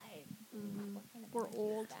We're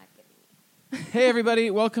old. Hey,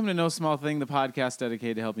 everybody. Welcome to No Small Thing, the podcast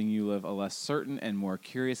dedicated to helping you live a less certain and more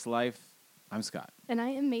curious life. I'm Scott. And I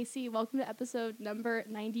am Macy. Welcome to episode number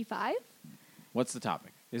 95. What's the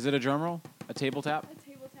topic? Is it a drum roll? A table tap? A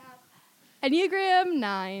table tap. Enneagram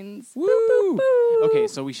 9s. Woo! Boop, boop, boop. Okay,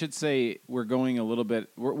 so we should say we're going a little bit,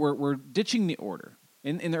 we're ditching the order.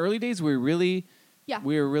 In the early days, we were really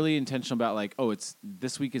intentional about like, oh, it's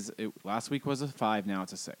this week last week was a 5, now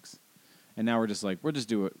it's a 6. And now we'll just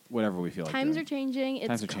do it whatever we feel like Times doing. are changing. It's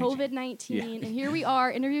Times are changing. COVID-19. Yeah. And here we are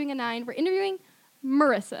interviewing a 9. We're interviewing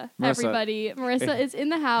Marissa. Everybody. Marissa is in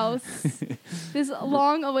the house. This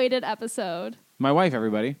long-awaited episode. My wife,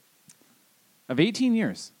 everybody, of 18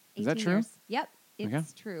 years. Is that 18 true? years. Yep, it's Okay.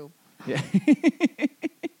 true. Yeah.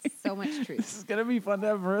 So much This truth. is going to be fun to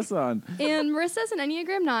have Marissa on. And Marissa's an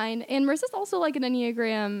Enneagram 9. And Marissa's also like an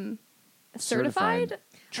Enneagram certified?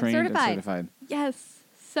 Trained and certified. certified. Yes.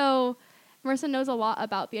 So Marissa knows a lot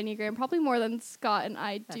about the Enneagram, probably more than Scott and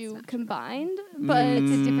I That's do not true. combined. But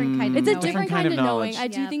It's a different kind of it's a knowing. different kind of knowing. knowledge. I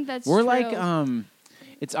do Yep. think that's We're true. like,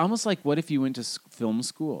 it's almost like what if you went to film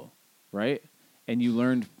school, right? And you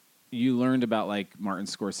learned about like Martin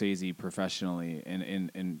Scorsese professionally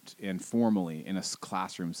and formally in a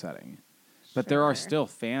classroom setting. But there are Sure. still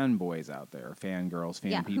fanboys out there, fangirls,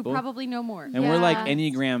 fan Yeah, people. who probably know more. and we're like Yeah.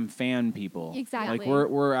 Enneagram fan people. Exactly. Like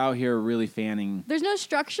we're out here really fanning. There's no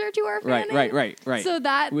structure to our Right, fanning. right. So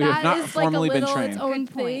that We have not is like a formally been little its trained. own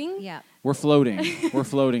Good point. thing. Yeah. We're floating. We're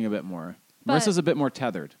floating a bit more. But- Marissa's a bit more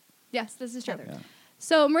tethered. Yes, this is true. Tethered. Yeah.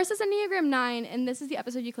 So Marissa's Enneagram 9, and this is the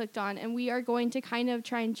episode you clicked on, and we are going to kind of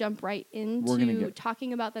try and jump right We're gonna into get-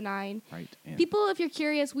 talking about the 9. Right. And People, if you're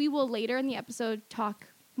curious, we will later in the episode talk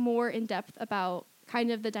more in depth about kind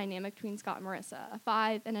of the dynamic between Scott and Marissa, a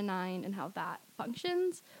 5 and a 9, and how that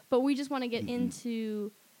functions. But we just want to get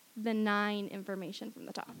into the 9 information from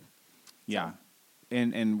the top. Yeah,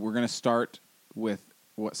 and we're going to start with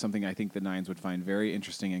something I think the 9s would find very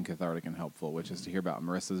interesting and cathartic and helpful, which is to hear about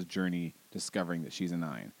Marissa's journey discovering that she's a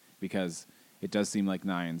 9, because it does seem like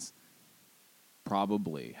 9s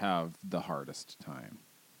probably have the hardest time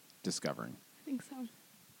discovering. I think so.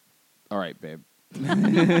 All right, babe,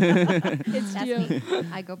 It's That's you. me.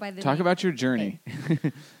 I go by the talk name. about your journey.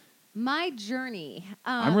 My journey.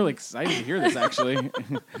 I'm really excited to hear this actually,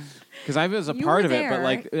 because I was a You part were of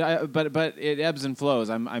it, but there. but it ebbs and flows.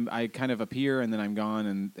 I kind of appear and then I'm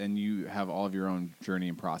gone, and you have all of your own journey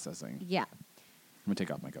and processing. Yeah. I'm gonna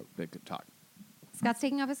take off my coat. Big talk. Scott's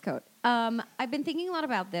taking off his coat. I've been thinking a lot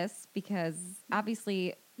about this because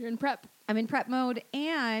obviously You're in prep. I'm in prep mode,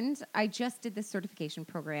 and I just did this certification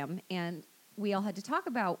program, and we all had to talk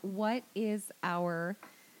about what is our,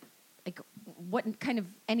 like, what kind of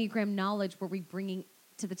Enneagram knowledge were we bringing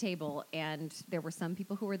to the table. And there were some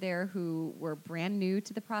people who were there who were brand new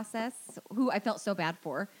to the process, who I felt so bad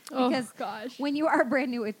for. Because Oh, gosh. when you are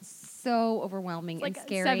brand new, it's so overwhelming It's like and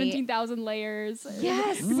scary. 17,000 layers.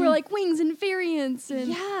 Yes. People are like wings and variants and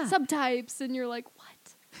Yeah. subtypes, and you're like, what?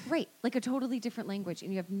 Right, like a totally different language,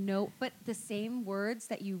 and you have but the same words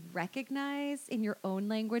that you recognize in your own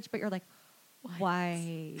language, but you're like,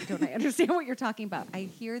 why don't I understand what you're talking about? I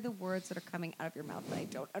hear the words that are coming out of your mouth, but I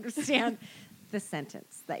don't understand the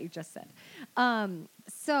sentence that you just said.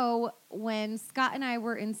 So when Scott and I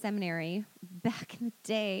were in seminary back in the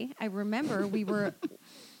day, I remember we were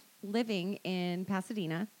living in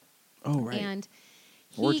Pasadena. Oh, right. And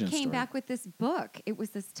he Origin came story. back with this book. It was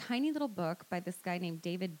this tiny little book by this guy named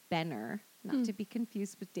David Benner, not to be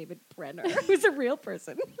confused with David Brenner, who's a real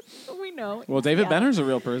person. We know. Well, David Yeah. Benner's a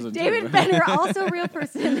real person, too. David Benner, also a real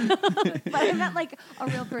person. But I meant like a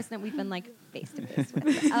real person that we've been like face to face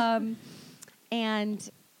with. And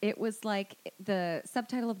it was like the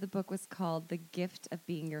subtitle of the book was called The Gift of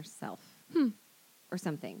Being Yourself. Or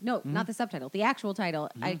something. No, not the subtitle. The actual title.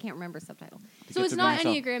 I can't remember the subtitle. So Get it's to not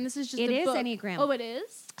myself. Enneagram. This is just It a is book. Enneagram. Oh, it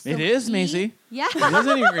is? It So is, he- Macy. Yeah. It is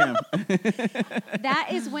Enneagram. That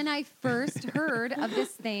is when I first heard of this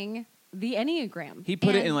thing, the Enneagram. He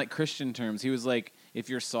put it And- in like Christian terms. He was like, if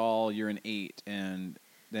you're Saul, you're an 8. And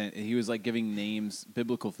then he was like giving names,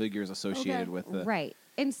 biblical figures associated Okay. with the. Right.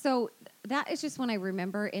 And so that is just when I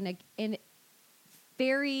remember in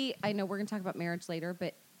very, I know we're going to talk about marriage later,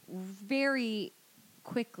 but very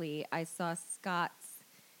quickly I saw Scott's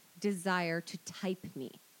desire to type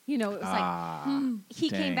me. You know, it was like, he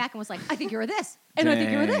dang. came back and was like, I think you're this, and I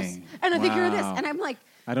think you're this, Dang. and I think you're this. Wow. And I'm like,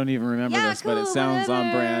 I don't even remember yeah, this, cool, but it sounds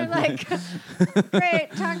on whatever. brand. Like,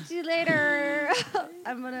 great, talk to you later.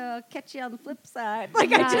 I'm going to catch you on the flip side. Like,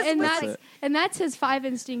 Yeah, I just and was that's like, and that's his 5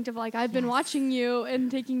 instinct of like, I've been watching you and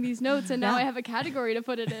taking these notes, and now Yeah. I have a category to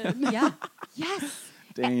put it in. yeah, yes.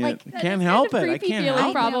 Dang like, it. that Can't is help kind it. of I creepy can't feeling,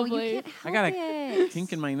 help I it. know, probably. you can't I got help a it.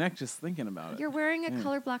 kink in my neck just thinking about it. You're wearing a Yeah.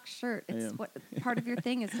 color block shirt. I It's am. what part of your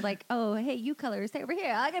thing is like, oh, hey, you colors, stay over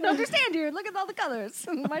here. I can understand you. Look at all the colors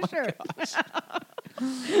in my shirt.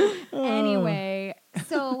 Anyway,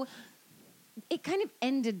 so it kind of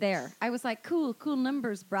ended there. I was like, cool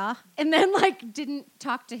numbers, brah. And then like didn't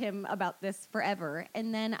talk to him about this forever.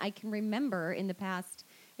 And then I can remember in the past,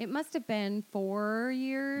 it must have been 4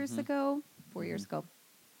 years ago, 4 years ago.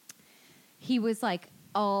 He was like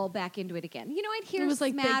all back into it again. You know, I'd hear It was,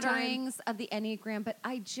 like, big time. smatterings of the Enneagram, but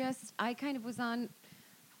I kind of was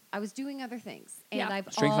I was doing other things. And Yeah.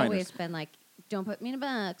 I've Strength always finders. been like, don't put me in a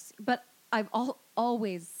box. But I've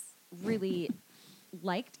always really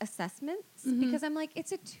liked assessments because I'm like,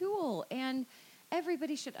 it's a tool and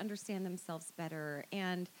everybody should understand themselves better.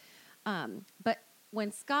 And, but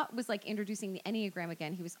when Scott was like introducing the Enneagram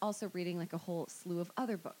again, he was also reading like a whole slew of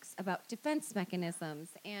other books about defense mechanisms.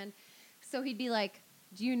 And so he'd be like,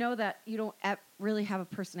 do you know that you don't really have a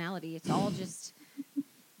personality? It's all just,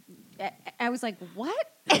 I was like, what?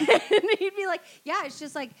 And he'd be like, yeah, it's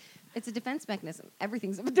just like, it's a defense mechanism.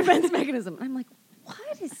 Everything's a defense mechanism. And I'm like,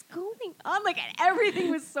 what is going on? Like,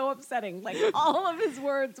 everything was so upsetting. Like, all of his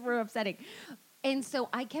words were upsetting. And so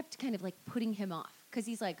I kept kind of like putting him off because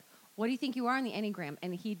he's like, what do you think you are on the Enneagram?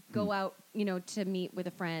 And he'd go out, you know, to meet with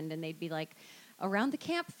a friend and they'd be like, around the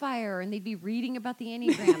campfire, and they'd be reading about the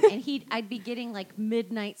Enneagram, and I'd be getting like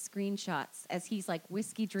midnight screenshots as he's like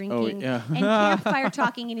whiskey drinking yeah. and campfire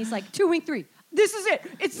talking, and he's like 2 wing 3. This is it.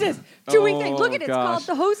 It's this 2 wing thing. Look at it. It's gosh. called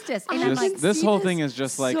the hostess. And I'm Just- like, this see whole this thing is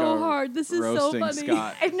just like so a hard. This is so roasting funny.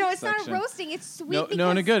 Scott. no, it's not section. a roasting. It's sweet. No, because no,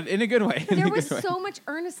 in a good way. In there a was good way. so much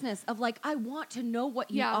earnestness of like, I want to know what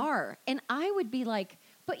you Yeah. are, and I would be like,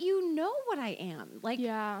 but you know what I am. Like,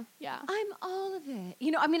 Yeah. I'm all of it.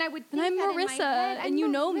 You know, I mean, I would And think I'm that in my Marissa, head. and I'm you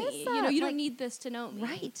know me. Marissa. You know, you Like, don't need this to know me.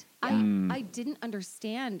 Right. Yeah. I didn't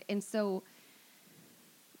understand. And so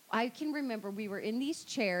I can remember we were in these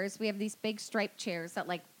chairs. We have these big striped chairs that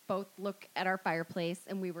like both look at our fireplace,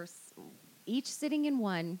 and we were each sitting in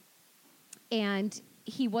one. And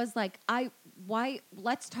he was like,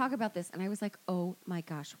 let's talk about this. And I was like, oh my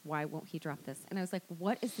gosh, why won't he drop this? And I was like,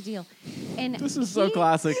 what is the deal? And This is so he-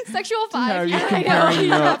 classic. Sexual To have 5. you I know. comparing He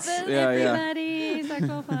notes. happens. Yeah, yeah. Everybody,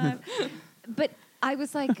 sexual 5. But I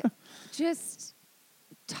was like, just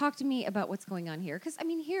talk to me about what's going on here. Because, I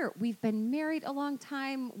mean, here, we've been married a long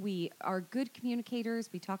time. We are good communicators.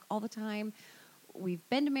 We talk all the time. We've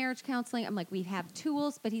been to marriage counseling. I'm like, we have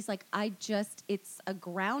tools. But he's like, it's a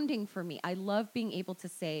grounding for me. I love being able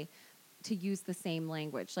to use the same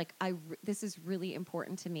language. Like, this is really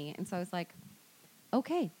important to me. And so I was like,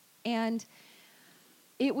 okay. And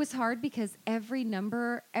it was hard because every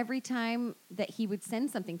time that he would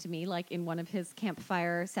send something to me, like in one of his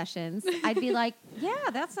campfire sessions, I'd be like, yeah,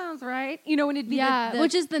 that sounds right. You know, and it'd be Yeah,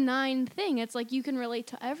 which is the 9 thing. It's like you can relate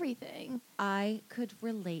to everything. I could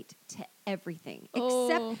relate to everything Oh.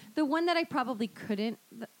 except the one that I probably couldn't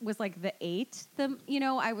was like the 8.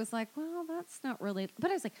 I was like, well, that's not really,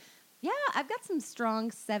 but I was like, yeah, I've got some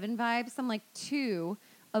strong 7 vibes. I'm like 2.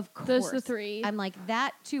 Of course. Those the 3. I'm like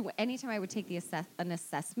that too. Anytime I would take an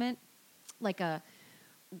assessment, like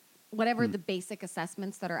whatever the basic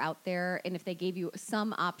assessments that are out there, and if they gave you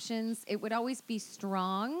some options, it would always be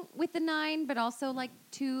strong with the 9, but also like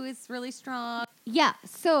 2 is really strong. Yeah.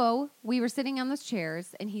 So we were sitting on those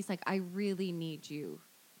chairs, and he's like, I really need you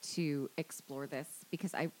to explore this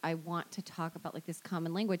because I want to talk about like this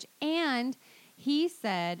common language. And he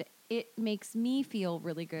said, it makes me feel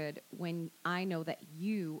really good when I know that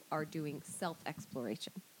you are doing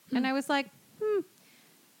self-exploration. And I was like,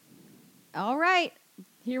 all right,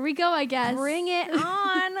 Here we go, I guess. bring it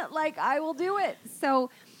on. Like, I will do it. So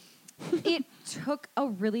it took a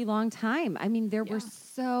really long time. I mean, there were Yeah.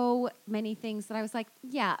 so many things that I was like,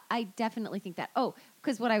 yeah, I definitely think that. Oh,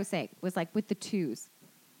 because what I was saying was like with the 2s.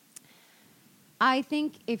 I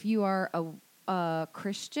think if you are a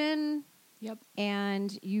Christian Yep.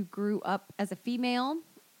 and you grew up as a female,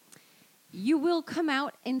 you will come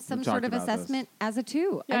out in some We've sort talked of about this. assessment as a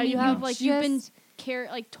 2. Yeah, I mean, you have like you've been just-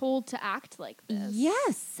 told to act like this.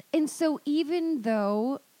 Yes. And so even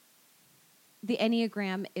though the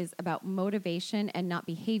Enneagram is about motivation and not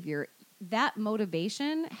behavior, that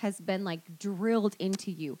motivation has been like drilled into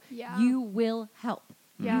you. Yeah. You will help.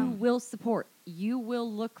 Yeah. You will support. You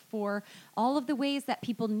will look for all of the ways that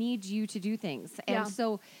people need you to do things. And Yeah.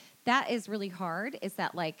 so that is really hard, is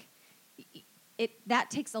that like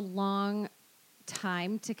that takes a long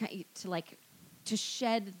time to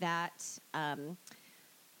shed that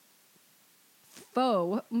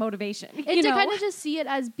faux motivation. And to kind of just see it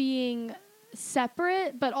as being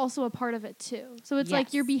separate, but also a part of it too. So it's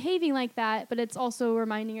like you're Yes. behaving like that, but it's also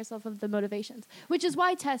reminding yourself of the motivations, which is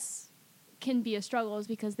why tests can be a struggle, is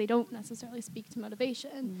because they don't necessarily speak to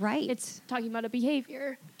motivation. Right. It's talking about a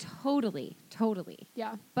behavior. Totally.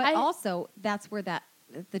 Yeah. But also, that's where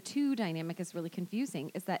the two dynamic is really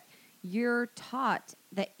confusing, is that you're taught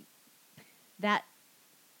that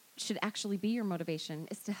should actually be your motivation,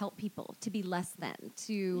 is to help people, to be less than,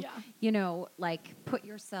 to, like put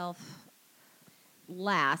yourself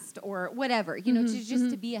last or whatever,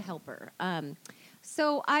 to be a helper.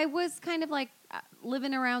 So I was kind of like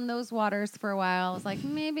living around those waters for a while. I was like,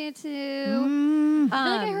 maybe 2. I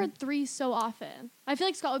feel like I heard 3 so often. I feel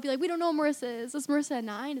like Scott would be like, we don't know what Marissa is. Is Marissa a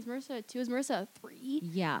 9? Is Marissa a 2? Is Marissa a 3?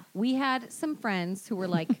 Yeah. We had some friends who were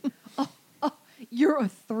like, oh, you're a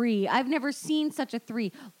 3. I've never seen such a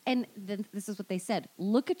 3. And then this is what they said.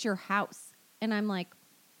 Look at your house. And I'm like,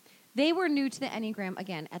 they were new to the Enneagram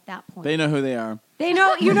again at that point. They know who they are. They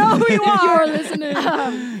know, you know who you are. You're listening.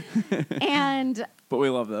 But we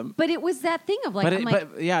love them. But it was that thing of like,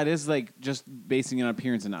 But yeah, it is like just basing it on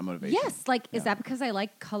appearance and not motivation. yes, like, is that because I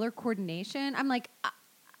like color coordination? I'm like,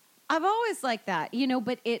 I've always liked that,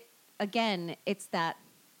 but it's that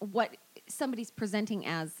what somebody's presenting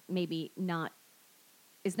as maybe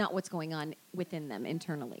is not what's going on within them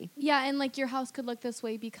internally. Yeah, and like your house could look this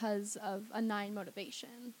way because of a 9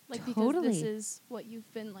 motivation. Like Totally. because this is what you've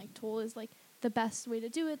been like told is like the best way to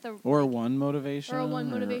do it. Or one motivation. Or a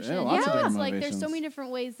 1 motivation. Yeah, lots of different It's like there's so motivations. many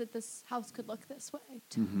different ways that this house could look this way.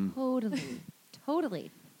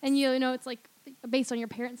 Totally. And it's like based on your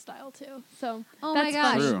parents' style too. So Oh that's my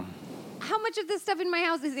gosh. fun. True. How much of this stuff in my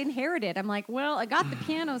house is inherited? I'm like, well, I got the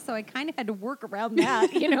piano, so I kind of had to work around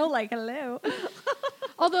that, like, hello.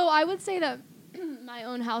 Although I would say that my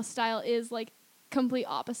own house style is like complete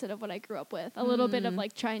opposite of what I grew up with. A little bit of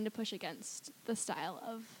like trying to push against the style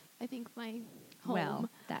of, I think, my home. Well,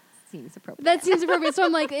 that seems appropriate. That seems appropriate. So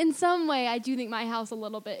I'm like, in some way, I do think my house a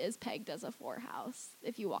little bit is pegged as a 4 house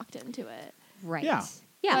if you walked into it. right. Yeah.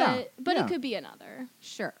 Yeah. But Yeah. it could be another.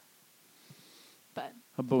 Sure. But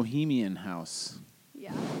A bohemian house.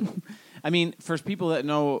 yeah. I mean, for people that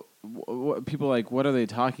know, people like, what are they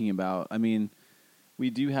talking about? I mean, we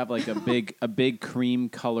do have like a big cream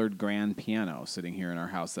colored grand piano sitting here in our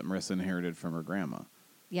house that Marissa inherited from her grandma.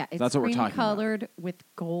 Yeah, it's That's what we're cream talking about. colored with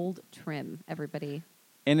gold trim, everybody.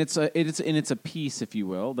 And it's a piece, if you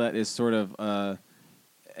will, that is sort of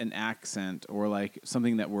an accent or like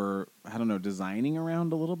something that we're, I don't know, designing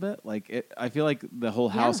around a little bit. Like I feel like the whole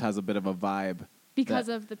house has a bit of a vibe Because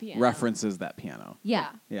that of the piano. references that piano. Yeah.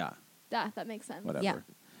 Yeah, That makes sense. whatever. Yeah.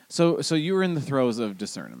 So you were in the throes of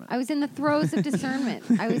discernment. I was in the throes of discernment.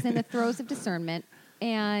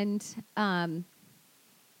 And,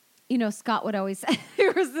 Scott would always say,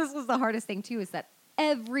 this was the hardest thing too, is that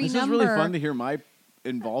every This number. is really fun to hear my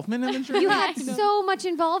involvement in the journey. You had I know. so much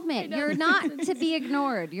involvement. I know. You're not to be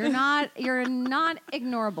ignored. You're not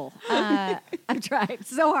ignorable. I've tried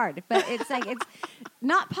so hard, but it's like it's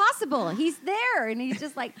not possible. He's there, and he's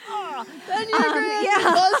just like, oh,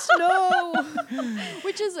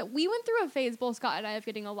 Which is, we went through a phase, both Scott and I, of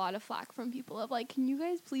getting a lot of flack from people of like, can you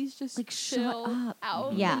guys please just Like, shut chill up.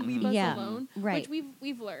 out Yeah, and leave us yeah, alone? right. Which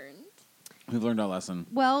we've learned. We've learned our lesson.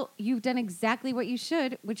 Well, you've done exactly what you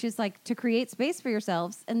should, which is like to create space for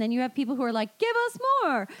yourselves, and then you have people who are like, give us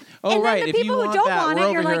more. Oh, and right. then the If you people who want don't that, want we're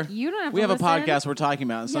it, you're over like, here. you don't have We to have listen. a podcast we're talking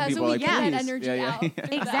about, and some Yeah, so people we are like, get that please. energy yeah, out.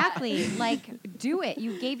 yeah. Exactly. Like, do it.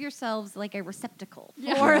 You gave yourselves like a receptacle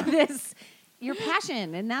Yeah. for this, your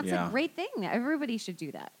passion, and that's Yeah. a great thing. Everybody should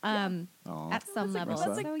do that. Aw. At some level.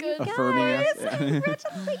 that's a So good- you Affirming us. guys, Yeah.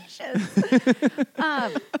 congratulations.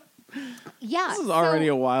 Yeah. This is already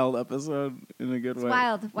so a wild episode in a good it's way.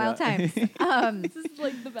 wild Yeah. times. This is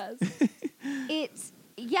like the best.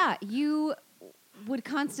 You would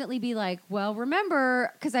constantly be like, well,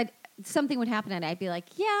 remember, because something would happen and I'd be like,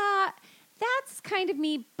 yeah, that's kind of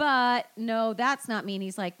me, but no, that's not me. And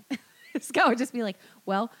he's like, Scott would just be like,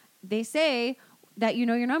 well, they say that you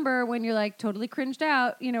know your number when you're like totally cringed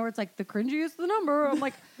out, where it's like the cringiest the number. I'm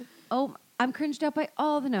like, oh, I'm cringed out by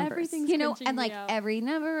all the numbers, Everything's and cringing like me out. every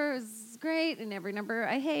number is great and every number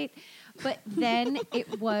I hate. But then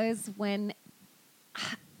it was when,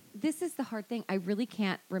 this is the hard thing. I really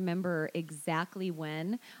can't remember exactly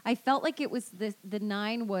when. I felt like it was the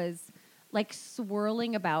 9 was like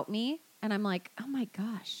swirling about me. And I'm like, oh my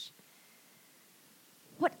gosh,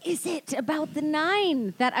 what is it about the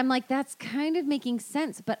 9 that I'm like, that's kind of making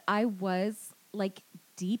sense. But I was like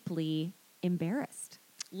deeply embarrassed.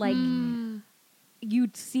 Like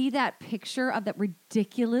you'd see that picture of that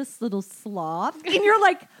ridiculous little sloth and you're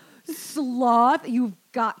like, sloth. You've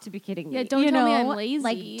got to be kidding me. Yeah, don't you tell me know? I'm lazy.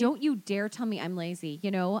 Like, don't you dare tell me I'm lazy,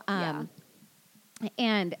 you know? Yeah.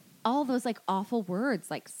 And all those like awful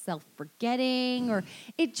words like self-forgetting or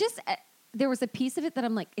it just, there was a piece of it that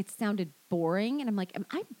I'm like, it sounded boring. And I'm like, am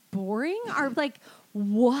I boring? Or like,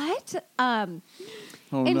 what? Oh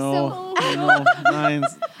And no. so- Oh no. Nines.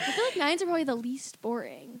 I feel like 9s are probably the least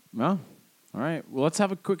boring. Well, all right. Well, let's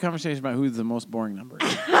have a quick conversation about who's the most boring number.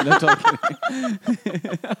 No, totally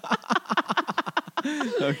kidding.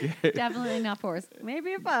 Okay. Definitely not 4s.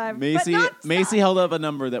 Maybe a 5. Macy, but not Macy stuff. held up a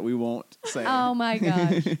number that we won't say. Oh my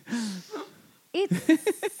gosh. It's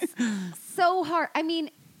so hard. I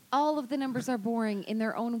mean, all of the numbers are boring in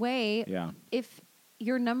their own way. Yeah. If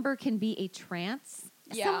your number can be a trance,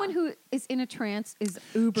 Yeah. someone who is in a trance is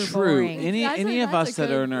uber True. boring. Any of That's us a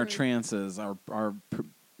that are good in our word. trances are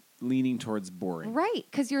leaning towards boring. Right,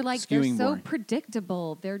 because you're like, Skewing they're so boring.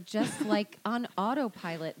 predictable. They're just like on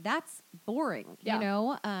autopilot. That's boring. Yeah. You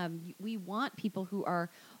know, we want people who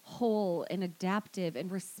are whole and adaptive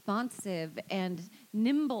and responsive and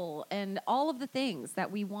nimble and all of the things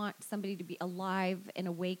that we want somebody to be alive and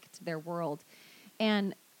awake to their world.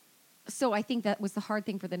 And so I think that was the hard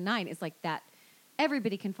thing for the 9 is like that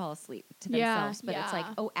everybody can fall asleep to Yeah, themselves, but it's like,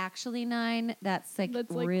 yeah. oh, actually 9, that's like,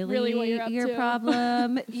 That's, like, really, really what you're up your to.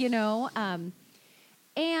 problem, you know?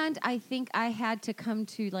 And I think I had to come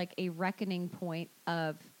to like a reckoning point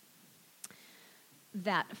of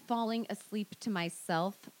that falling asleep to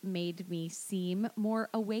myself made me seem more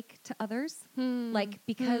awake to others. Like,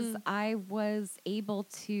 because I was able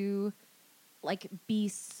to like be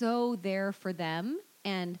so there for them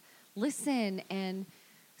and listen and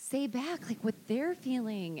say back like what they're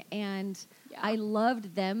feeling. And Yeah. I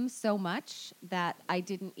loved them so much that it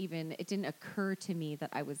didn't occur to me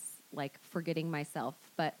that I was like forgetting myself.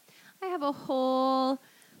 But I have a whole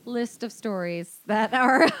list of stories that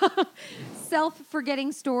are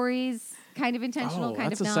self-forgetting stories, kind of intentional, kind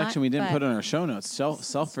that's of a not. section we didn't but- put in our show notes.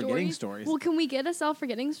 Self-forgetting stories. Well, can we get a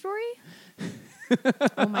self-forgetting story?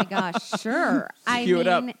 Oh my gosh, sure. Cue it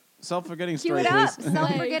up. Self-forgetting Cue story, it up. please.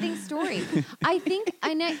 Self-forgetting story. I think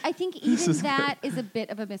even is that is a bit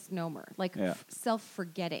of a misnomer. Like Yeah.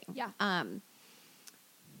 self-forgetting. Yeah.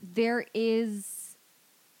 There is.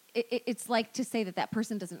 It's like to say that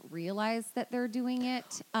person doesn't realize that they're doing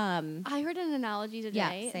it. I heard an analogy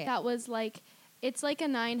today say it. that was like, it's like a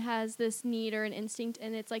 9 has this need or an instinct,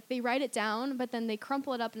 and it's like they write it down, but then they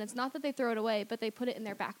crumple it up, and it's not that they throw it away, but they put it in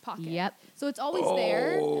their back pocket. Yep. So it's always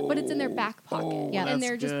there, but it's in their back pocket. Yeah. And that's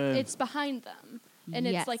they're just, good. it's behind them. And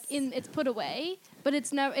Yes. it's like it's put away, but it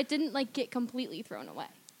didn't like get completely thrown away.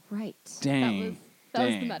 Right. Dang. That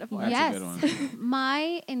was the Dang. metaphor. That's yes. a good one.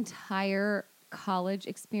 My entire college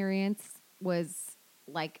experience was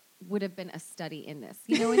like would have been a study in this,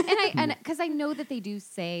 you know, and because I know that they do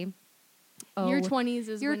say, oh, Your 20s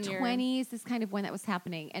is your when you're 20s is kind of when that was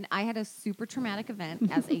happening, and I had a super traumatic event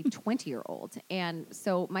as a 20-year-old, and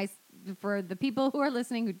so for the people who are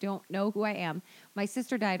listening who don't know who I am, my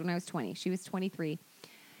sister died when I was 20. She was 23,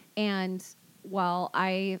 and while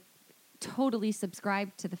I totally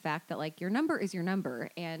subscribe to the fact that like your number is your number,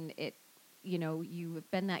 and it, you know, you've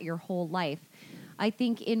been that your whole life. I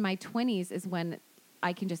think in my 20s is when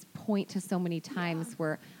I can just point to so many times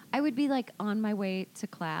where I would be like on my way to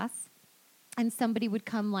class and somebody would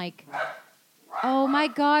come like, oh my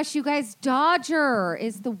gosh, you guys, Dodger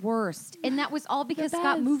is the worst. And that was all because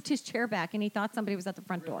Scott best. moved his chair back and he thought somebody was at the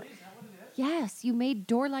front door. Yes, you made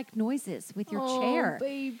door-like noises with your chair.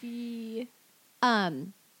 Baby.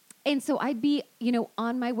 And so I'd be, you know,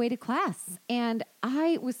 on my way to class, and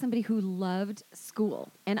I was somebody who loved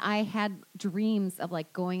school, and I had dreams of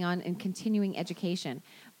like going on and continuing education.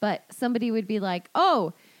 But somebody would be like,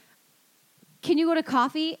 "Oh, can you go to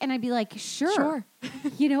coffee?" And I'd be like, "Sure."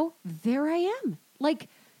 You know, there I am, like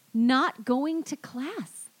not going to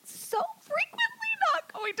class, so frequently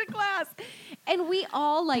not going to class, and we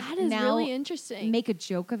all like That is now really interesting. make a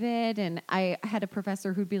joke of it. And I had a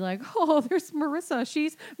professor who'd be like, "Oh, there's Marissa.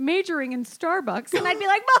 She's majoring in Starbucks." And I'd be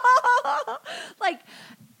like, like,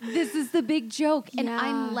 this is the big joke. And Yeah.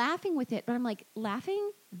 I'm laughing with it, but I'm like,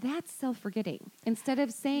 laughing? That's self-forgetting. Instead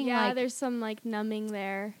of saying yeah, like, there's some like numbing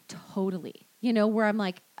there. totally, you know, where I'm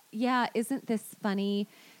like, yeah, isn't this funny?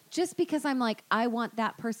 Just because I'm like, I want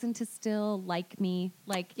that person to still like me.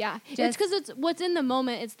 Like, Yeah, it's just- because it's what's in the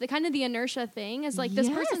moment. It's the kind of the inertia thing. Is like this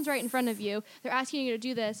person's right in front of Yes. you. They're asking you to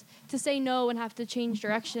do this. To say no and have to change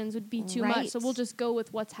directions would be too much. So Right. we'll just go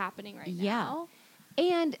with what's happening right Yeah. now.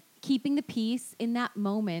 And keeping the peace in that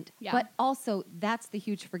moment. Yeah. But also, that's the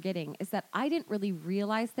huge forgetting, is that I didn't really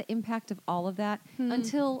realize the impact of all of that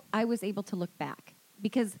until I was able to look back,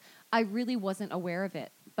 because I really wasn't aware of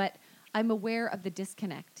it. but I'm aware of the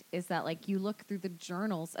disconnect is that like you look through the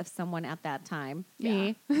journals of someone at that time,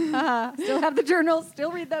 me, still have the journals,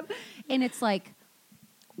 still read them. And it's like,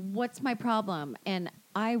 what's my problem? And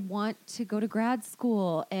I want to go to grad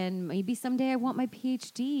school and maybe someday I want my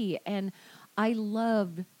PhD. And I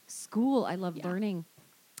love school. I love learning.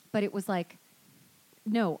 But it was like,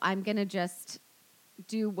 no, I'm going to just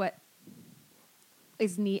do what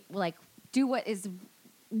is do what is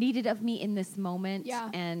needed of me in this moment. Yeah.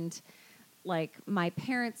 And like my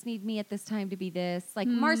parents need me at this time to be this. Like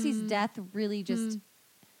Marcy's death really just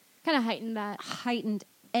kind of heightened that. heightened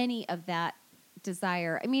any of that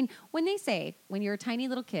desire. I mean, when they say when you're a tiny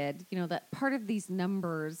little kid, you know, that part of these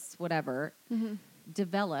numbers, whatever,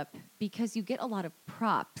 develop because you get a lot of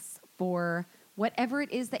props for whatever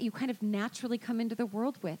it is that you kind of naturally come into the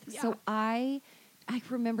world with. Yeah. So I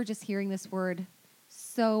remember just hearing this word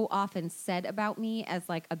so often said about me as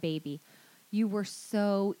like a baby. You were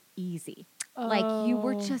so easy. Like you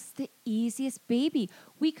were just the easiest baby.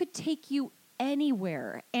 We could take you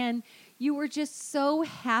anywhere. And you were just so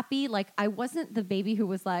happy. Like I wasn't the baby who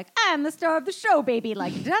was like, I'm the star of the show, baby.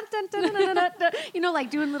 Like, dun, dun, dun, dun, dun, dun, dun, you know, like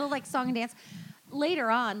doing little like song and dance. Later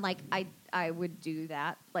on, like I would do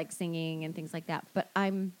that, like singing and things like that. But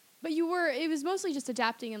But it was mostly just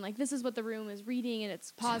adapting and like, this is what the room is reading and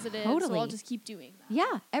it's positive. So Totally. I'll just keep doing that.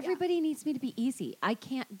 yeah, everybody needs me to be easy. I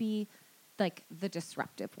can't be like the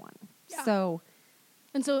disruptive one. Yeah. So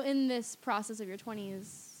And so in this process of your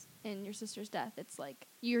 20s and your sister's death, it's like,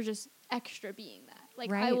 you're just extra being that. Like,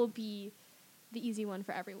 I Right. will be the easy one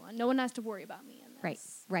for everyone. No one has to worry about me in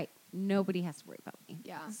this. Right. Nobody has to worry about me.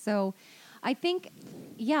 Yeah. So I think,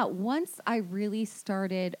 once I really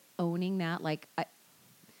started owning that, like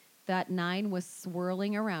that 9 was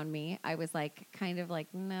swirling around me, I was like, kind of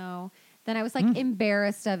like, no. Then I was like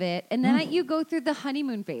embarrassed of it. And then you go through the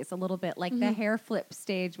honeymoon phase a little bit, like the hair flip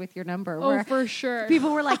stage with your number. Oh, where for sure.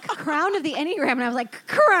 people were like, crown of the Enneagram. And I was like,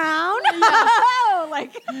 crown?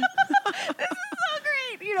 Like, this is so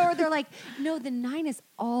great. You know, or they're like, no, the 9 is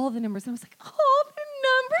all the numbers. And I was like, all the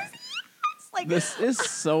numbers? Yes. Like, This is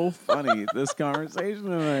so funny, this conversation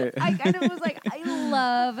tonight. I kind of was like, I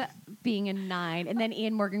love being a 9. And then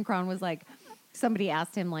Ian Morgan Cron was like, somebody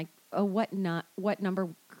asked him like, oh, what number,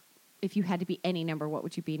 if you had to be any number, what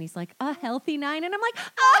would you be? And he's like, a healthy 9. And I'm like,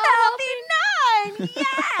 a healthy 9.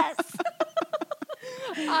 Yes.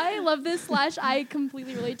 I love this / I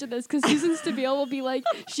completely relate to this because Susan Stabile will be like,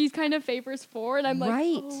 she's kind of favors 4, and I'm like,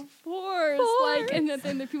 Right. oh, 4s. Like, and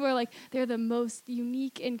then the people are like, they're the most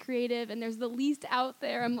unique and creative, and there's the least out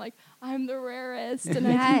there. I'm like, I'm the rarest, and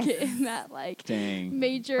I can get in that like Dang.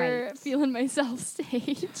 major Right. feeling myself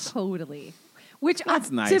stage. Totally. Which, That's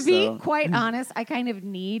to nice, be though. quite honest, I kind of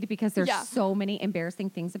need because there's Yeah. so many embarrassing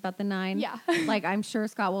things about the 9. Yeah. Like, I'm sure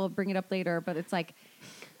Scott will bring it up later, but it's like,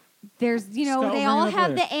 there's, you know, Scott will they bring all it up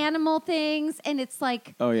have later. the animal things, and it's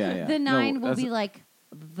like, Oh, yeah. the No, 9 will that's- be like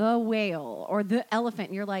the whale or the elephant,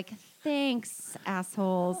 and you're like, thanks,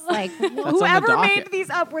 assholes. Like, on the whoever docket. made these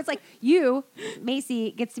up, where it's like, you,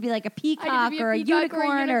 Macy, gets to be like a peacock be a or a peacock or a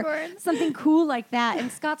unicorn or unicorn. something cool like that.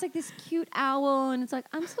 And Scott's like this cute owl, and it's like,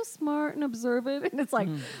 I'm so smart and observant. And it's like,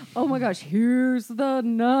 oh my gosh, here's the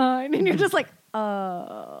 9. And you're just like,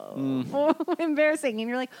 oh, embarrassing. And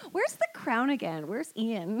you're like, where's the crown again? Where's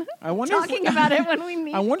Ian? I wonder if Talking we- about it when we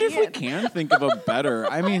need I wonder if we Ian. can think of a better.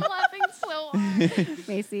 I mean, I'm laughing so hard.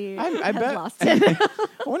 Macy I has bet- lost it.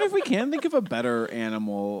 I wonder if we can think of a better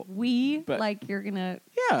animal. But- like you're gonna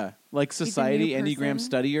Yeah, like a new society Enneagram person.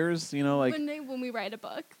 studiers. You know, like when we write a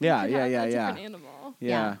book, we Yeah, could yeah, have yeah, a yeah. different animal.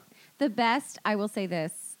 yeah. The best, I will say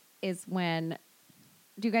this, is when,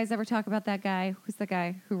 do you guys ever talk about that guy? Who's the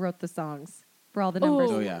guy who wrote the songs for all the numbers?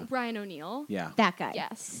 Oh, yeah. Ryan O'Neal. Yeah. That guy.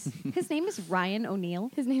 Yes. His name is Ryan O'Neal.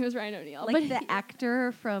 His name is Ryan O'Neal. Like but the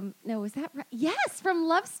actor from, no, is that right? Yes, from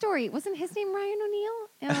Love Story. Wasn't his name Ryan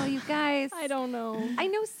O'Neal? Oh, you guys. I don't know. I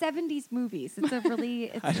know 70s movies. It's a really,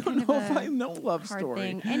 it's I kind don't know of if a I know Love hard Story.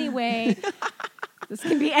 thing. Anyway, this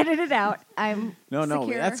can be edited out. I'm No,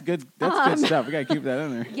 secure. that's good. That's good stuff. We gotta keep that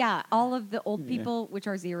in there. Yeah, all of the old people, which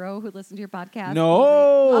are 0, who listen to your podcast. No.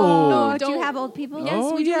 Oh, do you Don't- have old people? Yes,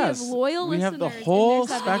 Oh, we do. yes. We have loyal We have listeners. the in whole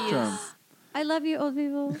their 70s. spectrum. I love you, old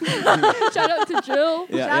people. Shout out to Jill.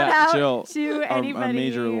 Yeah, Shout yeah, out Jill, to our anybody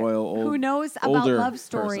major loyal old, who knows about older Love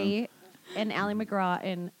Story and Ally McGraw,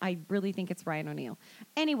 and I really think it's Ryan O'Neal.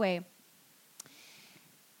 Anyway,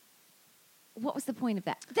 what was the point of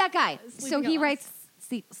that? That guy. So Sleeping he at writes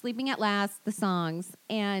Sleeping at Last, the songs,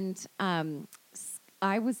 and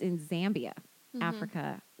I was in Zambia,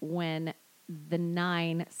 Africa, when the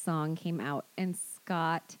 9 song came out, and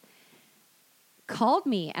Scott called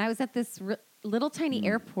me, and I was at this little tiny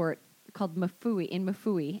airport called Mafui in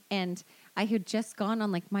Mafui, and I had just gone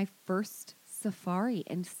on like my first safari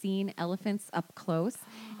and seen elephants up close,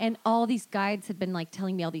 and all these guides had been like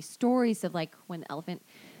telling me all these stories of like when the elephant,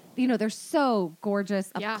 you know, they're so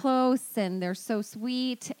gorgeous up close and they're so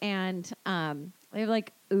sweet, and they have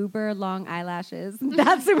like uber long eyelashes.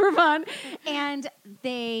 That's super fun. And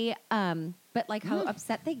they, but like how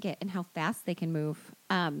upset they get and how fast they can move.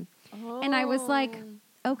 And I was like,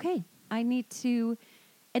 okay, I need to.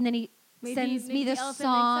 And then he sends me this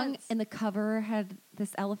song, and the cover had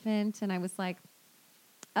this elephant, and I was like,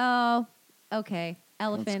 oh, okay.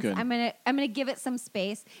 Elephants. I'm gonna give it some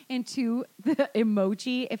space into the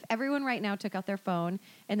emoji. If everyone right now took out their phone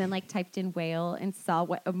and then like typed in whale and saw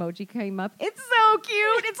what emoji came up, it's so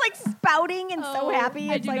cute. It's like spouting and so happy.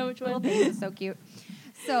 It's like little things. It's so cute.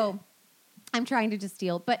 So I'm trying to just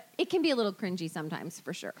deal, but it can be a little cringy sometimes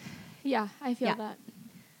for sure. Yeah, I feel that.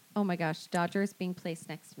 Oh my gosh, Dodger is being placed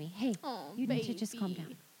next to me. Hey, you need to just calm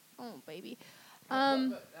down. Oh baby.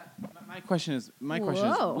 My question is, when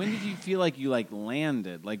did you feel like you like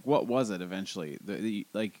landed? Like, what was it eventually?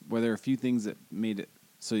 Like, were there a few things that made it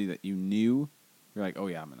so that you knew you're like, oh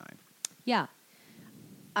yeah, I'm a 9? Yeah,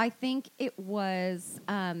 I think it was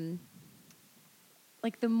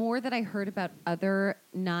like the more that I heard about other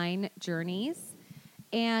 9 journeys,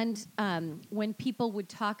 and when people would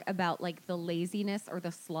talk about like the laziness or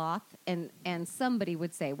the sloth, and somebody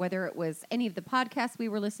would say, whether it was any of the podcasts we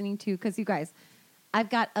were listening to, because you guys, I've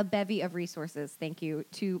got a bevy of resources, thank you,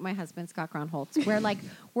 to my husband, Scott Gronholtz, where, like,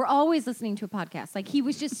 we're always listening to a podcast. Like, he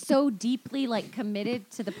was just so deeply, like, committed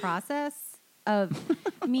to the process of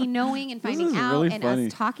me knowing and finding out really and funny.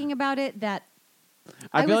 Us talking about it that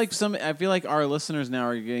I feel like our listeners now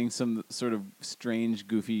are getting some sort of strange,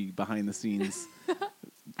 goofy, behind-the-scenes.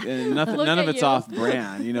 And none of it's off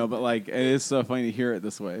brand, you know, but, like, it is so funny to hear it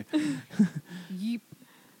this way.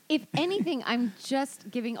 If anything, I'm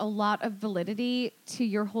just giving a lot of validity to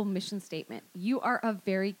your whole mission statement. You are a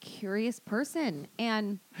very curious person,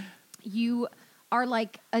 and you are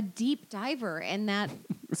like a deep diver, and that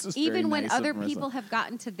even when other people have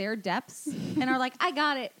gotten to their depths and are like, I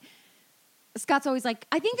got it, Scott's always like,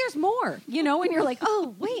 I think there's more, you know, and you're like,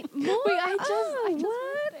 oh, wait, more? Wait, I just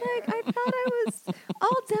what? Like, I thought I was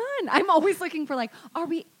all done. I'm always looking for like,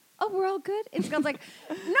 we're all good? And Scott's like,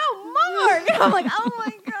 no, more. And I'm like, oh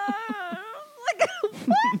my God. Like,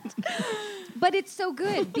 what? But it's so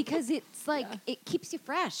good because it's like, it keeps you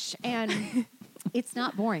fresh and it's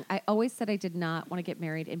not boring. I always said I did not want to get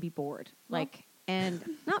married and be bored. Like, and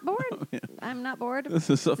not bored. Oh, yeah. I'm not bored. This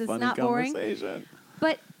is a funny conversation. Boring.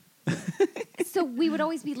 But so we would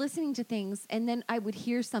always be listening to things, and then I would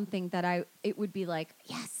hear something that it would be like,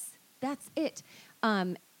 yes, that's it.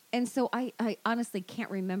 And so I honestly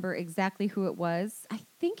can't remember exactly who it was. I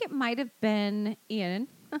think it might have been Ian.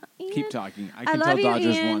 Ian. Keep talking. I can tell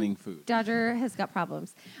Dodger's wanting food. Dodger has got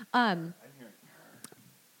problems.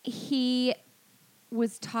 He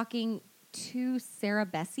was talking to Sarah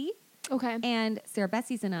Bessie. Okay. And Sarah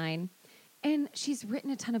Bessie's a 9. And she's written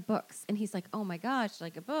a ton of books. And he's like, oh my gosh,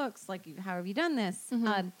 like books, like how have you done this?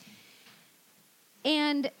 Mm-hmm.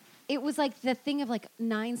 And it was like the thing of like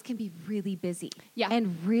 9s can be really busy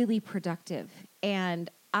and really productive. And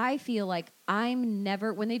I feel like I'm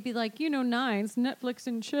never, when they'd be like, 9s, Netflix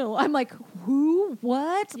and chill. I'm like, who,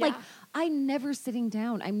 what? Yeah. Like I'm never sitting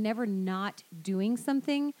down. I'm never not doing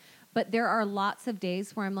something. But there are lots of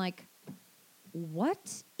days where I'm like,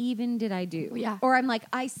 what even did I do? Yeah. Or I'm like,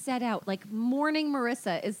 I set out, like morning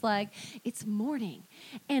Marissa is like, it's morning.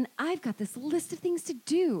 And I've got this list of things to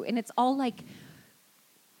do. And it's all like,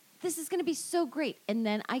 this is going to be so great. And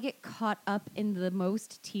then I get caught up in the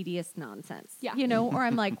most tedious nonsense, or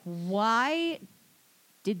I'm like, why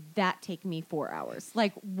did that take me 4 hours?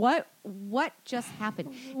 Like, what just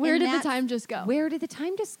happened? Where did the time just go? Where did the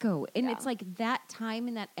time just go? And it's like that time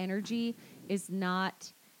and that energy is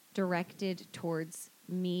not directed towards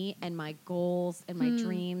me and my goals and my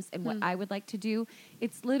dreams and what I would like to do.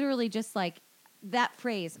 It's literally just like that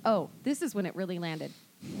phrase, oh, this is when it really landed.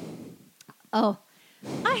 Oh,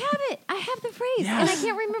 I have it. I have the phrase. Yes. And I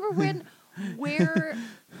can't remember where,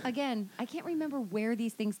 again, I can't remember where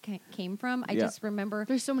these things came from. I just remember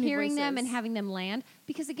there's so many hearing voices. them and having them land.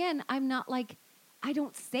 Because, again, I'm not like, I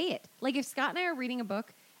don't say it. Like, if Scott and I are reading a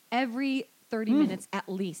book, every 30 minutes at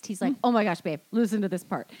least, he's like, oh my gosh, babe, listen to this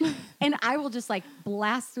part. And I will just, like,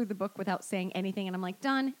 blast through the book without saying anything. And I'm like,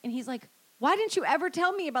 done. And he's like, why didn't you ever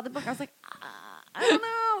tell me about the book? I was like, I don't know.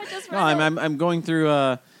 I just I'm going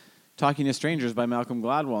through... Talking to Strangers by Malcolm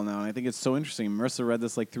Gladwell now, and I think it's so interesting. Marissa read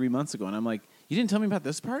this like 3 months ago, and I'm like, You didn't tell me about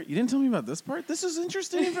this part? You didn't tell me about this part? This is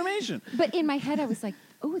interesting information. But in my head, I was like,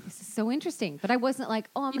 oh, this is so interesting. But I wasn't like,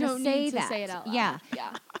 oh, I'm You going don't to say need that. to say it out loud. Yeah.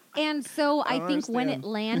 Yeah. And so I don't think when it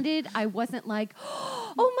understand. landed, I wasn't like,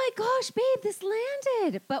 oh my gosh, babe, this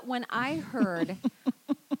landed. But when I heard,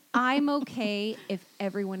 I'm okay if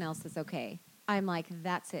everyone else is okay, I'm like,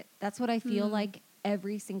 that's it. That's what I feel like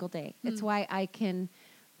every single day. It's why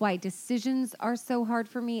why decisions are so hard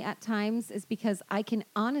for me at times is because I can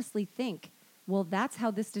honestly think, well, that's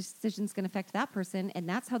how this decision's going to affect that person, and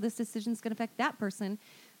that's how this decision's going to affect that person.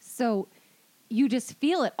 So you just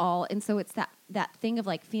feel it all, and so it's that thing of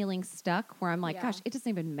like feeling stuck where I'm like, Yeah. gosh, it doesn't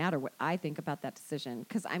even matter what I think about that decision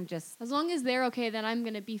because I'm just As long as they're okay, then I'm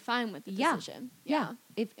gonna be fine with the Yeah. decision. yeah.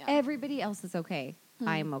 If Yeah. everybody else is okay,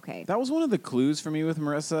 I'm okay. That was one of the clues for me with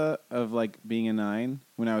Marissa of like being a 9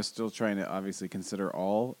 when I was still trying to obviously consider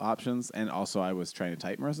all options, and also I was trying to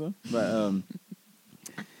type Marissa. But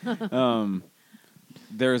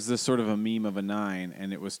there's this sort of a meme of a 9,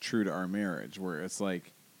 and it was true to our marriage, where it's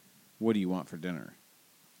like, what do you want for dinner?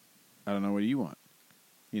 I don't know. What do you want?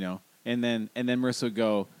 You know, and then Marissa would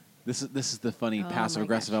go, this is the funny Oh passive my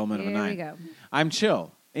aggressive gosh. element of a Here 9. we go. I'm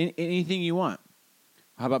chill. Anything you want.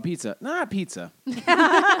 How about pizza? Not pizza.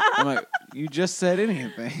 I'm like, you just said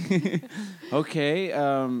anything. Okay.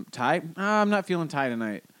 Thai? I'm not feeling Thai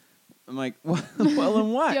tonight. I'm like, well,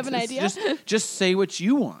 then what? Do you have an It's idea? Just say what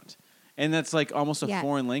you want. And that's like almost a Yeah.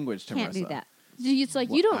 foreign language to Can't Marissa. do that. It's like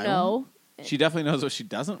What, you don't I know. She definitely knows what she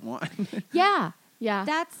doesn't want. Yeah.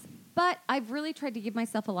 Yeah. But I've really tried to give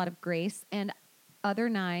myself a lot of grace and other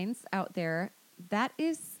 9s out there. That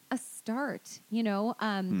is a start, you know.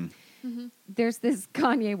 There's this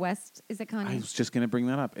Kanye West. Is it I Kanye? was just going to bring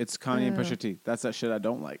that up. It's Kanye and Pusha T. That's that shit I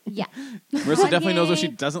don't like. Yeah. Marissa definitely knows what she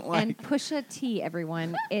Kanye doesn't like. And Pusha T,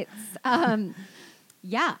 everyone. It's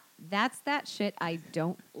yeah, that's that shit I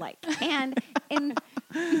don't like. And in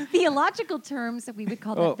theological terms, we would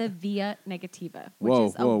call that Oh. the via negativa, which Whoa,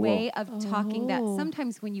 is a whoa, whoa. way of talking that Oh.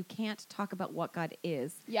 sometimes when you can't talk about what God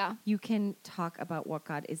is, Yeah. you can talk about what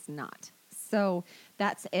God is not. So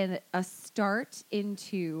that's a start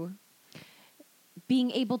into being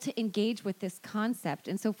able to engage with this concept.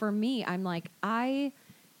 And so for me, I'm like,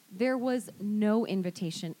 there was no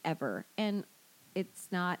invitation ever. And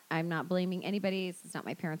I'm not blaming anybody. This is not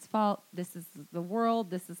my parents' fault. This is the world.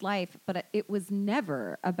 This is life. But it was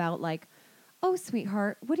never about like, oh,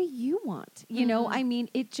 sweetheart, what do you want? You know, I mean,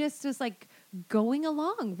 it just was like going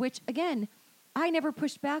along, which again, I never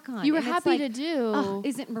pushed back on. You were And it's happy like, to do. "Ugh,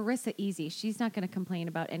 isn't Marissa easy? She's not going to complain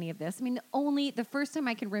about any of this. I mean, the first time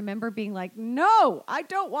I can remember being like, no, I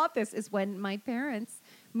don't want this is when my parents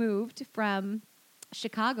moved from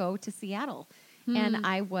Chicago to Seattle. And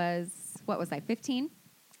I was, 15?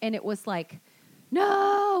 And it was like,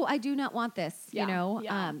 no, I do not want this, Yeah, you know?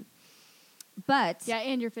 yeah. But Yeah,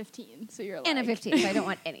 and you're 15, so you're like. and I'm 15, so I don't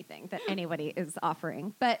want anything that anybody is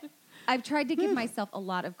offering. But I've tried to give myself a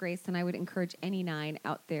lot of grace, and I would encourage any 9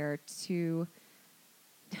 out there to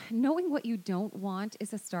knowing what you don't want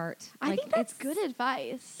is a start. I think that's good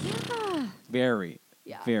advice. Yeah. Very,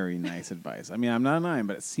 Yeah. very nice advice. I mean, I'm not a 9,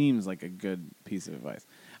 but it seems like a good piece of advice.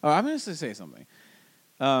 Oh, I'm going to say something.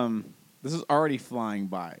 This is already flying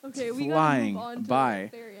by. It's Okay, we gotta flying move on to by.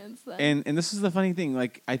 the variants then. And this is the funny thing.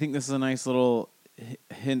 Like, I think this is a nice little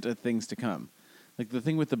hint of things to come. Like the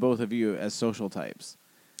thing with the both of you as social types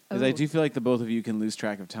is I Oh. do feel like the both of you can lose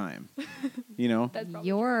track of time. You know? That's probably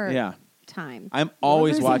Your Yeah. time. I'm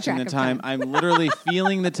always losing watching track the of time. time. I'm literally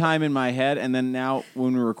feeling the time in my head, and then now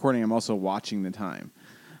when we're recording, I'm also watching the time.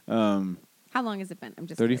 How long has it been? I'm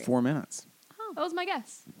just 34 minutes. that was my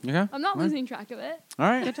guess. Okay. I'm not All right. losing track of it. All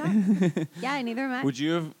right. Good job. Yeah, neither am I. Would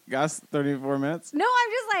you have guessed 34 minutes? No, I'm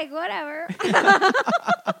just like, whatever.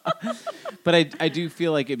 But I do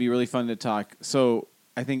feel like it'd be really fun to talk. So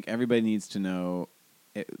I think everybody needs to know.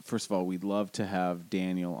 First of all, we'd love to have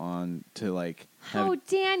Daniel on to like have Oh,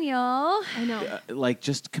 Daniel. I know. like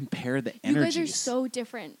just compare the You energies. guys are so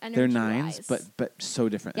different. They're energy-wise. 9s, but so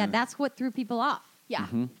different. Yeah, And- that's what threw people off. Yeah.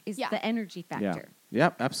 Mm-hmm. Is Yeah. the energy yeah, factor.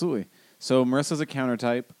 yep, absolutely. So Marissa's a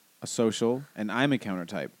countertype, a social, and I'm a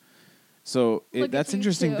countertype. So Look at that's you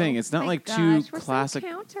interesting two. thing. It's not My like two gosh, we're so classic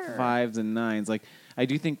counter. 5s and 9s. Like I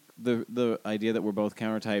do think the idea that we're both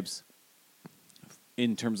countertypes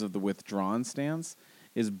in terms of the withdrawn stance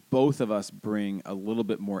is both of us bring a little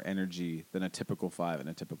bit more energy than a typical 5 and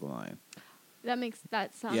a typical 9.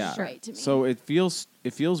 That sounds Yeah. right to me. So it feels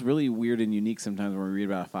really weird and unique sometimes when we read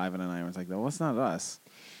about a 5 and a 9. It's like, well, that's not us.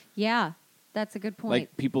 Yeah, that's a good point.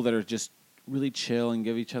 Like people that are just really chill and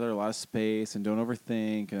give each other a lot of space and don't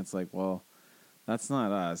overthink. And it's like, well, that's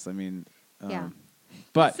not us. I mean, Yeah.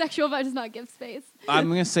 But Sexual vibe does not give space. I'm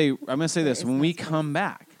gonna say this is when no we space. come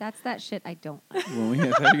back. That's that shit I don't like. When we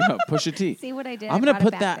there you go, push a T. See what I did? I'm I gonna brought it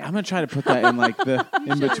put back that. there. I'm gonna try to put that in like the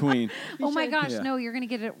in between. Oh my should. gosh, Yeah. no, you're going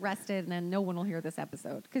to get arrested and then no one will hear this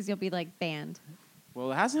episode because you'll be like banned.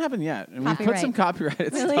 Well, it hasn't happened yet, and we put some Copyright.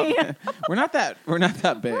 copyrighted Really? stuff. We're not that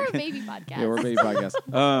big. We're a baby podcast. Yeah, we're a baby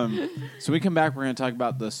podcast. So we come back. We're gonna talk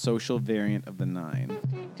about the social variant of the 9.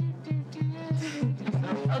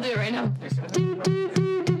 I'll do it right now.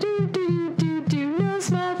 No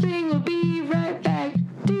small thing, we'll be right back.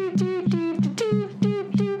 No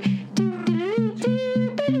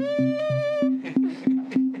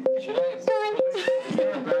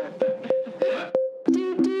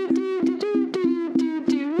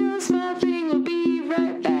small thing, we'll be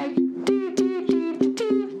right back.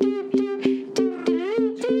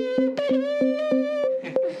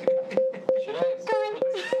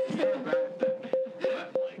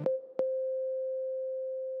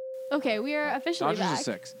 Okay, we are officially Dodgers back. is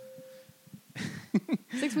 6.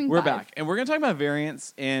 6 wing We're 5. back, and we're gonna talk about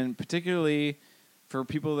variants, and particularly for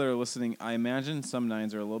people that are listening, I imagine some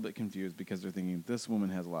 9s are a little bit confused because they're thinking this woman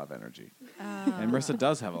has a lot of energy, and Marissa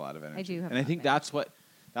does have a lot of energy. do have and a I lot think of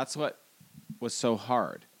that's what was so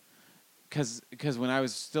hard, because when I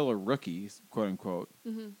was still a rookie, quote unquote,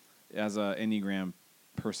 as a Enneagram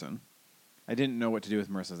person, I didn't know what to do with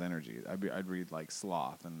Marissa's energy. I'd read like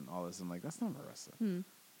sloth and all this, and I'm like, that's not Marissa.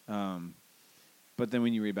 But then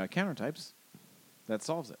when you read about countertypes, that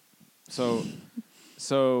solves it. So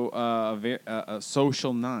a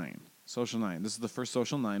social 9. Social 9. This is the first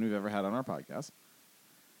social 9 we've ever had on our podcast.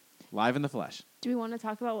 Live in the flesh. Do we want to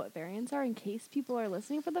talk about what variants are in case people are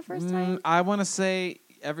listening for the first time? I want to say,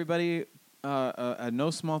 everybody, a No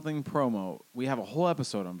Small Thing promo. We have a whole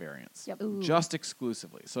episode on variants. Yep. Ooh. Just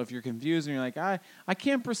exclusively. So if you're confused and you're like, I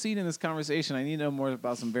can't proceed in this conversation, I need to know more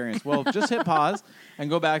about some variants. Well, just hit pause and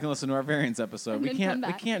go back and listen to our variants episode. And We then can't come we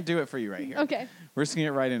back. can't do it for you right here. Okay. We're just gonna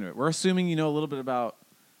get right into it. We're assuming you know a little bit about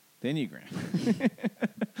the Enneagram.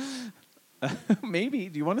 Maybe.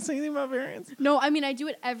 Do you want to say anything about variants? No, I mean I do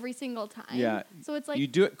it every single time. Yeah. So it's like You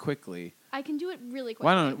do it quickly. I can do it really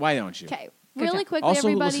quickly. Why don't you? Okay. Good Really job. quickly, Also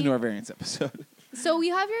everybody. listen to our variants episode. So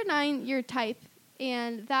you have your 9, your type,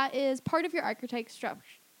 and that is part of your archetype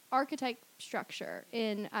structure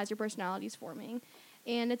in as your personality is forming,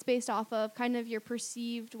 and it's based off of kind of your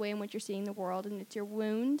perceived way in which you're seeing the world, and it's your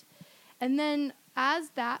wound. And then as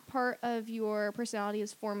that part of your personality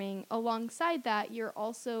is forming, alongside that, you're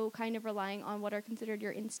also kind of relying on what are considered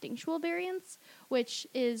your instinctual variants, which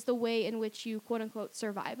is the way in which you quote unquote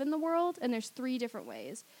survive in the world. And there's 3 different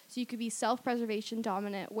ways. So you could be self-preservation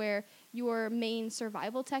dominant, where your main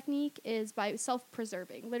survival technique is by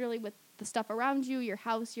self-preserving, literally with the stuff around you, your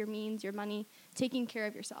house, your means, your money, taking care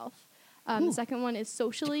of yourself. The second one is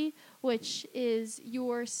socially, which is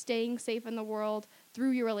you're staying safe in the world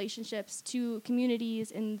through your relationships to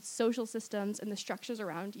communities and social systems and the structures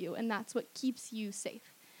around you, and that's what keeps you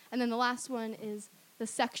safe. And then the last one is the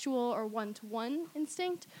sexual or one-to-one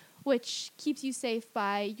instinct, which keeps you safe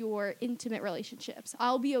by your intimate relationships.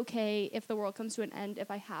 I'll be okay if the world comes to an end if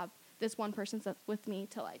I have this one person that's with me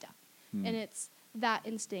till I die. And it's that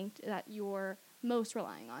instinct that you're most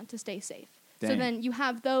relying on to stay safe. So Dang. then you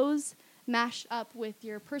have those mashed up with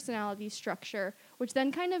your personality structure, which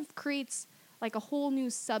then kind of creates like a whole new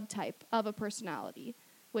subtype of a personality,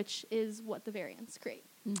 which is what the variants create.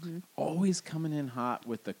 Always coming in hot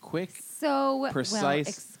with the quick. So well Precise.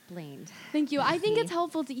 explained. Thank you. I think it's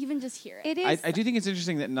helpful to even just hear it. It is. I do think it's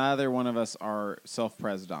interesting that neither one of us are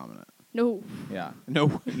self-pres dominant. No. Yeah.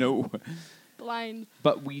 No. Blind.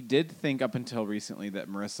 But we did think up until recently that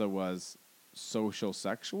Marissa was social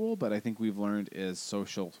sexual, but I think we've learned is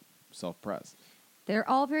social self-pres. They're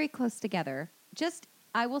all very close together. Just,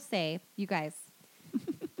 I will say, you guys,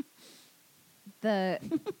 the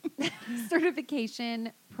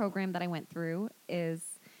certification program that I went through is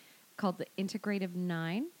called the Integrative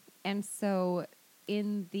 9. And so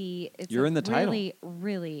it's You're a in the title. really,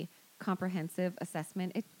 really comprehensive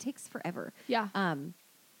assessment. It takes forever. Yeah.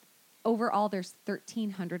 Overall, there's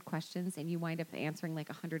 1,300 questions, and you wind up answering like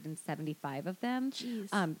 175 of them.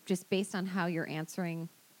 Jeez. Just based on how you're answering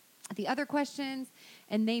the other questions,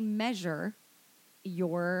 and they measure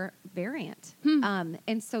your variant.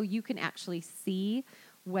 And so you can actually see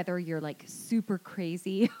whether you're like super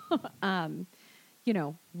crazy,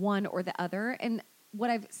 one or the other. And what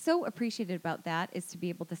I've so appreciated about that is to be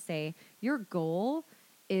able to say your goal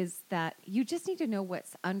is that you just need to know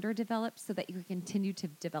what's underdeveloped so that you can continue to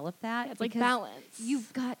develop that. Yeah, it's like because balance.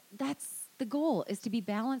 that's the goal, is to be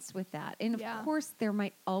balanced with that. And Yeah. of course, there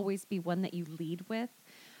might always be one that you lead with.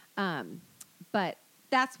 But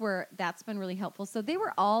that's where that's been really helpful. So they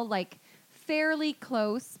were all like fairly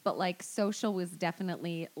close, but like social was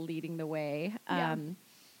definitely leading the way. Yeah.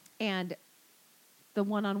 And the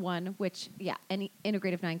one-on-one, which, any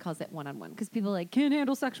Integrative 9 calls it one-on-one because people like can't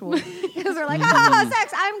handle sexual because they're like,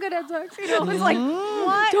 sex, I'm good at sex. You know, it's like,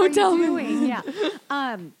 what Don't are tell you me. doing?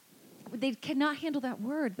 Yeah. They cannot handle that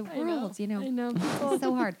word, the world, you know. I know. It's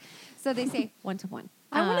so hard. So they say one-to-one.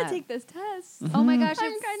 I want to take this test. Oh my gosh,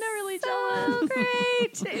 I'm it's kind of really so jealous.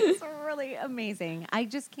 great. It's really amazing. I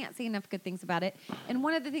just can't say enough good things about it. And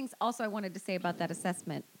one of the things also I wanted to say about that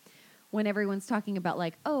assessment, when everyone's talking about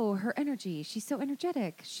like, oh, her energy, she's so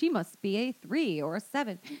energetic, she must be a 3 or a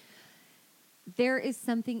 7. There is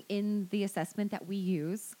something in the assessment that we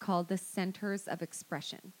use called the centers of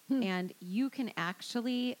expression. And you can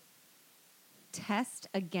actually test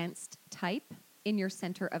against type in your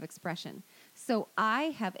center of expression. So I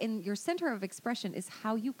have, in your center of expression is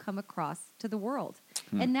how you come across to the world.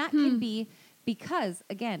 And that can be because,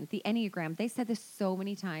 again, the Enneagram, they said this so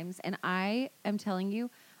many times, and I am telling you,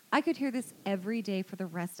 I could hear this every day for the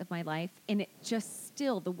rest of my life, and it just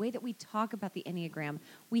still, the way that we talk about the Enneagram,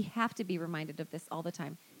 we have to be reminded of this all the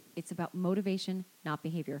time. It's about motivation, not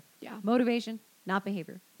behavior. Yeah. Motivation, not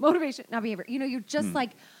behavior. Motivation, not behavior. You know, you're just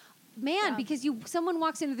like, man, Yeah. because someone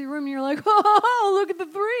walks into the room and you're like, oh, look at the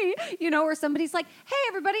 3, you know, or somebody's like, hey,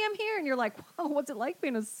 everybody, I'm here. And you're like, whoa, what's it like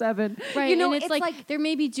being a 7? Right. You know, and it's like they're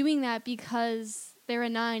maybe doing that because they're a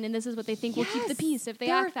 9 and this is what they think will keep the Yes, peace if they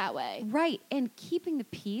they're- act that way. Right. And keeping the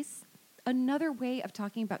peace, another way of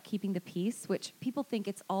talking about keeping the peace, which people think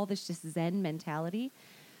it's all this just Zen mentality.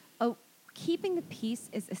 Oh, keeping the peace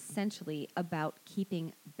is essentially about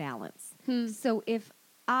keeping balance. So if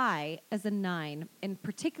I, as a 9, and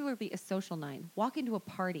particularly a social 9, walk into a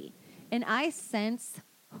party and I sense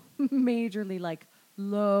majorly like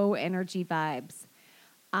low energy vibes,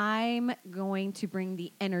 I'm going to bring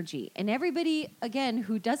the energy. And everybody, again,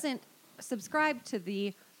 who doesn't subscribe to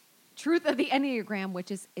the truth of the Enneagram,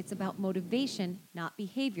 which is it's about motivation, not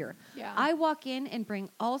behavior. Yeah. I walk in and bring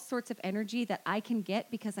all sorts of energy that I can get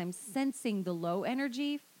because I'm sensing the low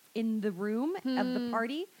energy in the room of the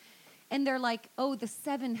party. And they're like, oh, the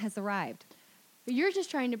 7 has arrived. But you're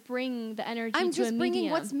just trying to bring the energy I'm to just a bringing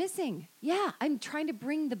medium. what's missing. Yeah, I'm trying to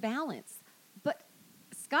bring the balance. But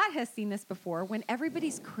Scott has seen this before. When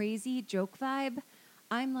everybody's crazy joke vibe,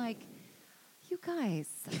 I'm like, you guys,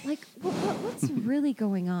 like, what's really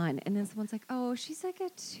going on? And then someone's like, oh, she's like a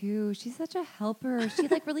 2. She's such a helper. She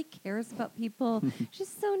like really cares about people. She's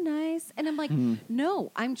so nice. And I'm like,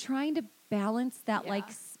 no, I'm trying to balance that Yeah. like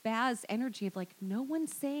spaz energy of like, no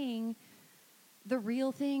one's saying the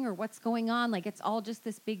real thing or what's going on. Like, it's all just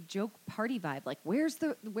this big joke party vibe. Like, where's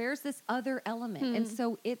this other element? And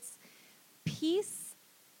so it's peace.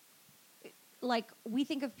 Like, we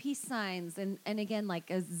think of peace signs and again, like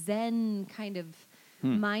a Zen kind of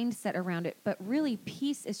mindset around it. But really,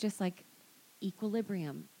 peace is just like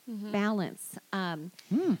equilibrium, balance.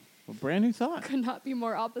 Well, brand new thought. Could not be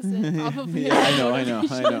more opposite. Probably. Yeah, I know.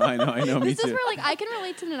 Me This is too. where like I can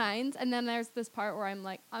relate to the 9s, and then there's this part where I'm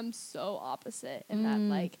like I'm so opposite in that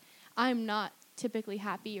like I'm not typically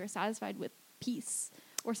happy or satisfied with peace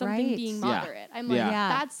or something Right. being Yeah. moderate. I'm like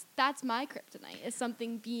Yeah. that's my kryptonite is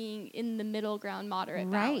something being in the middle ground, moderate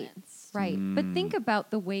Right. balance. Right. But think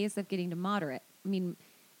about the ways of getting to moderate. I mean,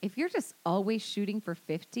 if you're just always shooting for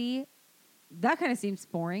 50, that kind of seems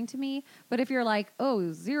boring to me. But if you're like,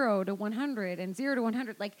 oh, 0 to 100 and 0 to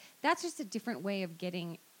 100, like that's just a different way of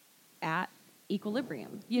getting at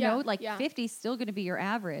equilibrium. You Yeah, know, like yeah. 50 is still going to be your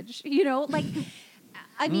average, you know, like,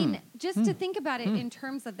 I mean, just to think about it in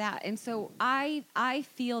terms of that. And so I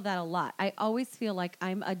feel that a lot. I always feel like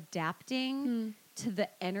I'm adapting to the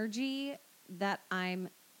energy that I'm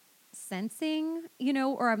sensing, you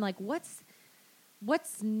know, or I'm like, what's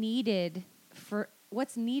needed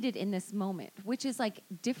in this moment, which is like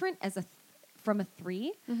different as from a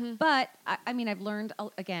 3. But I mean, I've learned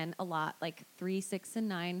again a lot, like 3, 6, and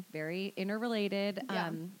 9, very interrelated.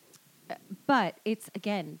 Yeah. But it's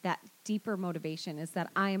again, that deeper motivation is that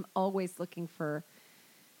I am always looking for,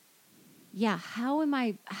 how am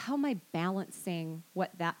I balancing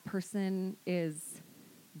what that person is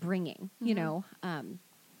bringing, you know?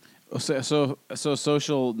 So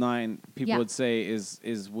social 9 people Yeah. would say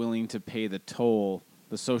is willing to pay the toll,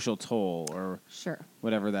 the social toll, or Sure.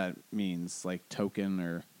 whatever that means, like token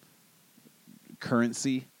or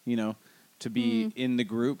currency, you know, to be in the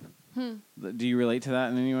group. Do you relate to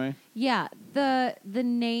that in any way? Yeah, the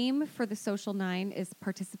name for the social 9 is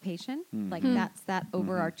participation. Like that's that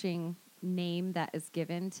overarching name that is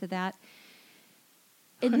given to that.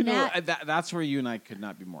 And No, that's where you and I could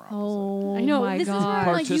not be more opposite. oh, Oh, I know my this is where God.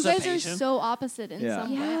 I'm like, you guys are Participation. so opposite in Yeah.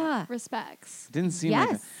 some Yeah. respects. Didn't seem like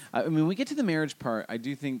Yes. that. I mean, when we get to the marriage part, I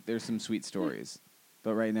do think there's some sweet stories.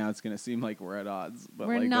 But right now, it's going to seem like we're at odds. But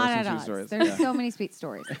We're like, not there are at some odds. sweet stories. There's Yeah. so many sweet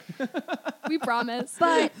stories. We promise.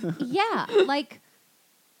 But yeah, like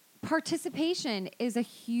participation is a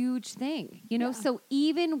huge thing, you know? Yeah. So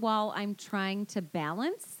even while I'm trying to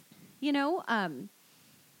balance, you know,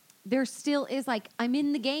 there still is like, I'm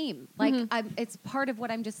in the game. Like it's part of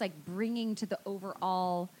what I'm just like bringing to the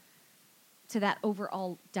overall, to that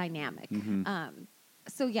overall dynamic.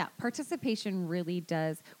 So yeah, participation really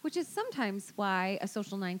does, which is sometimes why a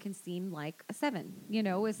social 9 can seem like a 7, you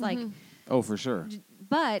know, it's like, Oh, for sure.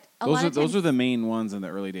 but a Those lot are of those times, are the main ones in the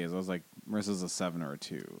early days. I was like, Marissa's a 7 or a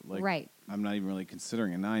 2. Like, Right. I'm not even really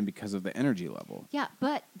considering a 9 because of the energy level. Yeah,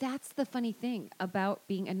 but that's the funny thing about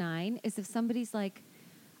being a 9 is if somebody's like,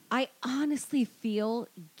 I honestly feel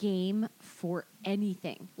game for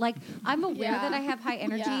anything. Like I'm aware that Yeah. I have high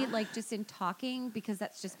energy, Yeah. like just in talking, because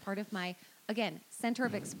that's just part of my, again, center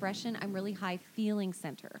of expression. I'm really high feeling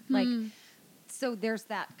center. Like, so there's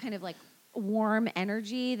that kind of like warm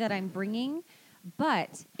energy that I'm bringing.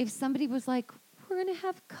 But if somebody was like, we're going to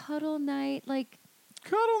have cuddle night, like,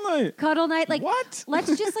 Cuddle night. like What?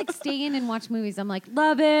 let's just like stay in and watch movies. I'm like,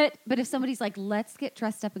 love it. But if somebody's like, let's get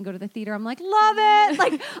dressed up and go to the theater, I'm like, love it.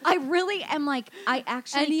 Like I really am like, I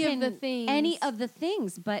actually Any of can the things. any of the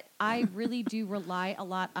things, but I really do rely a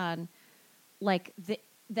lot on like the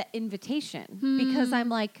invitation because I'm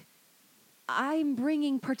like, I'm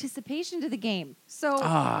bringing participation to the game. So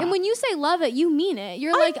And when you say love it, you mean it.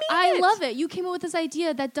 You're I like, mean I it. love it. You came up with this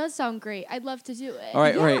idea that does sound great. I'd love to do it. All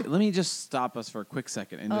right, all Yeah. right. Let me just stop us for a quick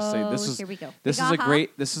second and just say this Oh, is here we go. this Big is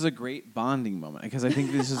a aha. great bonding moment because I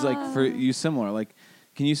think this is like for you similar. Like,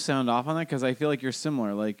 can you sound off on that? Because I feel like you're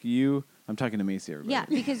similar. Like you, I'm talking to Macy. Everybody. yeah,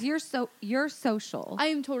 because you're social. I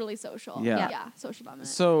am totally social. Yeah. Yeah, social dominant.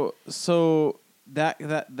 So that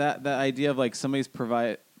idea of like somebody's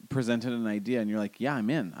presented an idea and you're like, yeah, I'm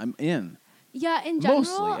in. Yeah, in general,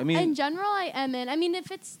 Mostly, I mean- in general, I am in. I mean,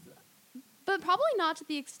 if it's, but probably not to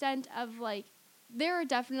the extent of like, there are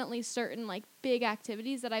definitely certain like big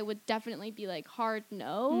activities that I would definitely be like hard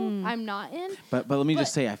no, I'm not in. But let me just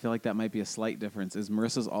But- say, I feel like that might be a slight difference. Is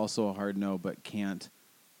Marissa's also a hard no, but can't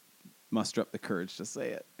muster up the courage to say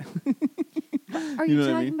it. Are You you, know what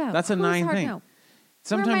I talking mean? about? That's a Who's 9 hard thing. no?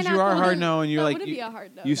 Sometimes not you are going hard to- no, and you're That like, wouldn't be a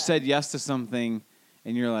hard no you then. said yes to something,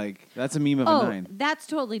 and you're like, that's a meme of a Oh, 9. that's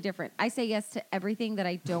totally different. I say yes to everything that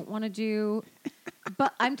I don't want to do,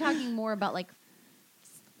 but I'm talking more about like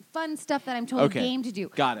fun stuff that I'm totally Okay. game to do.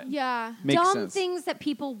 Got it. Yeah. Makes Dumb sense. things that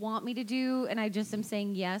people want me to do, and I just am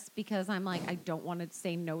saying yes because I'm like, I don't want to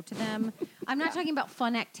say no to them. I'm not talking about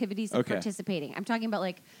fun activities and Okay. participating. I'm talking about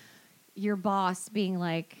like your boss being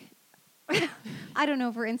like, I don't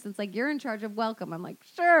know, for instance, like you're in charge of welcome. I'm like,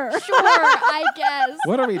 sure. Sure, I guess.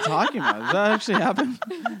 What are we talking about? Does that actually happen?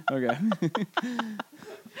 Okay.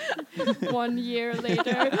 1 year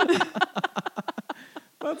later.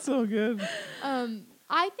 That's so good.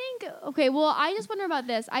 I think, okay, well, I just wonder about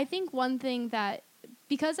this. I think one thing that,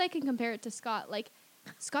 because I can compare it to Scott, like,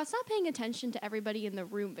 Scott's not paying attention to everybody in the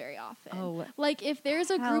room very often. Oh, like, if there's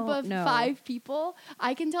a group hell of no. 5 people,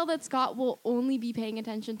 I can tell that Scott will only be paying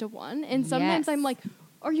attention to one. And sometimes Yes. I'm like,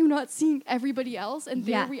 are you not seeing everybody else and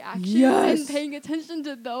their Yeah. reactions Yes. and paying attention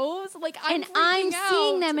to those? Like, I'm And I'm freaking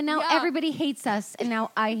seeing out. them, and now Yeah. everybody hates us, and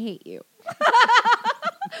now I hate you.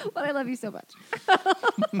 But I love you so much.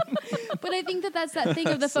 But I think that that's that thing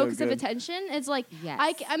of the So focus of good. attention. It's like Yes.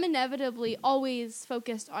 I'm inevitably always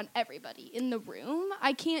focused on everybody in the room.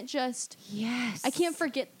 I can't just Yes. I can't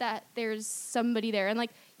forget that there's somebody there. And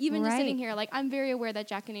like even just sitting Right. here, like I'm very aware that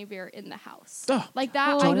Jack and Avery are in the house. Oh, like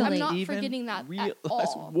that, totally. I'm not Even forgetting that realize- at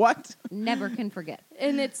all. What? Never can forget.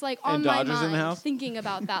 And it's like on And my Dodger's in mind the house? thinking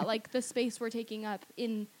about that, like the space we're taking up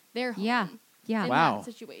in their home. Yeah. Yeah. In Wow. that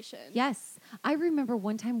situation. Yes. I remember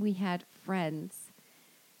one time we had friends.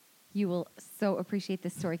 You will so appreciate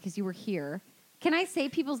this story because you were here. Can I say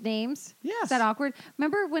people's names? Yes. Is that awkward?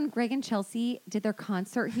 Remember when Greg and Chelsea did their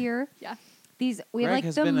concert here? Yeah. We Greg have like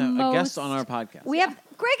has the been a most guest on our podcast. We have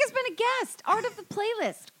Greg has been a guest, art of the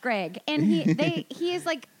playlist, Greg, and he is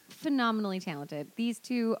like phenomenally talented. These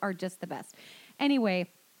two are just the best.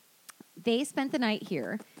 Anyway, they spent the night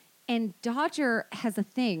here, and Dodger has a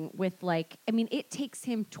thing with like, I mean, it takes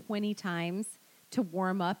him 20 times to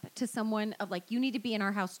warm up to someone of like, you need to be in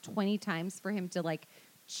our house 20 times for him to like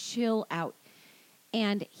chill out.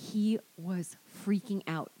 And he was freaking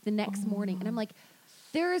out the next morning. And I'm like,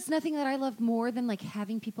 there is nothing that I love more than like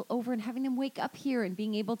having people over and having them wake up here and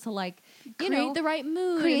being able to like, you Create know, the right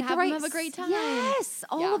mood create and the have right them have a great time. Yes,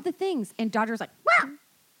 all Yeah. of the things. And Dodger's like, "Wah!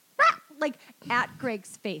 Wah!" like at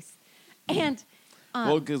Greg's face. And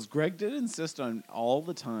Well, because Greg did insist on all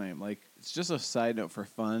the time. Like, it's just a side note for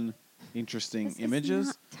fun, interesting this images.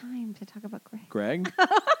 is not time to talk about Greg. Greg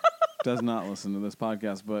does not listen to this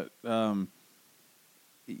podcast, but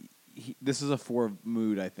this is a for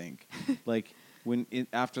mood, I think. Like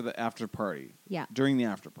after the after party, Yeah. during the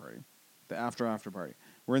after party, the after party,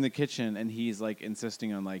 we're in the kitchen and he's like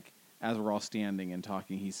insisting on like as we're all standing and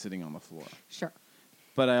talking, he's sitting on the floor. Sure.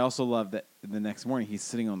 But I also love that the next morning he's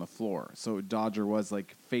sitting on the floor, so Dodger was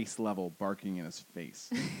like face level, barking in his face.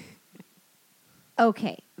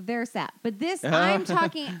 Okay, there's that. But this, I'm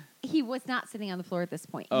talking, he was not sitting on the floor at this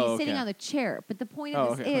point. He's Oh, sitting okay. on the chair. But the point Oh,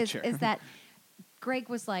 of okay, on the this chair. is that Greg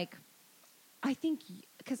was like, I think,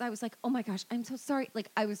 because I was like, oh my gosh, I'm so sorry. Like,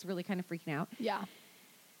 I was really kind of freaking out. Yeah.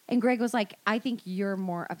 And Greg was like, I think you're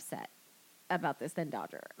more upset about this than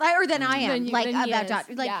Dodger. Like, or than I am. Than Like, he about is.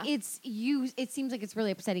 Dodger. Like, Yeah. it's you. It seems like it's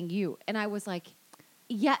really upsetting you. And I was like,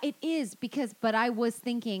 yeah, it is. But I was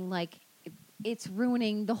thinking, like, it's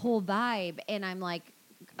ruining the whole vibe. And I'm like,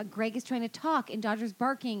 Greg is trying to talk and Dodger's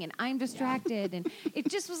barking and I'm distracted. And it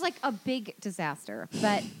just was like a big disaster.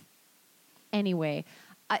 But anyway,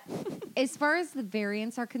 as far as the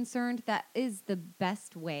variants are concerned, that is the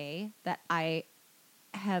best way that I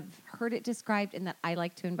have heard it described and that I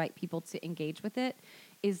like to invite people to engage with it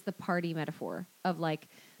is the party metaphor of like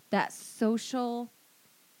that social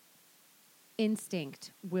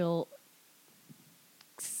instinct will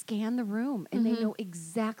scan the room and they know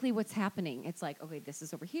exactly what's happening. It's like, okay, this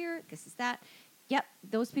is over here, this is that. Yep,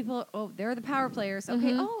 those people, oh, they're the power players.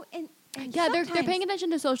 Okay, oh, and Yeah, they're sometimes- paying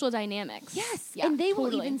attention to social dynamics. Yes, Yeah, and they will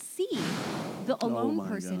totally. even see the alone my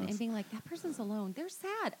person gosh. and being like, that person's alone. They're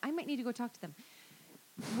sad. I might need to go talk to them.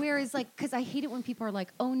 Whereas, like, because I hate it when people are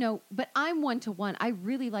like, oh, no, but I'm one-to-one. I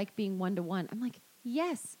really like being one-to-one. I'm like,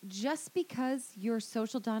 yes, just because you're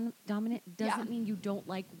social dominant doesn't mean you don't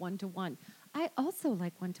like one-to-one. I also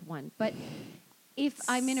like one-to-one. But if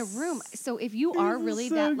I'm in a room, so if you are really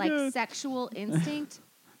so that, like, good. sexual instinct,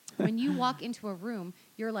 when you walk into a room,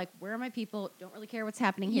 you're like, where are my people? Don't really care what's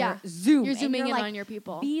happening here. Yeah. Zoom. You're And zooming in like, on your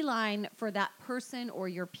people. Beeline for that person or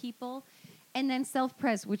your people. And then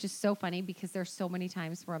self-pres, which is so funny because there's so many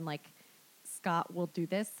times where I'm like, Scott will do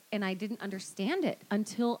this. And I didn't understand it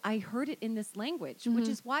until I heard it in this language, which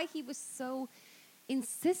is why he was so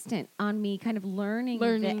insistent on me kind of learning. the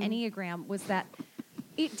Enneagram was that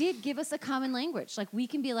it did give us a common language. Like we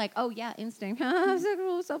can be like, oh yeah, instinct,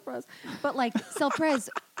 self-pres. But like self-pres,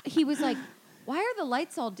 he was like, why are the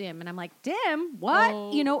lights all dim? And I'm like, dim? What?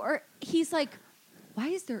 Oh. You know, or he's like,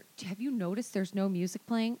 have you noticed there's no music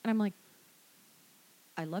playing? And I'm like,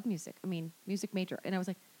 I love music. I mean, music major. And I was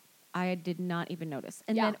like, I did not even notice.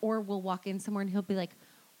 And then, or we'll walk in somewhere and he'll be like,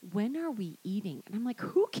 when are we eating? And I'm like,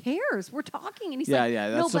 who cares? We're talking. And he's like,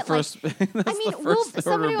 that's no, the but first. like, That's I mean, the first order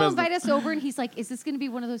somebody of will business. invite us over and he's like, is this going to be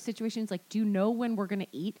one of those situations? Like, do you know when we're going to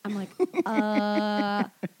eat? I'm like, And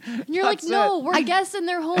you're like, That's no, it. we're guests in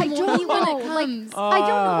their home. I We'll don't eat when know. it Like, comes. I don't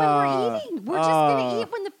know when we're eating. We're just going to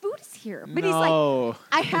eat when the food is here. But he's like, No.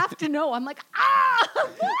 I have to know. I'm like,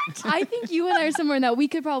 what? I think you and I are somewhere that we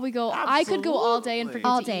could probably go. I could go all day and forget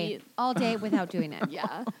All to day. eat. All day without doing it.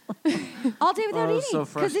 Yeah. All day without Oh, eating. so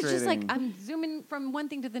Because it's just like, frustrating. I'm zooming from one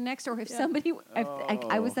thing to the next. Or if somebody,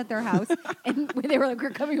 I was at their house and they were like, we're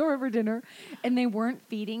coming over for dinner and they weren't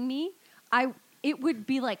feeding me, it would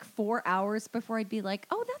be like 4 hours before I'd be like,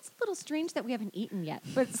 oh, that's a little strange that we haven't eaten yet.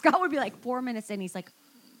 But Scott would be like 4 minutes in. He's like,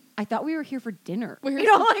 I thought we were here for dinner. We're here You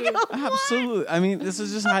know, for like, food. Absolutely. I mean, this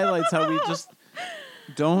is just highlights how we just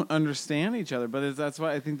don't understand each other. But that's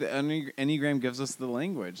why I think the Enneagram gives us the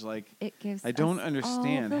language. Like, it gives I don't us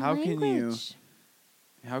understand. all the How language.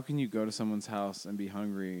 can you go to someone's house and be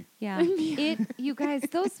hungry? Yeah. You guys,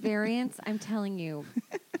 those variants, I'm telling you,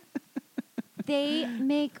 they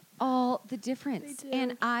make all the difference. They do.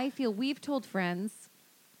 And I feel we've told friends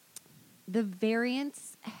the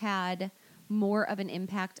variants had more of an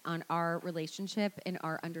impact on our relationship and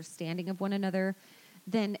our understanding of one another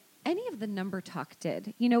than any of the number talk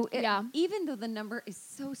did. You know, even though the number is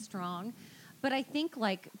so strong, but I think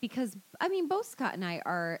like, because I mean, both Scott and I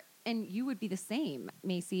are, and you would be the same,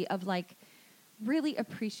 Macy, of like really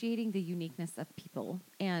appreciating the uniqueness of people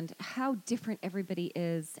and how different everybody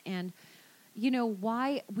is. And, you know,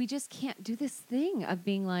 why we just can't do this thing of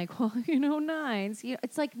being like, well, you know, nines. You know,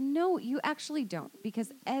 it's like, no, you actually don't,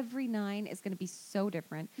 because every 9 is going to be so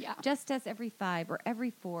different. Yeah. Just as every 5 or every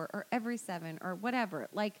 4 or every 7 or whatever.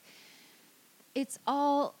 Like,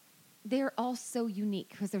 they're all so unique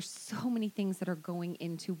because there's so many things that are going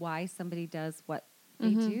into why somebody does what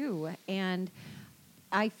they do. And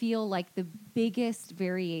I feel like the biggest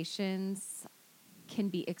variations can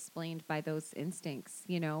be explained by those instincts.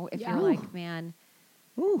 You know, if Yeah. you're like, man,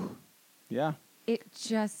 Ooh. Yeah. it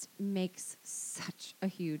just makes such a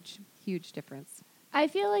huge, huge difference. I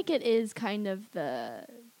feel like it is kind of the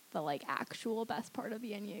like actual best part of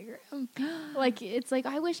the Enneagram. Like it's like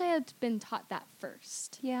I wish I had been taught that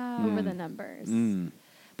first Yeah. over the numbers. Mm.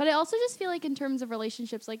 But I also just feel like in terms of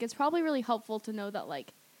relationships, like it's probably really helpful to know that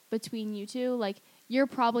like between you two, like you're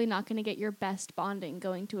probably not going to get your best bonding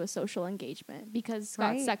going to a social engagement because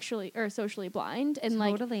Scott's Right. sexually or socially blind and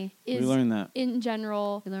Totally. like We is learned that. in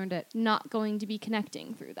general We learned it. not going to be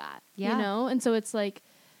connecting through that. Yeah. You know? And so it's like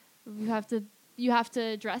you have to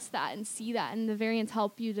address that and see that, and the variants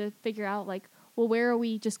help you to figure out like, well, where are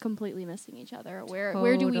we just completely missing each other? Where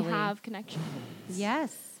do we Totally. have connection?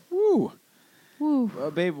 Yes. Woo.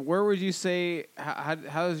 Woo. Babe, where would you say,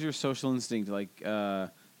 how is your social instinct, like,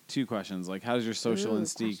 two questions, like, how does your social Ooh,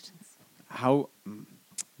 instinct, questions.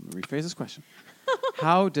 let me rephrase this question.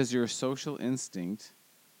 How does your social instinct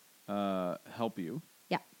help you,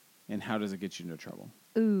 Yeah. and how does it get you into trouble?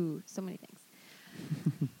 Ooh, so many things.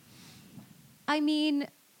 I mean,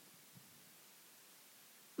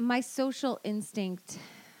 my social instinct,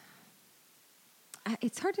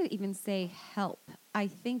 it's hard to even say help. I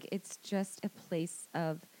think it's just a place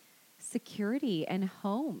of security and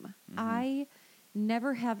home. I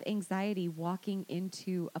never have anxiety walking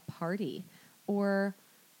into a party or,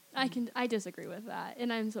 I disagree with that,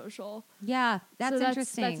 and I'm social. yeah, that's So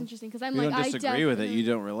interesting. That's interesting because I'm You like don't I disagree with it, you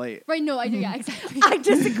definitely- don't relate. Right? No, I do. Yeah, exactly. I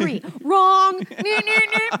disagree. Wrong.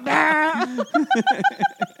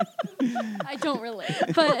 I don't relate,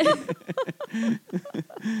 but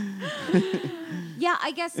Yeah,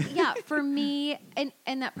 I guess, yeah, for me,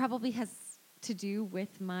 and that probably has to do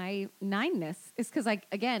with my 9-ness, is because, like,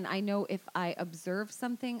 again, I know if I observe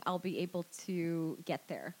something, I'll be able to get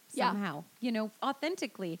there Yeah. somehow, you know,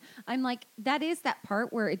 authentically. I'm like, that is that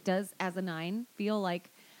part where it does, as a 9, feel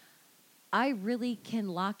like I really can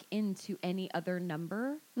lock into any other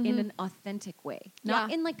number in an authentic way, not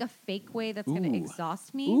Yeah. in like a fake way that's going to Ooh.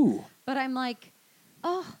 exhaust me. Ooh. But I'm like,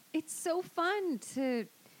 oh, it's so fun to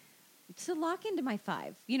lock into my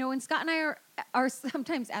 5, you know. And Scott and I are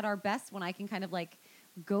sometimes at our best when I can kind of like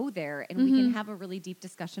go there and we can have a really deep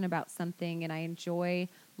discussion about something, and I enjoy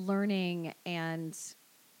learning. And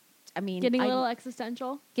I mean, getting a little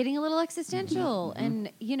existential. getting a little existential,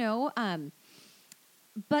 and you know,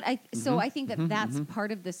 but so I think that that's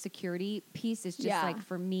part of the security piece is just Yeah. like,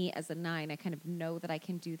 for me as a 9, I kind of know that I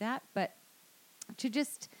can do that, but to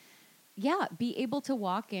just, yeah, be able to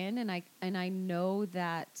walk in and I know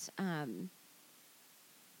that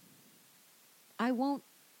I won't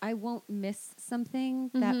miss something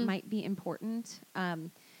that might be important.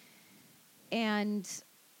 And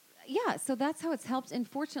yeah, so that's how it's helped. And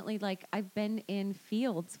fortunately, like, I've been in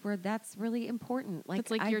fields where that's really important. Like,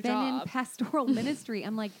 That's like I've your been in job. pastoral ministry.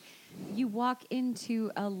 I'm like, you walk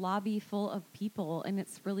into a lobby full of people, and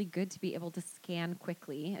it's really good to be able to scan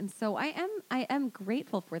quickly. And so I am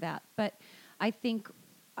grateful for that. But I think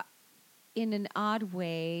in an odd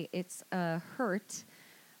way, it's a hurt.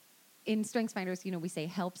 In StrengthsFinders, you know, we say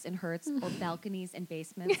helps and hurts, or balconies and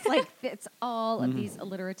basements. Like, it's all of these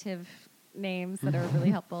alliterative names that are really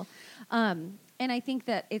helpful. And I think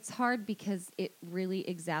that it's hard because it really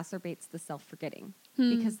exacerbates the self-forgetting.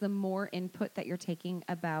 Because the more input that you're taking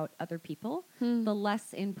about other people, the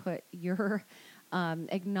less input you're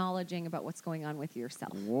acknowledging about what's going on with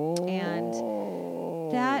yourself. Whoa. And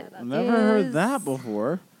that Never heard is- that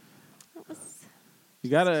before. That was- You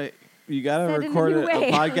gotta Said in a record new a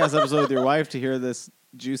way. podcast episode with your wife to hear this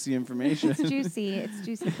juicy information. It's juicy. It's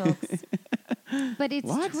juicy, folks. But it's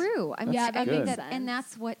What? true. I mean, Yeah, I that think makes that, and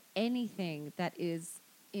that's what anything that is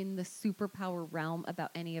in the superpower realm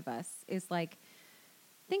about any of us is like.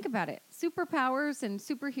 Think about it. Superpowers and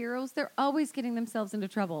superheroes, they're always getting themselves into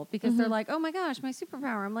trouble because they're like, oh my gosh, my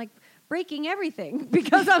superpower. I'm like breaking everything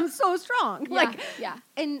because I'm so strong. Yeah, Like, yeah.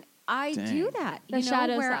 and I Dang. do that, The you know,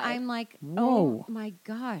 shadow where side. I'm like, Whoa. oh my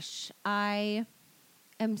gosh, I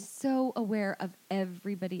am so aware of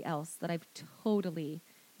everybody else that I've totally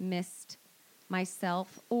missed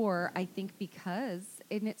myself. Or I think because,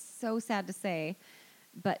 and it's so sad to say,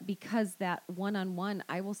 but because that one-on-one,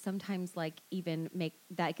 I will sometimes like even make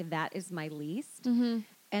that is my least.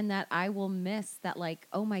 And that I will miss that, like,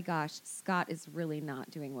 oh my gosh, Scott is really not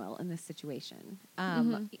doing well in this situation.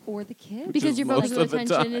 Or the kids. Because is your most focus of of the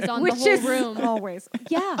attention time. is on Which the whole is room. always.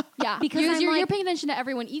 Yeah. Yeah, Because because I'm you're like- paying attention to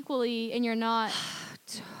everyone equally, and you're not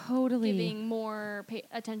Totally. giving more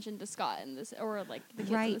attention to Scott in this, or like the kids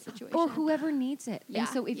in Right. the situation, Or whoever needs it. Yeah, And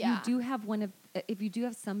so if yeah. you do have if you do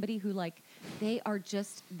have somebody who, like,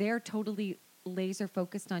 they're totally laser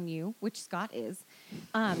focused on you, which Scott is.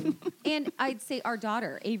 And I'd say our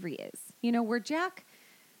daughter, Avery, is. You know, where Jack,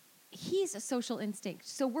 he's a social instinct.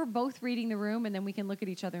 So we're both reading the room and then we can look at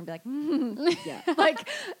each other and be like, yeah. Like,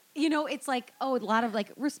 you know, it's like, oh, a lot of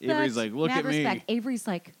like respect. Avery's like, look mad at me. respect. Avery's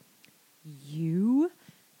like, you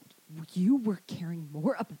were caring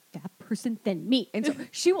more about that person than me. And so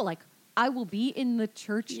she will like, I will be in the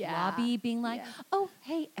church lobby being like, oh,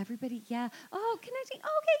 hey, everybody, yeah. Oh, can I take, okay,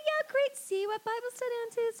 yeah, great. See you at Bible study on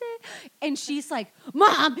Tuesday. And she's like,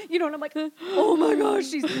 Mom, you know, and I'm like, oh my gosh,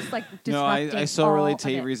 she's just like disrupting No, I so all relate to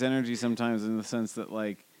of it. Avery's energy sometimes in the sense that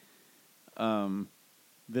like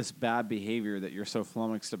this bad behavior that you're so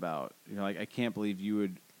flummoxed about. You're like, I can't believe you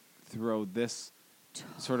would throw this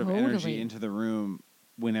sort of energy Totally. into the room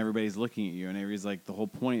when everybody's looking at you. And Avery's like, the whole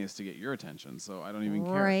point is to get your attention, so I don't even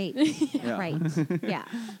care. Right. Yeah. Right. Yeah.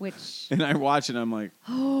 Which, And I watch it and I'm like,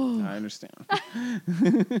 I understand.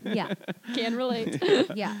 yeah. Can relate.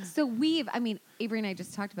 Yeah. So Avery and I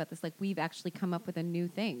just talked about this. Like, we've actually come up with a new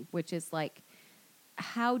thing, which is like,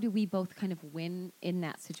 how do we both kind of win in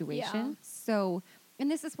that situation? Yeah. So,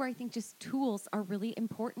 and this is where I think just tools are really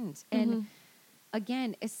important. And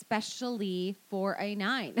again, especially for a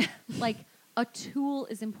 9, like a tool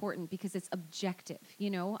is important because it's objective, you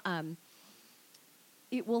know?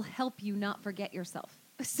 It will help you not forget yourself.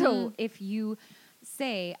 So if you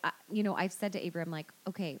say, you know, I've said to Avery, I'm like,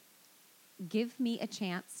 okay, give me a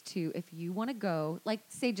chance to, if you want to go, like,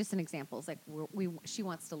 say just an example, it's like she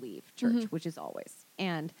wants to leave church, which is always,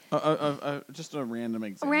 and Just a random a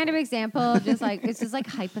example. random example, just like it's just like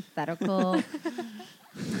hypothetical.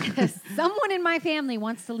 Someone in my family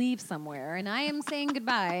wants to leave somewhere, and I am saying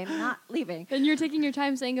goodbye and not leaving. And you're taking your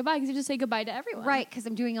time saying goodbye because you just say goodbye to everyone. Right, because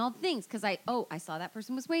I'm doing all the things. Because I saw that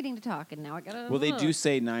person was waiting to talk, and now I gotta. Well, they do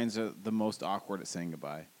say 9s are the most awkward at saying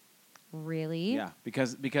goodbye. Really? Yeah,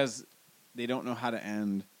 because they don't know how to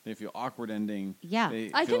end. They feel awkward ending. Yeah. They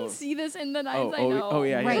I feel- can see this in the nights. I oh, know. oh,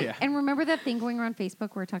 yeah, Right. yeah. And remember that thing going around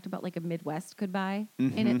Facebook where it talked about like a Midwest goodbye?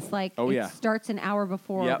 And it's like, Oh, it yeah. starts an hour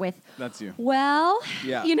before Yep, with, that's you. well,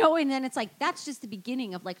 Yeah. you know, and then it's like, that's just the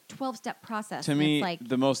beginning of like 12-step process. To And me, it's like,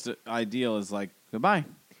 the most ideal is like goodbye.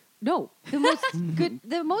 no, the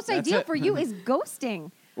most That's ideal it. for you is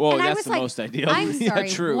ghosting. Well, And I that's was the like, most ideal. I'm Yeah, sorry.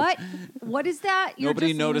 true. What is that? You're Nobody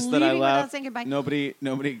just noticed that I leaving without left. saying goodbye. Nobody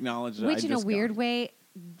acknowledged that. Which, I in a just weird gone. way,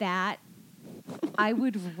 that I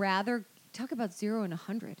would rather talk about 0 and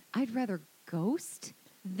 100. I'd rather ghost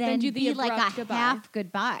than do the be like abrupt a goodbye. half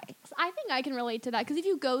goodbye. I think I can relate to that because if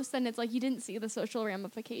you ghost, then it's like you didn't see the social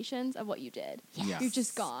ramifications of what you did. Yeah. You're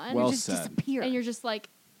just gone. Well You just said. disappear. And you're just like,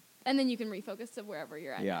 and then you can refocus to wherever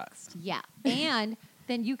you're at Yeah. next. Yeah. And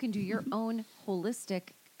then you can do your own holistic,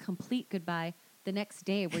 complete goodbye the next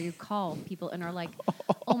day where you call people and are like,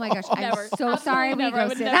 oh my gosh, I'm Never. so sorry we Absolutely never. I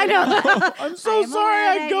would ghosted. never I know. I'm so am sorry aware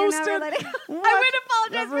I that you're never ghosted. letting- What? I would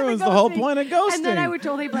apologize That for the ruins the whole ghosting. point of ghosting. And then I would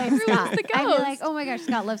totally blame Ruins Scott. the I'd be like, ghost. oh my gosh,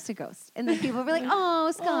 Scott loves to ghost. And then people would be like, oh,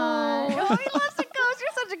 Scott. Oh, he loves to ghost.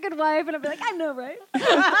 You're such a good wife. And I'd be like, I know, right?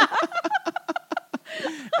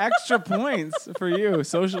 Extra points for you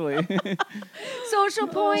socially. Social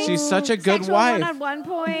points. She's such a good sexual wife. one-on-one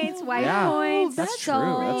points, wife Yeah. points. That's true.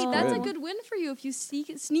 soul. That's Hey, that's a good. good win for you if you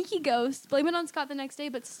sneaky ghost, blame it on Scott the next day,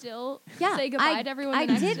 but still Yeah, say goodbye to everyone I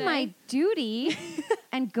the next did day. my duty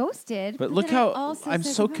and ghosted. But look then I how also I'm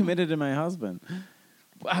said so goodbye. committed to my husband.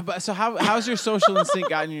 So how's your social instinct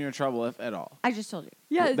gotten you in your trouble, if at all? I just told you.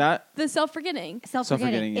 Yeah, That the self-forgetting. Self-forgetting.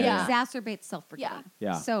 Self-forgetting, It yeah. exacerbates self-forgetting.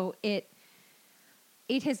 Yeah. So it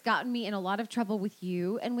has gotten me in a lot of trouble with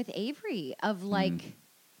you and with Avery of like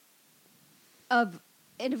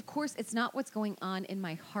and of course it's not what's going on in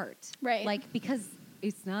my heart. Right. Like because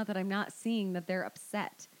it's not that I'm not seeing that they're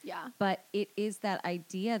upset. Yeah. But it is that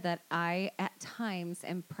idea that I, at times,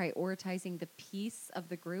 am prioritizing the peace of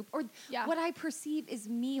the group, or Yeah. what I perceive is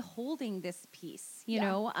me holding this peace. You Yeah.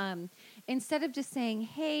 know, instead of just saying,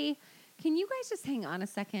 "Hey, can you guys just hang on a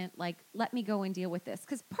second? Like, let me go and deal with this."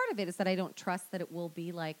 Because part of it is that I don't trust that it will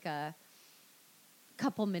be like a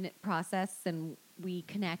couple-minute process and we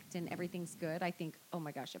connect and everything's good. I think, oh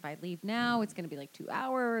my gosh, if I leave now, it's going to be like 2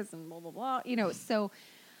 hours and blah blah blah. You know, so.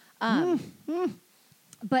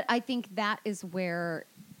 But I think that is where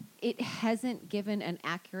it hasn't given an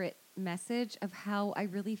accurate message of how I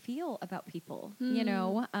really feel about people, you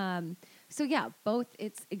know? So yeah, both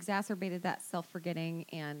it's exacerbated that self-forgetting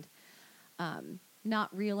and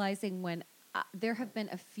not realizing when there have been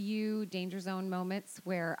a few danger zone moments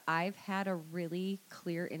where I've had a really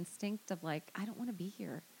clear instinct of like, I don't want to be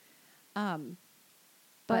here.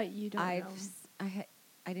 But you don't know.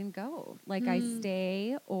 I didn't go. Like I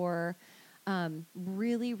stay or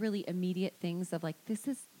really, really immediate things of like, this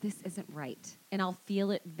isn't right. And I'll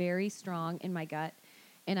feel it very strong in my gut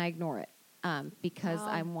and I ignore it because Wow.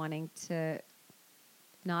 I'm wanting to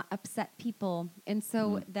not upset people. And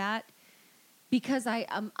so that, because I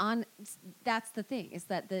am on, that's the thing, is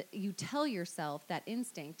that you tell yourself that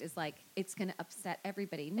instinct is like, it's going to upset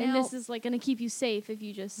everybody. And Now, this is like going to keep you safe if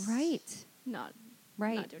you just right. not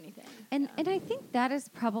Right. do anything. And Yeah. and I think that is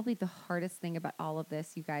probably the hardest thing about all of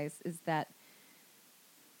this, you guys, is that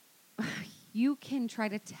you can try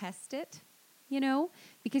to test it,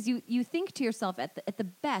 because you think to yourself at the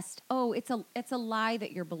best, oh, it's a lie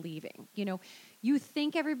that you're believing. You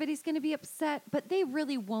think everybody's going to be upset, but they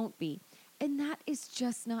really won't be. And that is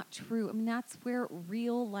just not true. I mean, that's where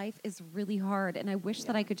real life is really hard. And I wish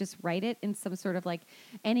that I could just write it in some sort of like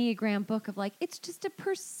Enneagram book of like, it's just a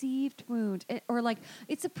perceived wound, or like,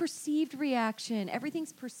 it's a perceived reaction.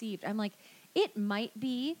 Everything's perceived. I'm like, it might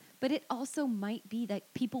be, but it also might be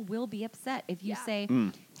that people will be upset if you Yeah. say,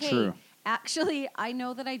 hey, true. actually, I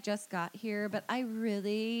know that I just got here, but I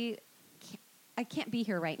really can't be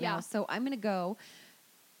here right now. Yeah. So I'm going to go.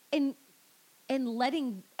 And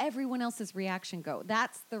letting everyone else's reaction go.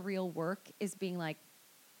 That's the real work, is being like,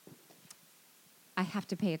 I have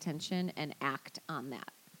to pay attention and act on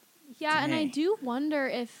that. Yeah, and I Dang. do wonder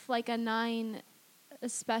if like a 9,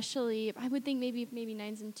 especially, I would think maybe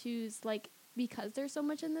 9s and 2s, like because there's so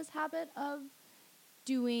much in this habit of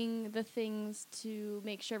doing the things to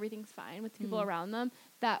make sure everything's fine with the people around them,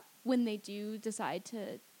 that when they do decide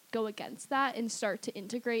to go against that and start to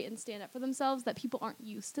integrate and stand up for themselves, that people aren't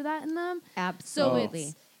used to that in them. Absolutely.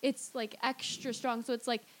 So it's like extra strong. So it's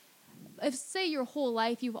like, if say your whole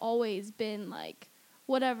life you've always been like,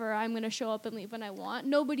 whatever, I'm going to show up and leave when I want.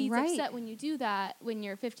 Nobody's Right. upset when you do that when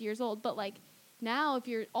you're 50 years old. But like now, if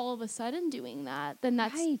you're all of a sudden doing that, then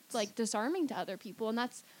that's Right. like disarming to other people. And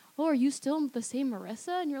that's, oh, are you still the same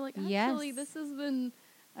Marissa? And you're like, actually, Yes. this has been,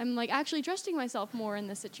 I'm like actually trusting myself more in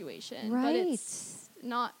this situation. Right. But it's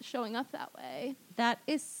not showing up that way. That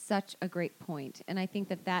is such a great point. And I think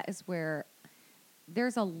that is where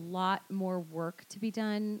there's a lot more work to be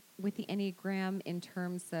done with the Enneagram in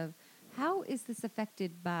terms of how is this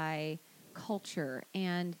affected by culture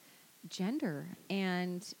and gender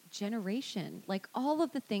and generation, like all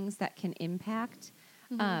of the things that can impact.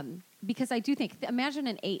 Because I do think, imagine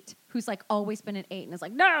an 8 who's like always been an 8 and is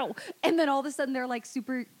like, no. And then all of a sudden they're like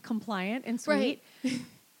super compliant and sweet. Right.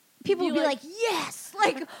 People You will be like- like, yes,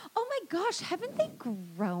 like, oh my gosh, haven't they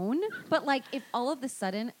grown? But like, if all of a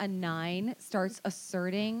sudden a 9 starts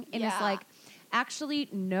asserting and is Yeah. like, actually,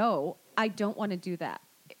 no, I don't want to do that.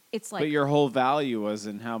 It's like, But your whole value was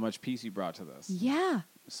in how much peace you brought to this. yeah.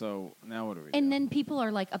 So now what do we do? And then people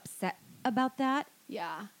are like upset about that.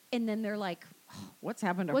 Yeah. And then they're like, oh, what's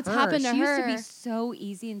happened to What's her? happened to she used to be her? so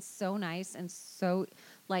easy and so nice and so,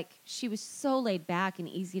 like, she was so laid back and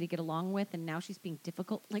easy to get along with. And now she's being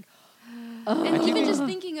difficult. Like, And do even think- just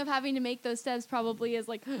thinking of having to make those steps probably is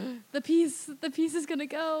like, the piece is going to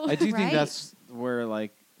go. I do think Right. that's where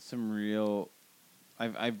like some real.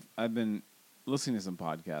 I've been listening to some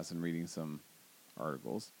podcasts and reading some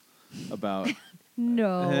articles about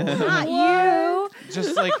no, not you.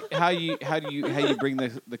 just like how you bring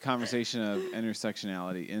the conversation of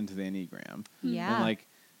intersectionality into the Enneagram. Yeah. And like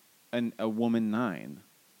a woman 9,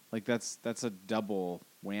 like that's a double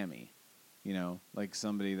whammy, like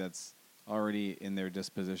somebody that's already in their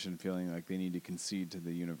disposition feeling like they need to concede to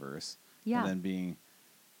the universe, Yeah. and then being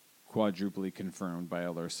quadruply confirmed by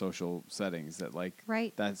other social settings that like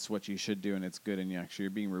Right. that's what you should do and it's good and you're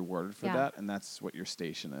being rewarded for Yeah. that, and that's what your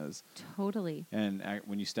station is. Totally. And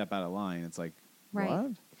when you step out of line, it's like, Right.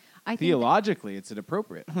 what? I think Theologically, it's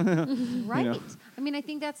inappropriate. right. I mean, I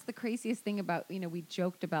think that's the craziest thing about, we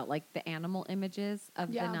joked about like the animal images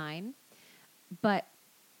of Yeah. the 9, but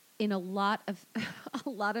in a lot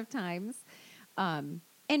of times, and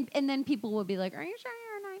then people will be like, are you sure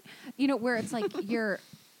you're a 9? Where it's like you're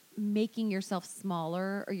making yourself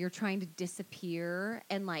smaller or you're trying to disappear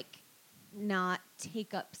and like not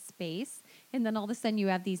take up space. And then all of a sudden you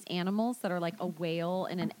have these animals that are like a whale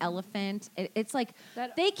and an elephant. It's like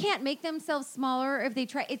That- they can't make themselves smaller if they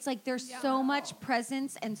try. It's like there's so Yeah. much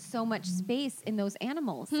presence and so much space in those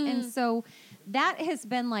animals. And so that has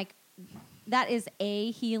been like, that is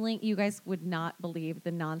a healing. You guys would not believe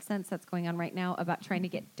the nonsense that's going on right now about trying to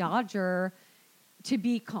get Dodger to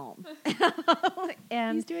be calm.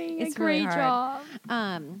 And He's doing a it's really great hard.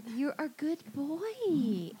 job. You're a good boy.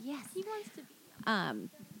 Yes. He wants to be.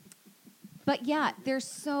 But yeah, there's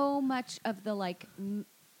so much of the like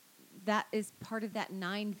that is part of that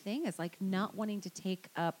 9 thing, is like not wanting to take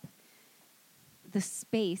up the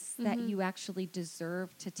space that Mhm. you actually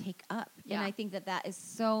deserve to take up. Yeah. And I think that is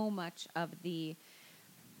so much of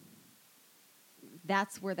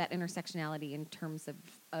that's where that intersectionality in terms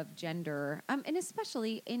of gender, and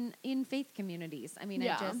especially in faith communities. I mean,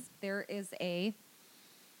 Yeah.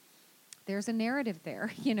 there's a narrative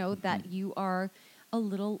there, that you are a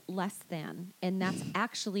little less than, and that's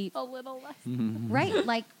actually A little less. right.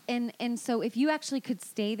 Like, and so if you actually could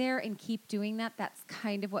stay there and keep doing that, that's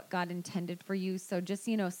kind of what God intended for you. So just,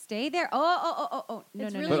 stay there. Oh, no,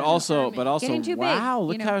 It's no, really no. But no. also, confirming. Getting too big, wow!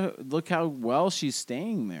 you know? Look how well she's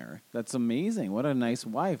staying there. That's amazing. What a nice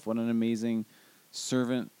wife. What an amazing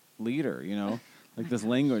servant leader. Like this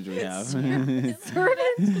language we have. Servant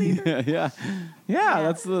leader. yeah.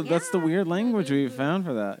 That's the weird language we found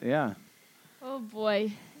for that. Yeah. Oh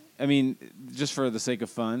boy. I mean, just for the sake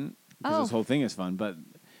of fun, because Oh. this whole thing is fun. But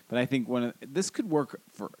I think this could work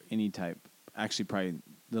for any type. Actually, probably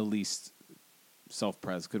the least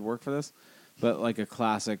self-pres could work for this. But like a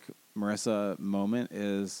classic Marissa moment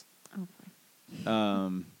is, Oh,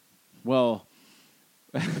 boy. well,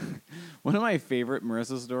 one of my favorite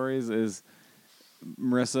Marissa stories is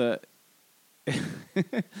Marissa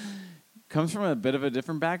comes from a bit of a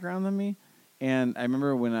different background than me. And I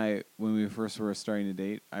remember when we first were starting to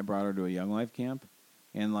date, I brought her to a Young Life camp,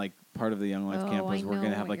 and like part of the Young Life camp Oh, was I we're know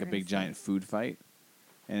gonna have what like a you're big gonna say. giant food fight,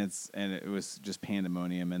 and it was just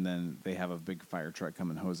pandemonium, and then they have a big fire truck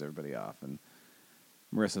come and hose everybody off, and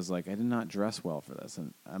Marissa's like, I did not dress well for this,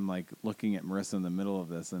 and I'm like looking at Marissa in the middle of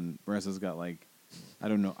this, and Marissa's got like, I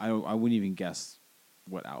don't know, I wouldn't even guess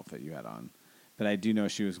what outfit you had on, but I do know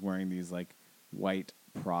she was wearing these like white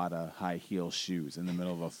Prada high heel shoes in the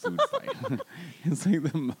middle of a food fight. It's like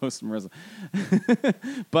the most Marissa.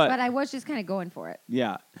 But I was just kind of going for it.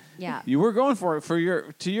 Yeah. Yeah. You were going for it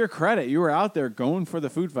to your credit. You were out there going for the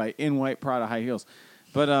food fight in white Prada high heels.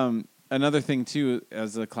 But another thing too,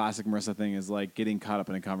 as a classic Marissa thing, is like getting caught up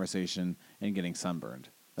in a conversation and getting sunburned.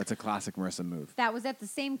 That's a classic Marissa move. That was at the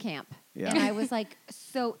same camp. Yeah. And I was like,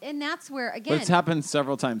 and that's where, again, But it's happened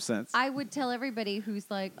several times since. I would tell everybody who's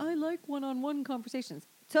like, I like one-on-one conversations.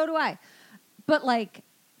 So do I. But like,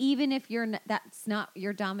 even if that's not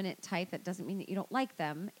your dominant type, that doesn't mean that you don't like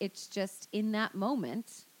them. It's just in that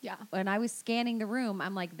moment, Yeah. when I was scanning the room,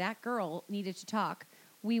 I'm like, that girl needed to talk.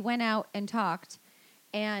 We went out and talked,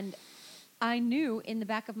 and I knew in the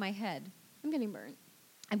back of my head, I'm getting burnt.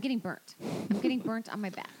 I'm getting burnt. I'm getting burnt on my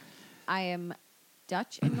back. I am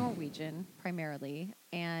Dutch and Norwegian primarily,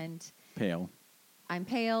 and Pale. I'm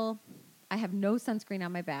pale. I have no sunscreen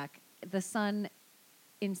on my back. The sun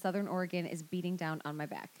in Southern Oregon is beating down on my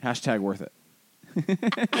back. Hashtag worth it.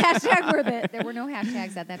 Hashtag worth it. There were no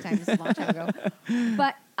hashtags at that time. This is a long time ago.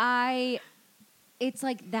 But it's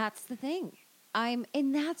like, that's the thing.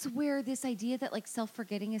 And that's where this idea that like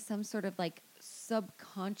self-forgetting is some sort of like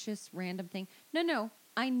subconscious random thing. No.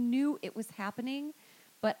 I knew it was happening,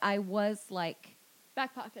 but I was like,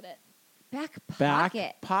 Back pocket it. back Back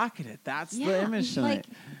pocket. pocket it. That's the Yeah, image tonight.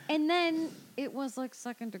 and then it was like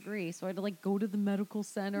second degree, so I had to like go to the medical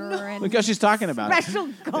center and Look how she's talking about it. special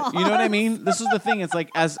gauze. You know what I mean? This is the thing. It's like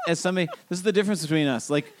as somebody. This is the difference between us.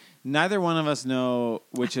 Like neither one of us know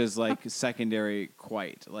which is like secondary.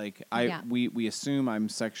 Quite like Yeah. we assume I'm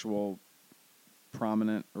sexual,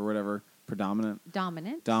 prominent or whatever, predominant,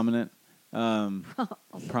 Dominant. dominant, Also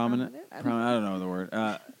prominent. I don't Prominent. I don't know the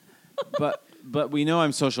word. But we know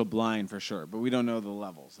I'm social blind for sure. But we don't know the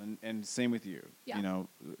levels. And same with you. Yeah. You know.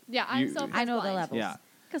 Yeah, I'm You- self-pres I know the blind. levels. Yeah.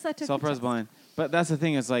 Because I took Self-pres blind. But that's the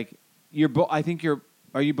thing. Is like you're both. I think you're.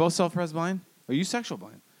 Are you both self-pres blind? Are you sexual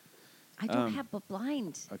blind? I don't have but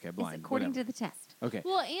blind. Okay, It's blind, according whatever. to the test. Okay.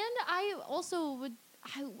 Well, and I also would.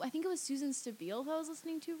 I think it was Susan Stabile who I was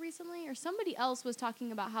listening to recently, or somebody else was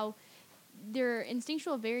talking about how their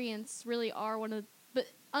instinctual variants really are one of. But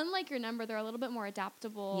unlike your number, they're a little bit more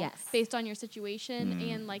adaptable Yes. based on your situation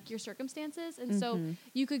and like your circumstances. And so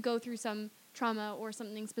you could go through some trauma or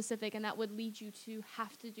something specific, and that would lead you to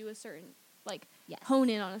have to do a certain like Yes. hone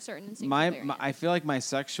in on a certain instinctual my variant. I feel like my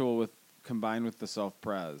sexual combined with the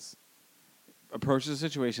self-pres approaches a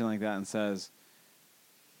situation like that and says,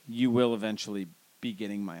 you will eventually be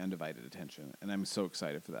getting my undivided attention. And I'm so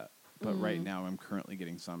excited for that. But right now I'm currently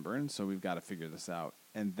getting sunburned, so we've got to figure this out.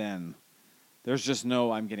 And then there's just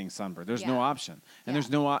no I'm getting sunburned. There's no Yeah. option. And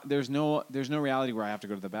Yeah. there's no reality where I have to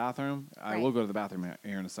go to the bathroom. I Right. will go to the bathroom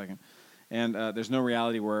here in a second. And there's no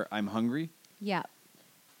reality where I'm hungry, Yeah.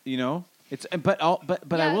 you know? It's but Yeah,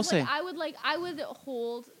 I will it's say I would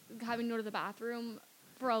hold having to go to the bathroom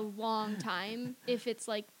for a long time if it's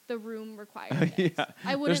like the room required. it. yeah.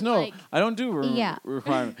 I wouldn't There's no, like. I don't do Yeah.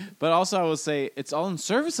 requirement. But also, I will say it's all in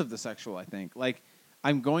service of the sexual. I think, like,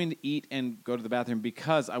 I'm going to eat and go to the bathroom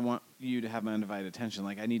because I want you to have my undivided attention.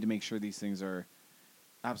 Like, I need to make sure these things are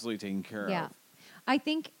absolutely taken care Yeah. of. I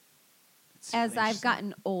think It's as really I've interesting.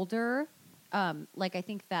 gotten older, like I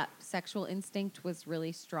think that sexual instinct was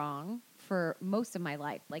really strong for most of my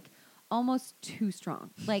life, like almost too strong,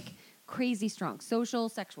 like crazy strong, social,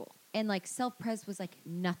 sexual, and like self-pres was like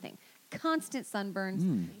nothing. Constant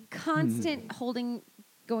sunburns, constant holding,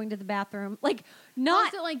 going to the bathroom, like not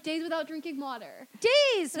Also, like days without drinking water.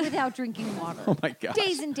 days without drinking water. Oh my gosh.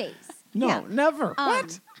 Days and days. No, Yeah. never.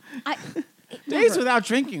 What? I, Days never. without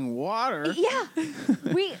drinking water? Yeah.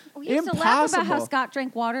 We used to laugh about how Impossible. Scott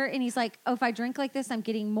drank water, and he's like, oh, if I drink like this, I'm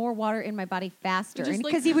getting more water in my body faster. Just, And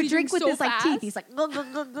like, because he would he drink drinks with so his like fast. teeth. He's like,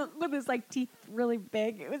 with his like teeth really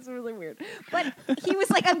big. It was really weird. But he was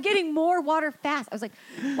like, I'm getting more water fast. I was like,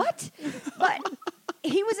 what? But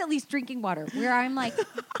he was at least drinking water, where I'm like,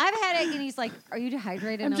 I've had it, and he's like, are you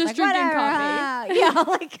dehydrated? And I'm I was just like, drinking "Whatever." coffee. Yeah,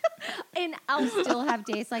 like, and I'll still have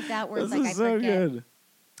days like that where it's like I forget.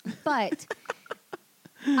 But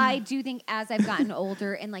I do think as I've gotten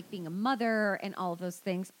older and like being a mother and all of those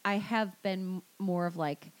things, I have been more of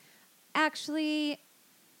like, actually,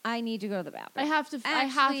 I need to go to the bathroom. I have to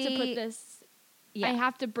Actually, put this. Yeah. I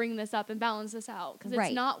have to bring this up and balance this out because Right.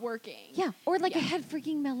 it's not working. Yeah. Or like I Yeah. had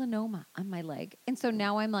freaking melanoma on my leg. And so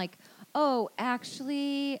now I'm like, oh,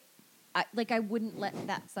 actually, I wouldn't let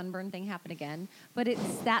that sunburn thing happen again. But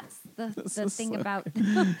that's the thing about.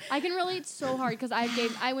 I can relate so hard because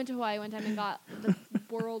I went to Hawaii one time and got the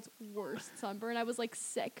world's worst sunburn. I was like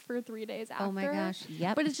sick for 3 days after. Oh my gosh.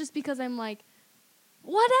 Yep. But it's just because I'm like,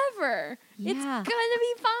 whatever. It's Yeah. gonna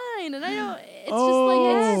be fine. And I don't. It's just like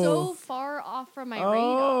Oh. it's so far off from my radar.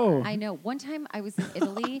 Oh. I know. One time I was in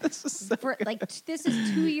Italy for like this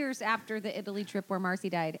is 2 years after the Italy trip where Marcy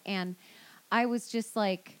died, and I was just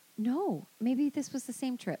like, no, maybe this was the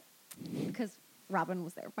same trip because Robin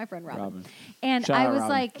was there, my friend Robin. And Shout I out was Robin.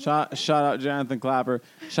 like, shout out Jonathan Clapper.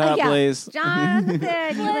 Shout out yeah, Blaze.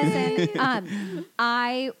 Jonathan, you listen.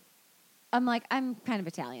 I'm like, I'm kind of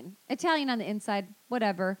Italian on the inside,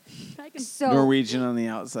 whatever. I can So Norwegian on the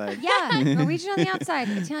outside. yeah, Norwegian on the outside,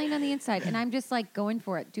 Italian on the inside. And I'm just like going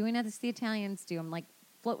for it, doing as the Italians do. I'm like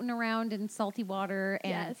floating around in salty water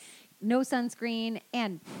and Yes. no sunscreen.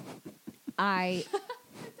 And I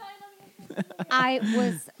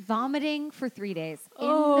was vomiting for 3 days in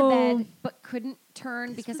Oh. the bed, but couldn't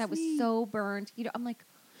turn because I was so burned. You know, I'm like,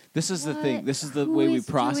 This is the thing. what? This is the Who way we is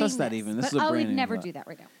process doing that this? even. This But is a I brain would never input. do that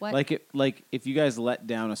right now. What? Like if you guys let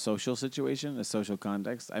down a social situation, a social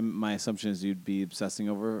context, my assumption is you'd be obsessing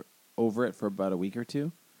over it for about a week or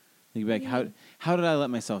two. You'd be like, how did I let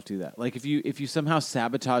myself do that? Like if you somehow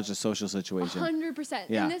sabotage a social situation. 100%.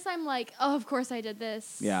 Yeah. And this, I'm like, oh, of course I did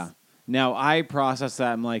this. Yeah. Now I process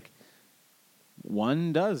that. I'm like,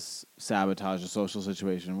 one does sabotage a social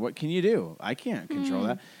situation. What can you do? I can't control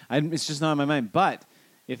that. It's just not in my mind. But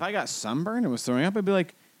if I got sunburned and was throwing up, I'd be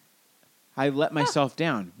like, I let myself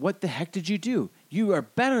down. What the heck did you do? You are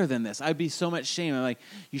better than this. I'd be so much shame. I'm like,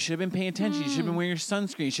 you should have been paying attention. You should have been wearing your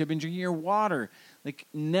sunscreen. You should have been drinking your water. Like,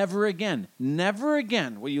 never again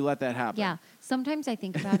will you let that happen. Yeah. Sometimes I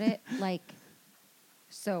think about it like,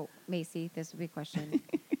 so Macy, this would be a question.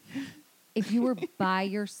 If you were by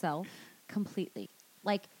yourself completely,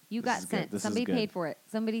 like you This got is good. sent, This is somebody good. paid for it,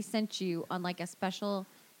 somebody sent you on like a special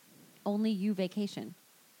only you vacation,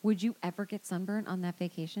 would you ever get sunburn on that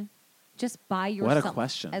vacation? Just by What a yourself.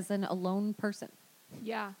 question. As an alone person.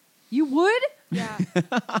 Yeah. You would? Yeah.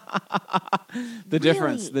 The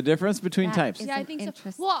difference between That types. is Yeah, I an think so.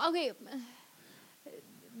 interesting- Well, okay.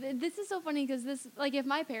 This is so funny because this, like, if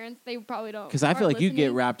my parents, they probably don't. Because I feel aren't like you get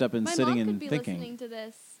listening. wrapped up in My sitting mom and could be thinking. listening to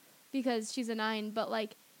this because she's a 9, but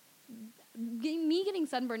like me getting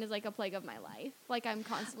sunburn is like a plague of my life. Like I'm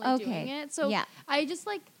constantly doing Okay. it. So Yeah. I just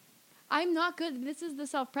like I'm not good. This is the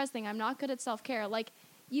self-pres thing. I'm not good at self-care. Like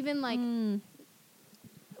even like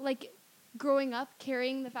like growing up,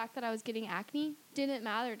 carrying the fact that I was getting acne didn't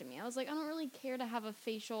matter to me. I was like, I don't really care to have a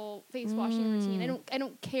face washing routine. I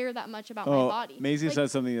don't care that much about my body. Maisie Like, said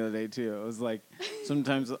something the other day too. It was like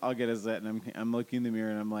sometimes I'll get a zit and I'm looking in the mirror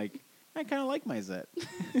and I'm like, I kind of like my zit.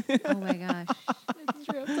 Oh my gosh. It's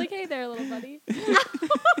true. It's like, hey there, little buddy.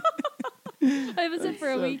 I have a zit for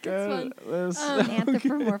a week. It's fun.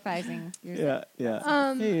 Anthropomorphizing. yourself.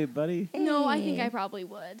 Yeah. Hey, buddy. No, I think Hey. I probably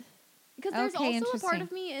would. Because there's Okay, also a part interesting.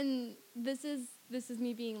 of me, and this is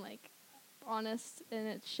me being like honest and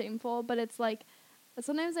it's shameful, but it's like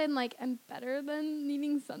sometimes I'm better than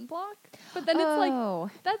needing sunblock. But then it's like Oh.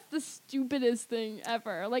 that's the stupidest thing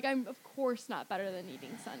ever. Like I'm of course not better than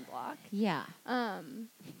needing sunblock. Yeah.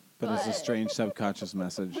 But it's a strange subconscious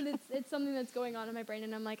message. But it's something that's going on in my brain,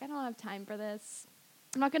 and I'm like, I don't have time for this.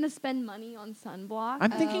 I'm not going to spend money on sunblock.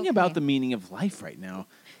 I'm thinking okay. about the meaning of life right now.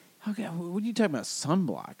 Okay, what are you talking about?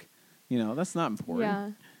 Sunblock? You know, that's not important.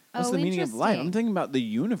 Yeah. What's Oh, the meaning of life? I'm interesting. thinking about the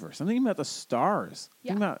universe. I'm thinking about the stars.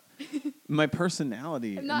 Yeah. I'm thinking about my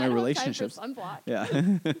personality and my I don't relationships. have time for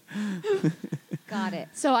sunblock. Yeah. Got it.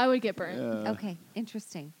 So I would get burnt. Okay,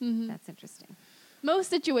 interesting. Mhm. That's interesting. Most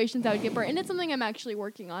situations I would get burnt. And it's something I'm actually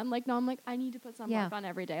working on. Like, no, I'm like, I need to put sunblock Yeah. on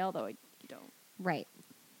every day, although you don't. Right.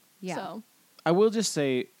 Yeah. So, I will just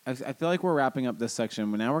say, I feel like we're wrapping up this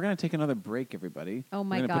section, but now we're going to take another break, everybody. Oh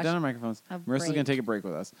my We're gonna gosh. put down our microphones. A Marissa's going to break. take a break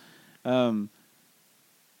with us.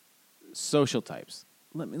 Social types.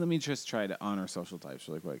 Let me just try to honor social types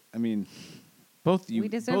really quick. I mean, both you, We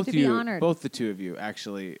deserve both to be you, honored. both the two of you,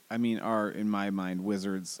 actually. I mean, are in my mind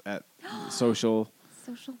wizards at social.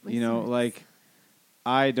 Social You know, wizards. like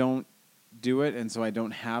I don't do it, and so I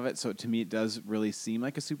don't have it. So to me, it does really seem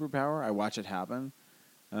like a superpower. I watch it happen.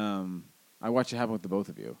 I watch it happen with the both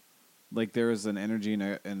of you. Like there is an energy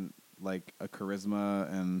and like a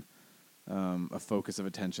charisma and a focus of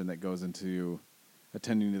attention that goes into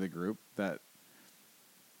attending to the group that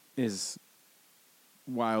is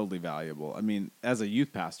wildly valuable. I mean, as a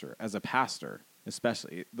youth pastor, as a pastor,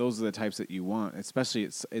 especially, those are the types that you want. Especially,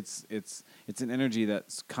 it's an energy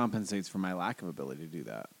that compensates for my lack of ability to do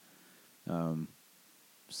that.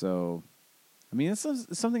 So, I mean, it's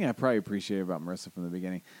something I probably appreciate about Marissa from the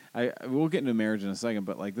beginning. We'll get into marriage in a second,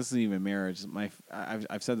 but like this isn't even marriage.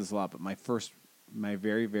 I've said this a lot, but my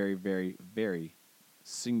very, very, very, very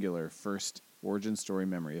singular first origin story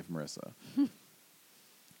memory of Marissa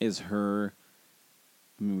is her.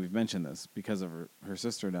 I mean, we've mentioned this because of her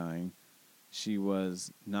sister dying. She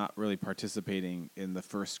was not really participating in the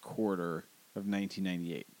first quarter of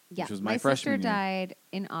 1998, yeah, which was my freshman sister year. died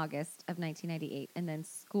in August of 1998, and then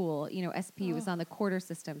school, SP was Oh. on the quarter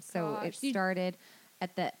system, so Gosh. it started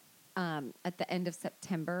at the end of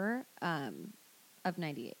September of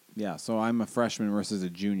 98. Yeah, so I'm a freshman. Marissa's a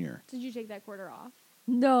junior. did you take that quarter off?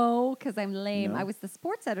 No, because I'm lame. No? I was the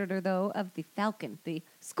sports editor though of the Falcon, the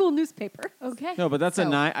school newspaper. Okay. No, but that's a So-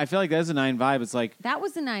 9. I feel like that's a 9 vibe. It's like That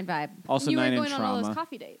was the 9 vibe. also you 9 were in going on all trauma. those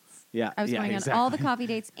coffee dates. Yeah, I was yeah, going exactly. on all the coffee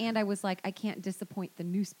dates, and I was like, I can't disappoint the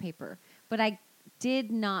newspaper. But I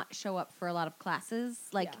did not show up for a lot of classes,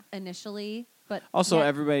 like Yeah. initially. But Also, yeah,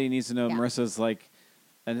 everybody needs to know Yeah. Marissa's like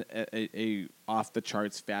a off the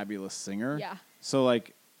charts fabulous singer. Yeah. So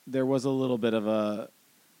like there was a little bit of a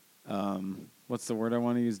what's the word I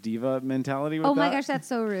want to use, diva mentality with oh my that. gosh, that's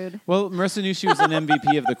so rude. Well, Marissa knew she was an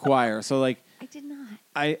MVP of the choir, so like I did not.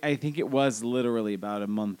 I think it was literally about a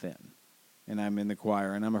month in, and I'm in the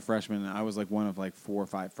choir, and I'm a freshman, and I was like one of like 4 or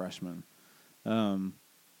 5 freshmen.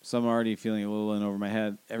 So I'm already feeling a little in over my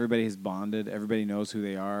head. Everybody has bonded. Everybody knows who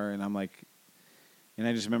they are, and I'm like, and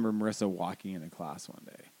I just remember Marissa walking into class one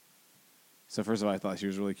day. So first of all, I thought she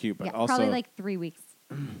was really cute, but Yeah, also probably like 3 weeks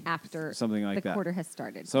after something like the that. quarter has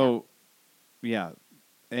started. So, yeah.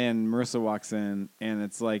 And Marissa walks in, and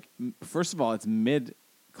it's like, first of all, it's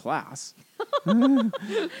mid-class.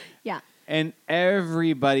 yeah. And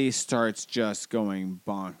everybody starts just going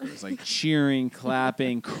bonkers, like cheering,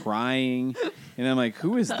 clapping, crying. And I'm like,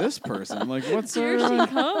 who is this person? I'm like, what's Here her?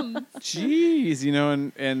 she comes. Jeez,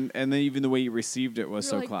 and then even the way you received it was You're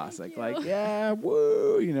so like, classic. "Thank Like, you." yeah,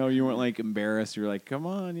 woo. You weren't like embarrassed. You were like, come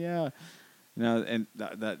on, yeah. And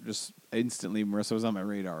that just instantly, Marissa was on my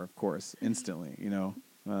radar, of course, instantly,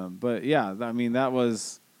 But yeah, I mean, that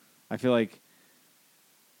was, I feel like,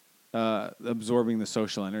 absorbing the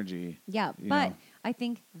social energy. Yeah, you but know. I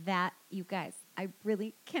think that, you guys, I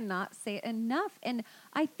really cannot say it enough. And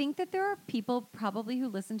I think that there are people probably who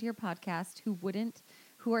listen to your podcast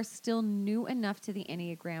who are still new enough to the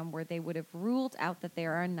Enneagram where they would have ruled out that they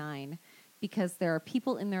are a 9 because there are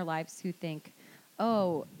people in their lives who think,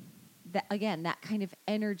 oh, that kind of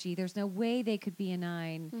energy, there's no way they could be a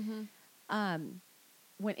 9.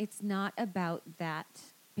 When it's not about that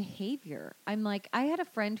behavior. I'm like, I had a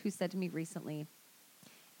friend who said to me recently,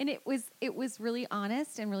 and it was really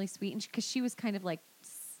honest and really sweet, and because she was kind of like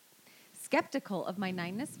skeptical of my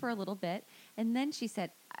 9-ness for a little bit, and then she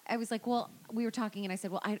said, I was like, well, we were talking, and I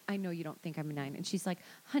said, well, I know you don't think I'm a 9, and she's like,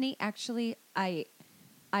 honey, actually, I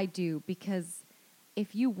do, because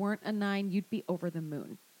if you weren't a 9, you'd be over the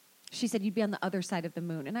moon. She said you'd be on the other side of the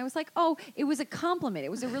moon. And I was like, oh, it was a compliment. It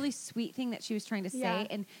was a really sweet thing that she was trying to say. Yeah.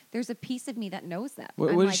 And there's a piece of me that knows that.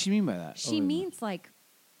 What I'm does like, she mean by that? She means like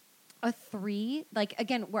a 3, like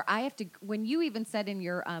again, where I have to, when you even said in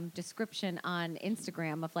your description on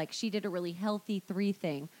Instagram of like, she did a really healthy 3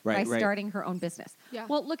 thing by Right. starting her own business. Yeah.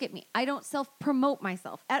 Well, look at me. I don't self-promote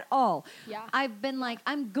myself at all. Yeah. I've been like,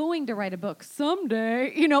 I'm going to write a book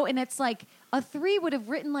someday, and it's like a 3 would have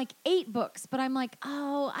written like 8 books, but I'm like,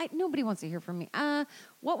 nobody wants to hear from me.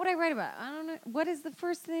 What would I write about? I don't know. What is the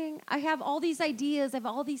first thing? I have all these ideas. I have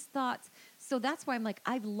all these thoughts. So that's why I'm like,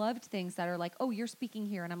 I've loved things that are like, oh, you're speaking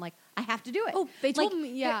here. And I'm like, I have to do it. Oh, they told Like, me,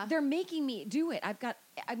 yeah. They're making me do it.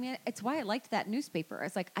 It's why I liked that newspaper.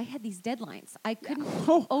 It's like, I had these deadlines. I couldn't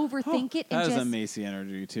overthink it. That And is just, a Macy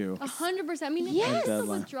energy too. 100%. I mean, Yes. it's a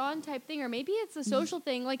Deadline. withdrawn type thing, or maybe it's a social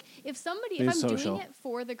thing. Like, if I'm It is social. doing it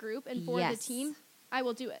for the group and for the Yes. team, I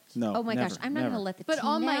will do it. No. oh my never, gosh, I'm not never. going to let the But team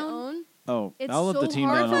on my down. own, Oh, it's I'll let so the team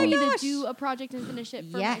hard down. for on me me. to do a project and finish it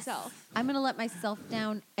for myself. I'm going to let myself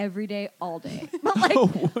down every day, all day. But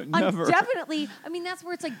like, Never. definitely, I mean, that's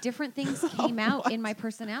where it's like different things came out in my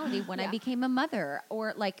personality when I Yeah. became a mother.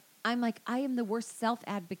 Or like, I am the worst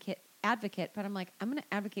self-advocate, but I'm like, I'm going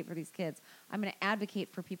to advocate for these kids. I'm going to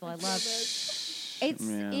advocate for people I love.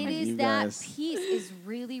 Man, It is you that guys. piece is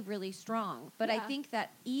really, really strong. But I Yeah. think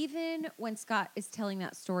that even when Scott is telling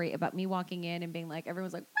that story about me walking in and being like,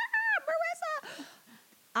 everyone's like,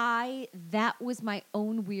 Marissa, that was my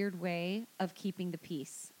own weird way of keeping the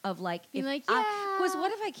peace of like, Being like, because yeah.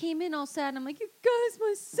 what if I came in all sad and I'm like, you guys,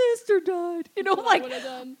 my sister died, like, would have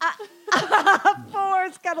done.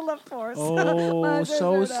 Forrest, gotta love Forrest. Oh, My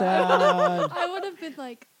so sister died. sad. I would have been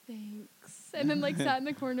like, thanks. And then like sat in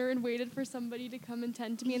the corner and waited for somebody to come and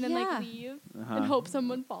tend to me and then Yeah. like leave Uh-huh. and hope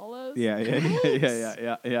someone follows. Yeah.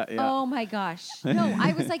 Oh my gosh. No,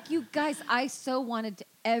 I was like, you guys, I so wanted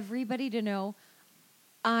everybody to know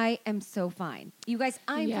I am so fine. You guys,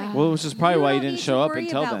 I'm Yeah. fine. Well, which is probably You why you don't didn't need show to up worry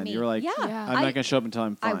until about then. me. You were like, yeah. Yeah. I'm not going to show up until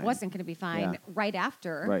I'm I fine. wasn't going to be fine Yeah. right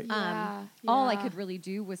after. Right. Yeah, All I yeah. could really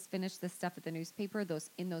do was finish the stuff at the newspaper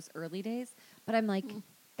in those early days. But I'm like,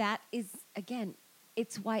 that is, again,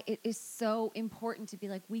 it's why it is so important to be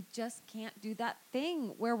like, we just can't do that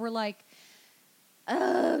thing where we're like,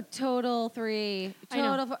 oh, total 3. I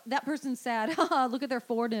know. That person's sad. Look at their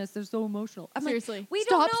 4-ness. They're so emotional. I'm Seriously. like, we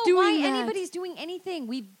Stop don't know why doing that. anybody's doing anything.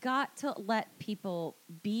 We've got to let people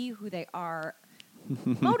be who they are.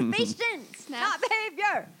 Motivation, not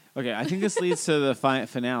behavior. Okay, I think this leads to the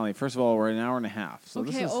finale. First of all, we're an hour and a half. So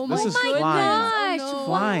Okay, this is, oh this my is goodness. flying. Oh, no.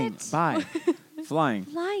 Flying What? by. Flying.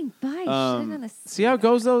 Flying by. Should've done this. See how it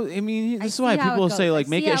goes, though? I mean, I this is see why how it people goes. say, I like,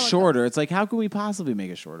 make see it how it shorter. It's like, how can we possibly make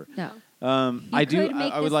it shorter? No. I You do. could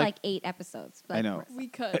make I would this like 8 episodes. But I know. We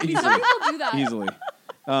could. Easily. Some people do that. easily.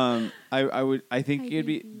 I think Hi, it'd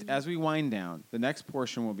be baby. as we wind down. The next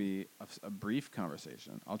portion will be a brief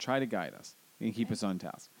conversation. I'll try to guide us and keep us on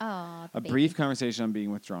task. Oh, A brief conversation on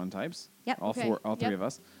being withdrawn types. Yep. All Okay. all 3 Yep. of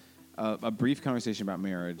us. A brief conversation about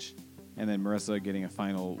marriage, and then Marissa getting a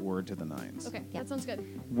final word to the 9s. Okay, Yeah. that sounds good.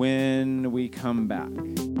 When we come back.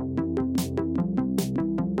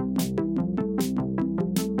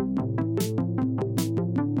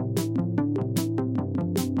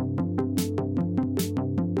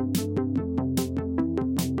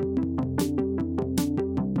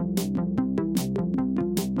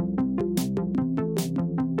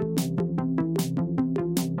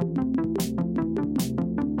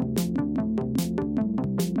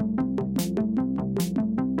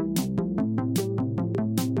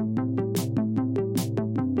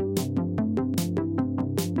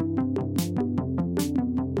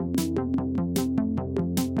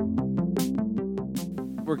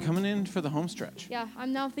 We're coming in for the home stretch. Yeah,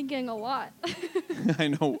 I'm now thinking a lot. I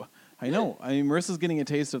know. I mean, Marissa's getting a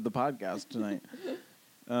taste of the podcast tonight.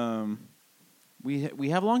 We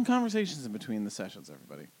have long conversations in between the sessions,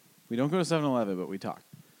 everybody. We don't go to 7-Eleven, but we talk.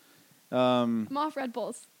 I'm off Red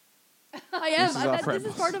Bulls. I am. This is off Red This is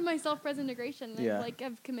Bulls. part of my self-presentation. Yeah.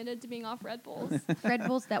 I've committed to being off Red Bulls. Red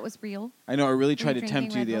Bulls, that was real. I know. I really tried to drinking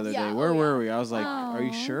tempt you Red the Bulls? other Yeah, day. oh, Where yeah. were we? I was like, "Are you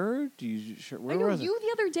Aw. sure? Do you sure? Where I know was it? you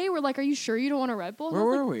the other day were like, "Are you sure you don't want a Red Bull?" And Where I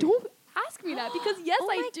was were like, we? Don't ask me that because yes, Oh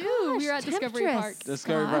I my do. gosh, We were at Discovery temptress. Park.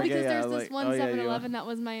 Discovery Scott. Park. Because yeah, there's like, this one oh, yeah, 7-Eleven that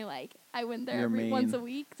was my I went there Your every once main- a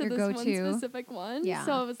week to Your this go-to. one specific one. Yeah.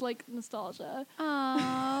 So it was like nostalgia.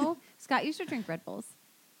 Oh, Scott used to drink Red Bulls.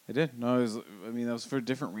 I did. No, that was for a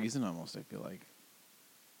different reason almost, I feel like.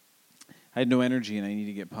 I had no energy and I need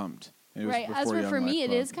to get pumped. And it was Right. As before for Young me, Life it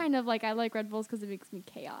Club. is kind of like I like Red Bulls because it makes me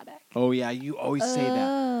chaotic. Oh, yeah, you always say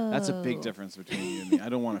that. That's a big Oh. difference between you and me. I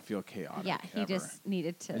don't want to feel chaotic. Yeah, he ever. just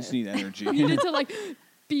needed to. I just need energy. You needed to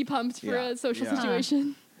be pumped for Yeah, a social yeah.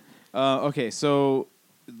 situation. Okay, so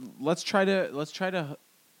let's try the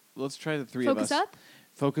 3 Focus of us. up.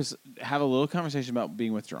 Focus. Have a little conversation about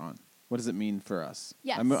being withdrawn. what does it mean for us?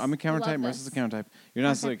 Yes, I'm a counter I type. love Marissa's a this. counter type. You're not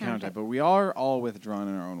necessarily a Counter counter type, type. but we are all withdrawn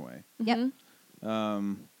in our own way. Yep.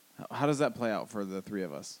 Mhm. How does that play out for the three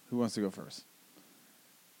of us? Who wants to go first?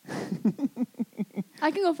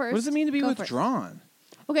 I can go first. What does it mean to be Go first. withdrawn?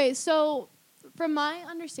 Okay, so from my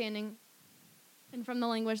understanding and from the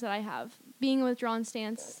language that I have, being a withdrawn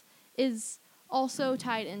stance is also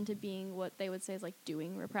tied into being what they would say is like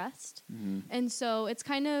doing repressed. And so it's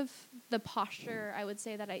kind of the posture I would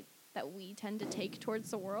say that we tend to take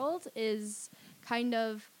towards the world is kind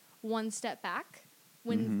of one step back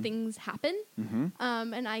when things happen.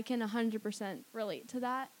 And I can 100% relate to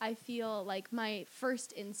that. I feel like my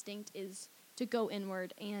first instinct is to go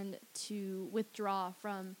inward and to withdraw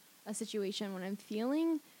from a situation when I'm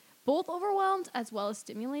feeling both overwhelmed as well as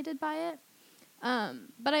stimulated by it.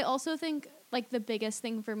 But I also think like the biggest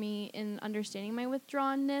thing for me in understanding my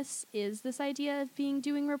withdrawnness is this idea of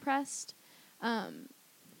doing repressed.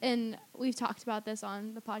 And we've talked about this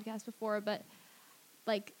on the podcast before, but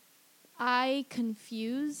like I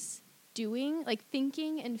confuse doing, like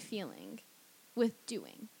thinking and feeling with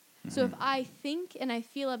doing. So if I think and I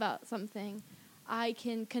feel about something, I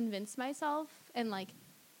can convince myself and like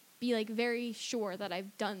be like very sure that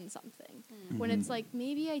I've done something. When it's like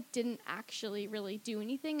maybe I didn't actually really do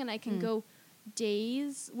anything, and I can go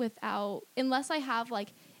days without, unless I have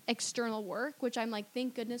like external work, which I'm like,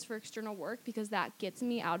 thank goodness for external work because that gets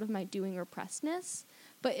me out of my doing repressedness.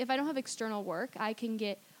 But if I don't have external work, I can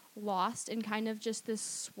get lost in kind of just this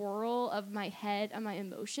swirl of my head and my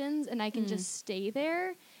emotions, and I can just stay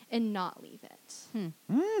there and not leave it.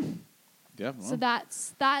 Yeah. So that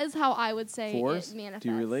is how I would say Fours? it manifests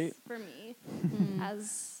Do you relate? for me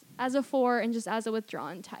as a 4 and just as a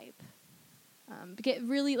withdrawn type. Get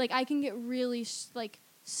really like I can get really like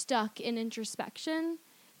stuck in introspection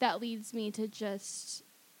that leads me to just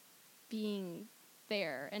being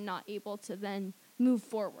there and not able to then move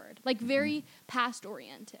forward. Like very past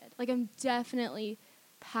oriented. Like I'm definitely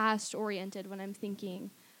past oriented when I'm thinking.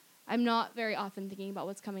 I'm not very often thinking about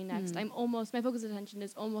what's coming next. My focus of attention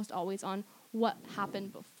is almost always on what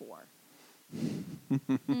happened before.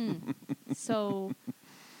 So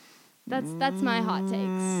that's my hot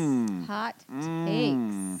takes. Hot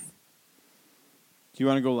takes. Do you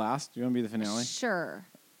want to go last? Do you want to be the finale? Sure.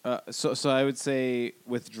 So I would say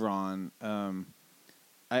withdrawn.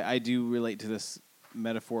 I do relate to this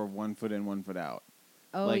metaphor of 1 foot in, 1 foot out.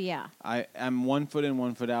 Oh, Like, yeah. I'm 1 foot in,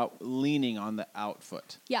 1 foot out, leaning on the out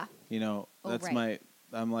foot. Yeah. You know, Oh, that's right.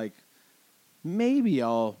 I'm like, maybe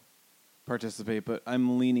I'll participate, but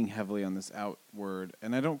I'm leaning heavily on this outward.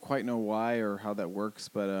 And I don't quite know why or how that works,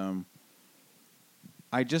 but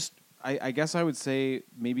I guess I would say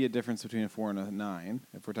maybe a difference between a 4 and a 9,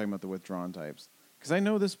 if we're talking about the withdrawn types. Because I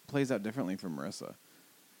know this plays out differently for Marissa.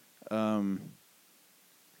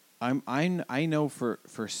 I know for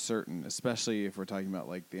certain, especially if we're talking about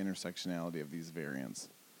like the intersectionality of these variants,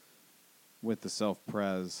 with the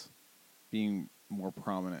self-pres being more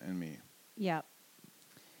prominent in me. Yep.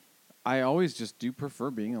 I always just do prefer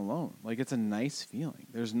being alone. Like it's a nice feeling.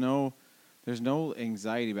 There's no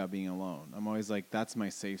anxiety about being alone. I'm always like, that's my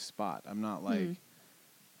safe spot. I'm not like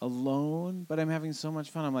alone, but I'm having so much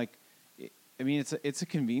fun. I'm like, I mean, it's a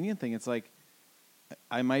convenient thing. It's like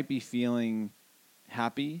I might be feeling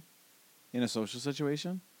happy in a social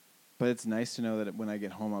situation, but it's nice to know that when I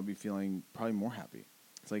get home, I'll be feeling probably more happy.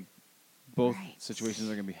 It's like both Right. situations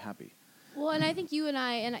are going to be happy. Well, and I think you and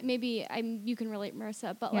I, and maybe you can relate,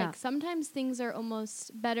 Marissa, but Yeah. like sometimes things are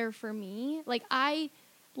almost better for me. Like I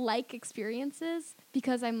like experiences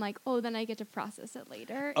because I'm like, oh, then I get to process it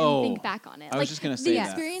later and think back on it. I was like just gonna the say that.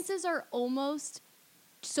 experiences are almost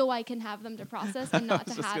so I can have them to process and not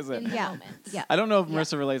to was just have gonna in say- the Yeah. moment. Yeah. I don't know if Yeah.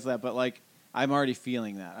 Marissa relates to that, but like I'm already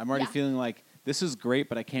feeling that. I'm already Yeah. feeling like this is great,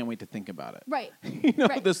 but I can't wait to think about it. Right. You know,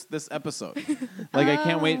 Right. this episode. Like I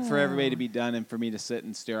can't wait for everybody to be done and for me to sit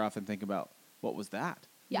and stare off and think about what was that.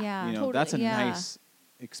 Yeah. Yeah. You know, totally. that's a Yeah. nice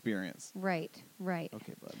experience. Right. Right.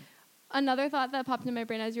 Okay, bud. Another thought that popped in my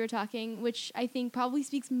brain as you were talking, which I think probably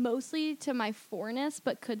speaks mostly to my 4-ness,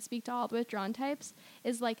 but could speak to all the withdrawn types,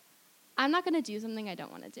 is like, I'm not going to do something I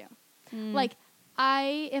don't want to do. Like,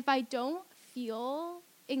 if I don't feel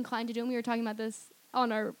inclined to do, and we were talking about this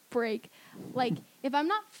on our break, like, if I'm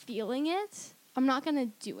not feeling it, I'm not going to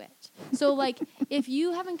do it. So, like, if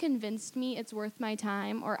you haven't convinced me it's worth my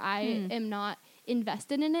time, or I am not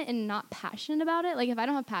invested in it and not passionate about it, like, if I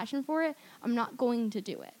don't have passion for it, I'm not going to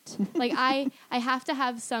do it. Like, I have to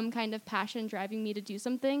have some kind of passion driving me to do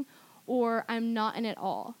something, or I'm not in it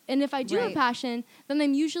all. And if I do have Right. passion, then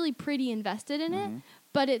I'm usually pretty invested in it,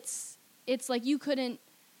 but it's like you couldn't,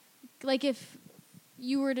 like, if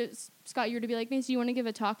Scott, you were to be like, Mace, do you want to give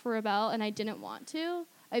a talk for Rebel? And I didn't want to.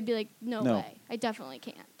 I'd be like, no way. I definitely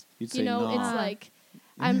can't. You'd You say, know, "Nah." it's like,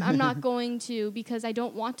 I'm not going to because I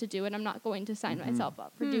don't want to do it. I'm not going to sign myself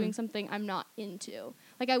up for doing something I'm not into.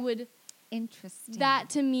 Like I would. Interesting. That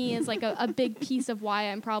to me is like a big piece of why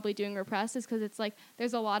I'm probably doing Repressed is because it's like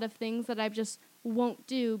there's a lot of things that I just won't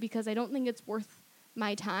do because I don't think it's worth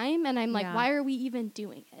my time. And I'm like, Yeah. why are we even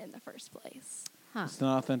doing it in the first place? Huh. It's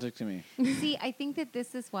not authentic to me. See, I think that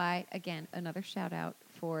this is why, again, another shout out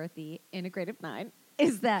for the Integrative 9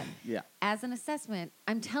 is that Yeah. as an assessment,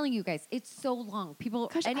 I'm telling you guys, it's so long. People,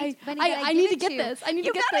 Gosh, anybody that I give need to it get this. I need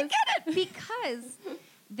you to get gotta this. get it because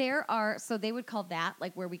there are. So they would call that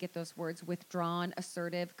like where we get those words: withdrawn,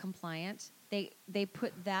 assertive, compliant. They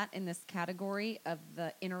put that in this category of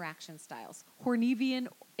the interaction styles, Hornevian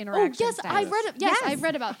interaction. Oh yes, styles. I've read. Yes, I've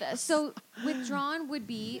read about this. So withdrawn would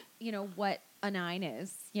be, what a 9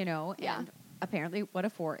 is, Yeah. and apparently what a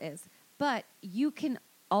 4 is. But you can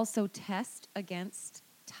also test against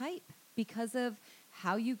type because of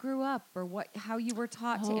how you grew up or how you were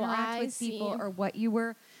taught to Oh, interact I with people see. or what you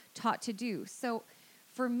were taught to do. So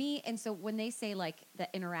for me, and so when they say like the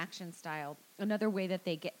interaction style, another way that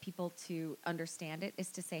they get people to understand it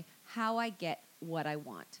is to say how I get what I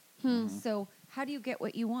want. So how do you get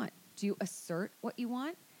what you want? Do you assert what you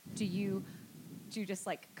want? Do you just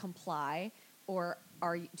like comply, or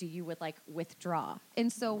do you would like withdraw?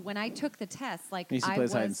 And so when I took the test, like Macy I plays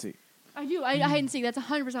was hide and seek. I do. I hide and seek. That's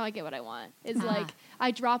 100% I get what I want. It's Ah. like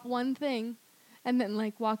I drop one thing and then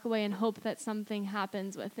like walk away and hope that something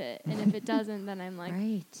happens with it. And if it doesn't, then I'm like,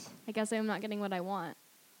 right. I guess I'm not getting what I want.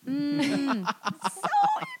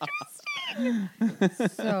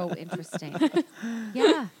 So interesting.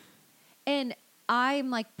 Yeah. And I'm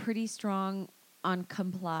like pretty strong on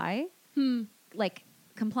comply. Like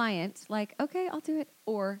compliant, like, okay, I'll do it.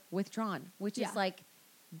 Or withdrawn, which Yeah. is like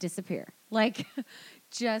disappear. Like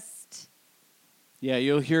just Yeah,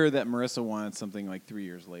 you'll hear that Marissa wanted something like 3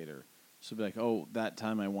 years later. She'll be like, "Oh, that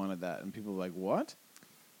time I wanted that," and people are like, "What?"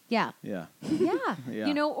 yeah. Yeah. Yeah.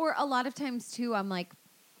 Yeah. Or a lot of times too, I'm like,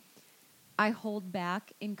 I hold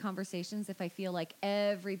back in conversations if I feel like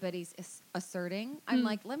everybody's asserting. I'm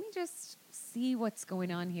like, let me just see what's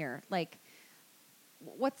going on here. Like,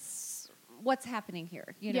 what's happening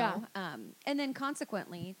here? Yeah. And then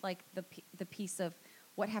consequently, like the piece of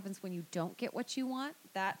what happens when you don't get what you want,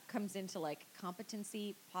 that comes into like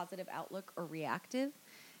competency, positive outlook, or reactive.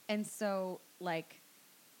 And so, like,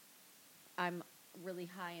 I'm really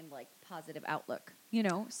high in like positive outlook,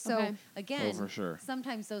 So Okay. again, Oh, for sure.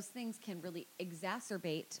 sometimes those things can really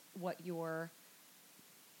exacerbate what your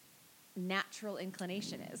natural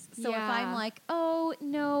inclination is. So if I'm Yeah. like, oh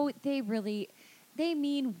no, they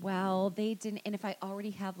mean well, they didn't, and if I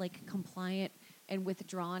already have like compliant and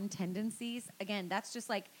withdrawn tendencies, again, that's just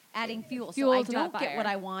like adding fuel. Fuel So I to don't that get fire. what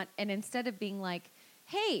I want, and instead of being like,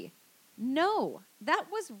 hey, no, that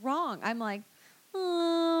was wrong, I'm like,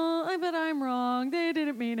 oh, I bet I'm wrong. They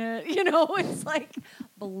didn't mean it. It's like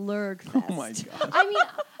blurg fest. Oh my god. I mean,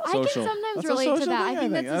 I can Social. sometimes That's a relate to social that. thing, I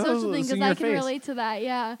think that's a That's social thing it's in because I your can face. relate to that.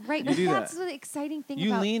 Yeah. Right, You but do that's that. the exciting thing You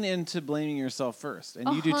about lean into blaming yourself first,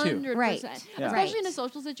 and you do too. 100%. Right. Yeah. Especially in a Right.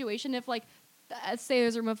 social situation, if like, say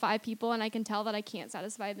there's a room of 5 people and I can tell that I can't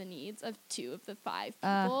satisfy the needs of 2 of the 5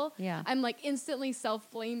 people, yeah. I'm like instantly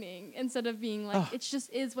self-blaming instead of being like, Ugh. it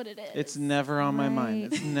just is what it is. It's never on my mind.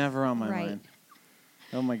 Right. It's never on my Right. mind.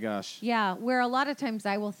 Oh my gosh. Yeah, where a lot of times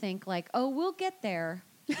I will think like, oh, we'll get there.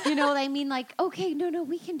 You know what I mean? Like, okay, no,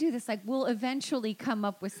 we can do this. Like, we'll eventually come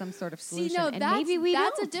up with some sort of See, solution. no, and that's, maybe we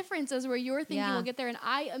that's don't. a difference as where you're thinking Yeah. we'll get there and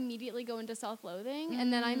I immediately go into self-loathing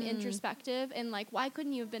and then I'm introspective and like, why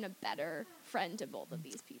couldn't you have been a better friend to both of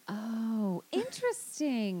these people? Oh,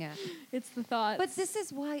 interesting. It's the thoughts. But this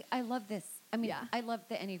is why I love this. I mean, Yeah. I love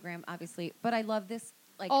the Enneagram, obviously, but I love this,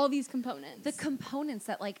 like, all these components. the components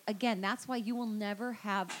that, like, again, that's why you will never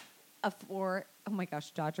have a 4. Oh my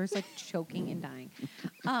gosh, Dodger's like choking and dying.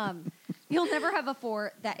 You'll never have a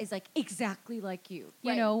 4 that is like exactly like you,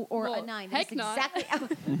 Right. or Well, a 9 that is heck not.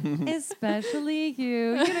 exactly, especially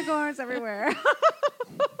you, unicorns everywhere,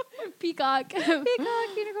 Peacock. peacock,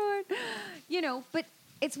 unicorn, But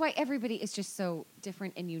it's why everybody is just so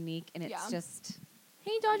different and unique, and it's Yeah. just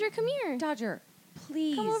Hey, Dodger, come here. Dodger.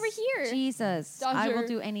 Please Come over here. Jesus. I will Dodger.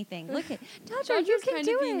 do anything. Look at Dodger, you Dodger's can kind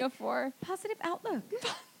do of being it. a 4. Positive outlook.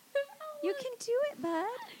 You can do it, bud.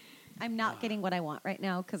 I'm not getting what I want right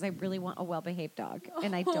now because I really want a well-behaved dog,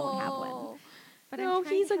 and I don't have one. Oh. But No, I'm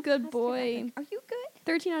trying he's to a have good positive boy. outlook. Are you good?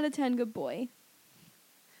 13 out of 10, good boy.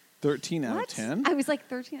 13 out What? of 10? I was like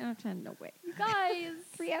 13 out of 10. No way. Guys.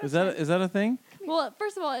 3 out of Is 10. that a thing? Well,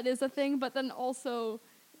 first of all, it is a thing, but then also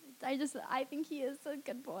I think he is a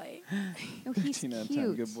good boy. No, he's 13 out of 10,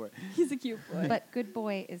 cute. good boy. He's a cute boy. But good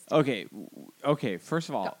boy is. Okay. First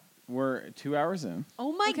of all, Go. we're 2 hours in.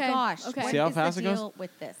 Oh my Okay, gosh! okay. What See how is fast the it goes? deal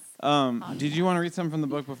with this? Did you want to read something from the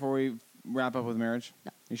book before we wrap up with marriage?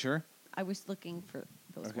 No. You sure? I was looking for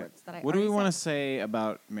those Okay. words that I. What do we already want to said. say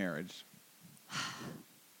about marriage?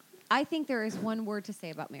 I think there is one word to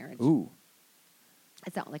say about marriage. Ooh.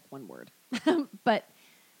 It's not like one word, but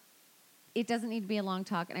it doesn't need to be a long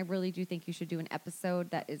talk. And I really do think you should do an episode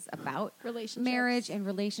that is about Relationships. marriage and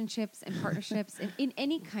relationships and partnerships in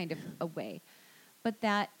any kind of a way. But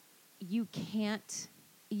that you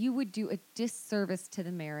would do a disservice to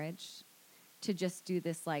the marriage to just do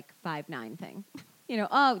this like 5-9 thing.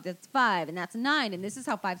 That's 5 and that's 9 and this is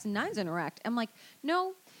how 5s and 9s interact. I'm like,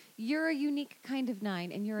 no, you're a unique kind of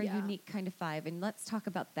 9 and you're a Yeah. unique kind of 5. And let's talk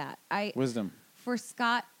about that. Wisdom. For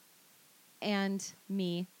Scott and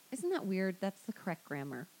me, isn't that weird? That's the correct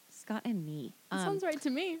grammar. Scott and me. That sounds right to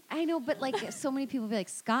me. I know, but like so many people be like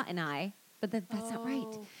Scott and I, but that's not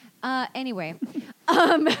right. Oh. Anyway,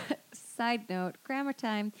 side note, grammar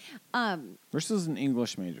time. Versus an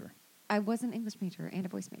English major. I was an English major and a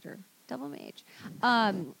voice major, double mage.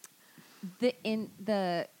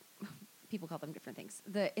 The people call them different things.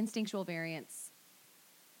 The instinctual variance,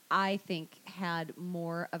 I think, had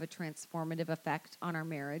more of a transformative effect on our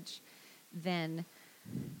marriage than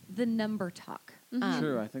the number talk.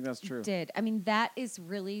 True, I think that's true. Did. I mean, that is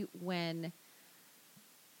really when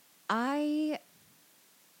I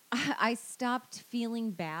stopped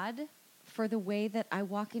feeling bad for the way that I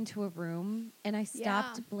walk into a room, and I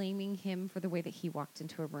stopped Yeah. blaming him for the way that he walked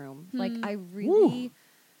into a room. Like, I Woo. really,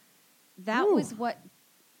 that Woo. was what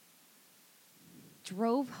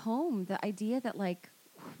drove home the idea that, like,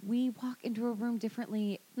 we walk into a room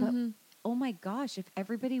differently, but oh my gosh, if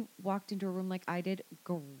everybody walked into a room like I did,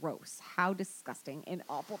 gross. How disgusting and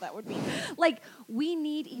awful that would be. Like, we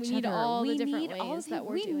need each We need other. all the we different need all ways the that people.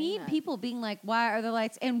 we're We doing need that. people being like, why are the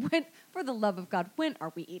lights? And when, for the love of God, when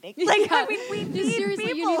are we eating? Like, I mean, we need Just seriously,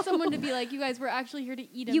 people. you need someone to be like, you guys, we're actually here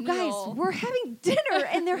to eat a You meal. guys, we're having dinner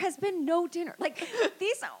and there has been no dinner. Like,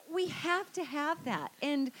 we have to have that.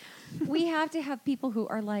 And we have to have people who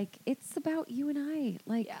are like, it's about you and I.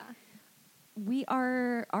 Like,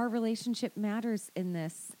 our relationship matters in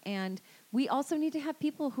this. And we also need to have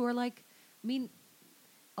people who are like, I mean,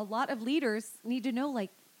 a lot of leaders need to know,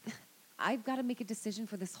 like, I've got to make a decision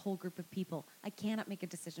for this whole group of people. I cannot make a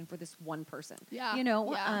decision for this one person. Yeah.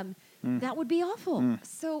 Yeah. That would be awful.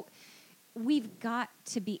 So we've got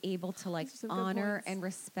to be able to like Those are some good honor points. and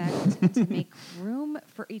respect and to make room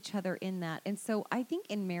for each other in that. And so I think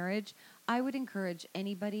in marriage, I would encourage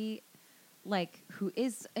anybody like who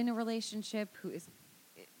is in a relationship, who is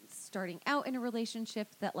starting out in a relationship,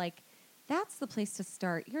 that like that's the place to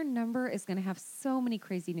start. Your number is going to have so many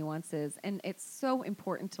crazy nuances, and it's so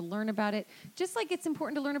important to learn about it, just like it's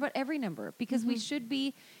important to learn about every number, because we should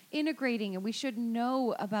be integrating and we should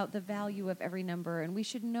know about the value of every number, and we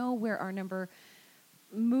should know where our number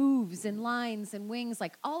moves and lines and wings.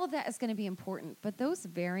 Like all of that is going to be important. But those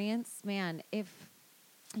variants, man, if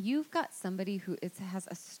you've got somebody who has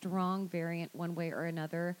a strong variant one way or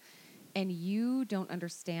another, and you don't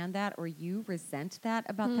understand that or you resent that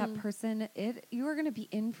about that person, you are going to be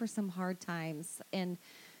in for some hard times. And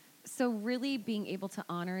so really being able to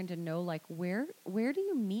honor and to know, like, where do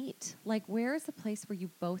you meet? Like, where is the place where you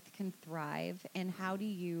both can thrive, and how do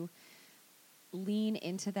you lean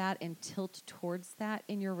into that and tilt towards that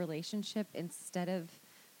in your relationship instead of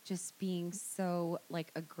just being so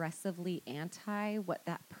like aggressively anti what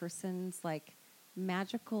that person's like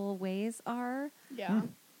magical ways are. Yeah.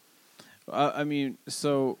 I mean,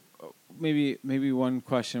 so maybe one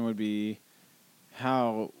question would be,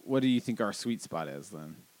 what do you think our sweet spot is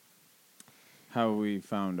then? How have we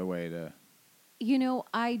found a way to... You know,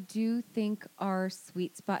 I do think our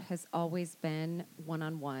sweet spot has always been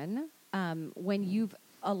one-on-one.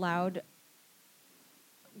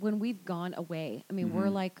 When we've gone away, I mean,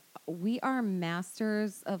 we are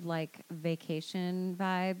masters of like vacation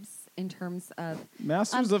vibes in terms of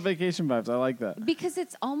Masters of vacation vibes. I like that. because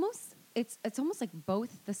it's almost like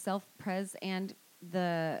both the self-pres and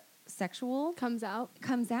the sexual Comes out.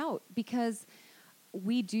 comes out, because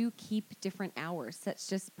we do keep different hours. That's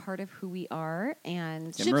just part of who we are. And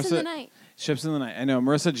Yeah, Ships in the Marissa- night. Ships in the night. I know.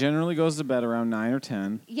 Marissa generally goes to bed around 9 or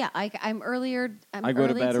 10. yeah, I'm earlier. I go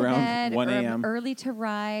to bed around 1 or I'm a.m.. early to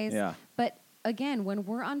rise. Yeah. But again, when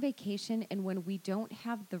we're on vacation and when we don't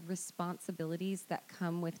have the responsibilities that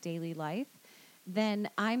come with daily life, then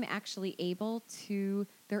I'm actually able to,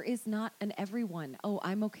 there is not an everyone. Oh,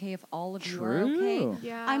 I'm okay if all of you are okay. True.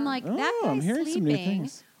 Yeah. I'm like, that Oh, guy's I'm hearing sleeping. some new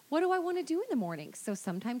things. what do I want to do in the morning? So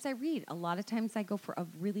sometimes I read. A lot of times I go for a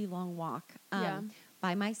really long walk Yeah.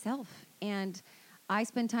 by myself. And I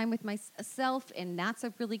spend time with myself, and that's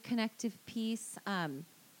a really connective piece.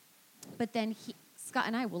 But then Scott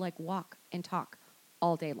and I will like walk and talk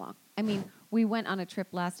all day long. I mean, we went on a trip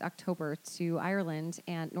last October to Ireland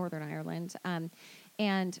and Northern Ireland,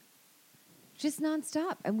 and just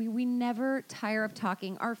nonstop. And we never tire of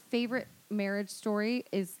talking. Our favorite marriage story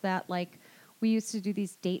is that like we used to do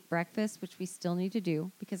these date breakfasts, which we still need to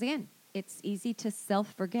do because again, it's easy to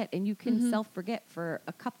self-forget, and you can self-forget for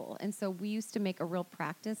a couple. And so we used to make a real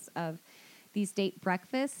practice of these date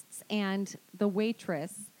breakfasts, and the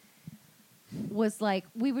waitress was like,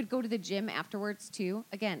 we would go to the gym afterwards too.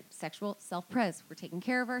 Again, sexual self-pres. We're taking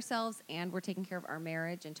care of ourselves, and we're taking care of our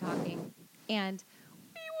marriage and talking. And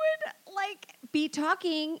we would like be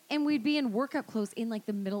talking, and we'd be in workout clothes in like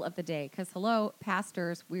the middle of the day. Because hello,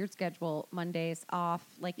 pastors, weird schedule, Mondays off,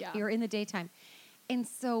 like you're in the daytime. And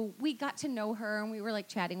so we got to know her, and we were like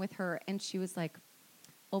chatting with her, and she was like,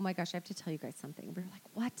 oh my gosh, I have to tell you guys something. We were like,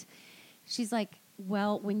 what? She's like,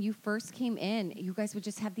 well, when you first came in, you guys would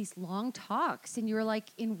just have these long talks, and you were like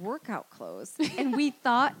in workout clothes, and we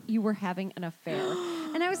thought you were having an affair.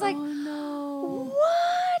 And I was like, Oh no.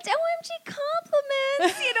 what? OMG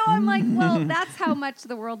compliments. You know, I'm like, well, that's how much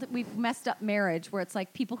the world, we've messed up marriage, where it's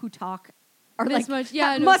like people who talk are This like, much-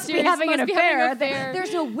 yeah, no, must be serious, having an must be having affair. an affair.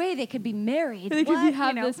 There's no way they could be married. They could What?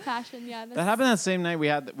 have You know? this passion. Yeah. That happened that same night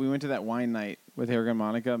we went to that wine night with Eric and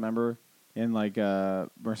Monica, remember? In like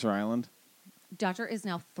Mercer Island. Dodger is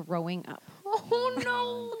now throwing up.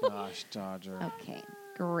 Oh no. Gosh, Dodger. Okay,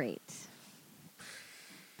 great.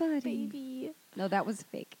 Buddy. Baby. No, that was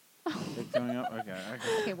fake. Big throwing up? Okay.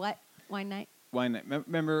 Okay, what? Wine night? Wine night.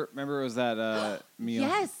 Remember it was that meal?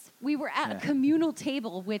 Yes, we were at Yeah. a communal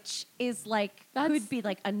table, which is like, That's- could be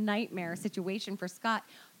like a nightmare situation for Scott,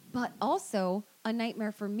 but also a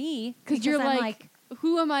nightmare for me. Because you're I'm like,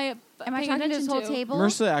 who am I? am I paying talking to this attention whole to? table?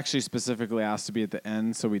 Marissa actually specifically asked to be at the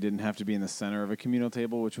end so we didn't have to be in the center of a communal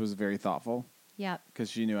table, which was very thoughtful Yeah, because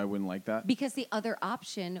she knew I wouldn't like that. because the other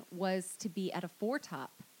option was to be at a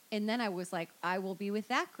four-top. And then I was like, I will be with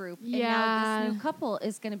that group. And now Yeah. this new couple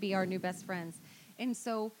is going to be our new best friends. And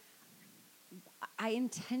so I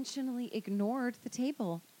intentionally ignored the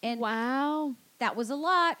table. And Wow. that was a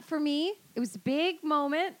lot for me. It was a big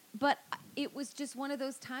moment, but it was just one of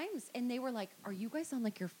those times. And they were like, are you guys on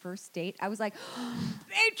like your first date? I was like, 18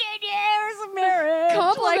 years of marriage.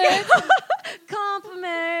 Compliment. Like,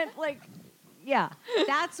 compliment. Like, yeah.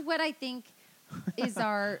 That's what I think is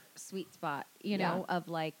our sweet spot, you know, of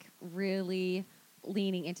like really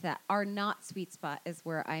leaning into that. Our not sweet spot is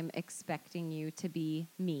where I'm expecting you to be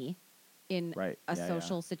me in Right. a Yeah,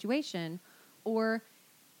 social situation, or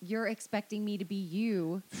you're expecting me to be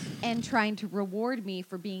you and trying to reward me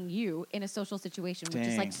for being you in a social situation, which is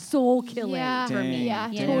Dang. like soul killing Yeah. for Dang, me. Yeah,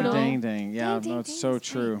 you dang, know? totally. dang. Yeah, Dang, no, it's dang, so dang.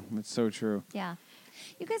 true. It's so true. Yeah.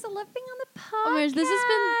 You guys, I love being on the podcast. Oh my gosh,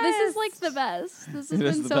 this is like the best. This has It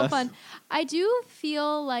is been the so best. fun. I do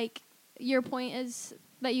feel like your point is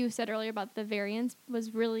that you said earlier about the variance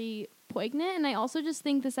was really poignant, and I also just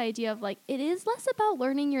think this idea of like it is less about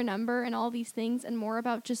learning your number and all these things and more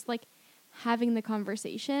about just like having the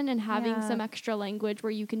conversation and having Yeah. some extra language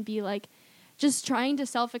where you can be like just trying to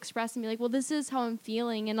self-express and be like, well, this is how I'm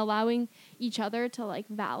feeling, and allowing each other to like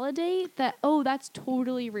validate that, oh, that's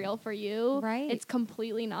totally real for you. Right. It's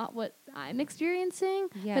completely not what I'm experiencing,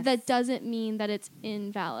 Yes. but that doesn't mean that it's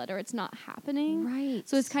invalid or it's not happening. Right.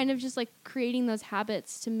 So it's kind of just like creating those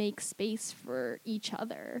habits to make space for each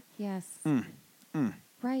other. Yes. Mm.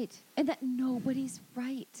 Right. And that nobody's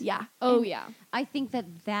right. Yeah. Oh, And yeah. I think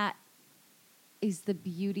that is the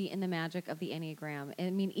beauty and the magic of the Enneagram.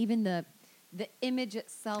 I mean, even the image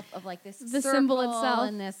itself of like this The symbol circle itself.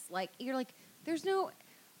 and this like you're like, there's no.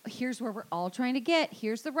 Here's where we're all trying to get.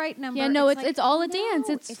 Here's the right number. Yeah, no, it's like, all a no, dance.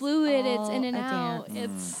 It's fluid. It's all in and a out.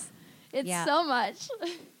 dance. It's Yeah. so much.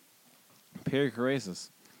 Perichoresis.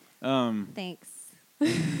 Thanks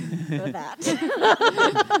for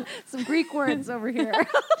that. Some Greek words over here.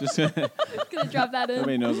 Just Gonna drop that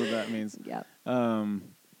nobody in. knows what that means. Yep.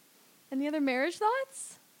 Any other marriage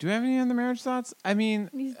thoughts? Do we have any other marriage thoughts? I mean,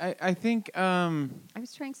 These- I think I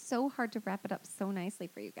was trying so hard to wrap it up so nicely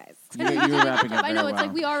for you guys. you were wrapping up I know very it's like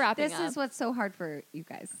well. we are wrapping This up. is what's so hard for you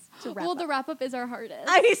guys to wrap well, up. the wrap up is our hardest.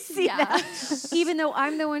 I see Yeah. that. Even though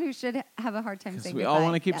I'm the one who should have a hard time Because saying we goodbye. all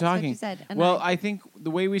want to keep That's what talking. you said. And Well, I think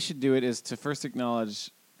the way we should do it is to first acknowledge,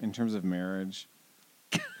 in terms of marriage.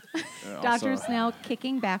 Dodger's now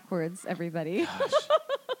kicking backwards, everybody.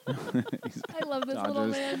 I love this little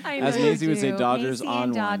Dodgers. man. I As know you Maisie would say, do. Dodgers Macy on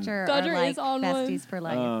and one. Dodger Dodger are like is on one. besties for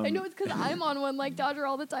life. I know it's because I'm on one like Dodger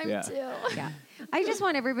all the time Yeah. too. Yeah. I just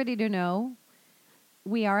want everybody to know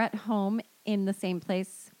we are at home in the same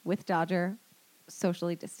place with Dodger,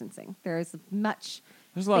 socially distancing. There is much.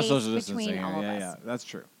 There's a lot of space social distancing between here. all of Yeah, us. yeah. That's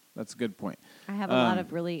true. That's a good point. I have a lot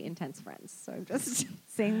of really intense friends, so I'm just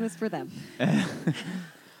saying this for them.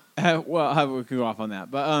 Well, we could go off on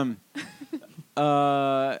that. But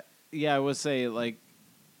yeah, I would say, like,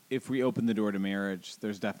 if we open the door to marriage,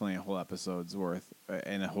 there's definitely a whole episode's worth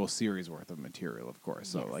and a whole series worth of material, of course.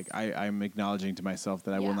 So, Yes. like, I'm acknowledging to myself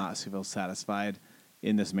that I will Yeah. not feel satisfied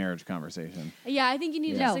in this marriage conversation. Yeah, I think you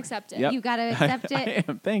need to No. just accept it. Yep. You got to accept I it.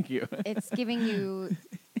 am. Thank you. It's giving you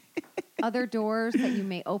other doors that you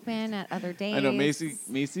may open at other days. I know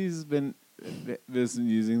Macy's been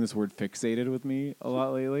using this word fixated with me a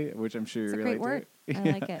lot lately, which I'm sure It's a you great relate word. to.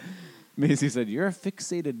 I like it. Macy said, "You're a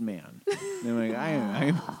fixated man." And I'm like, I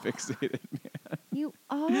am a fixated man. You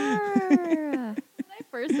are. When I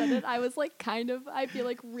first said it, I was like I feel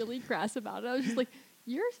like really crass about it. I was just like,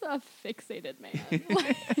 you're a fixated man.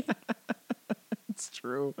 It's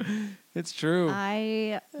true. It's true.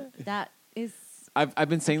 That is. I've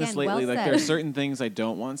been saying this Again, lately. well Like, there are said. certain things I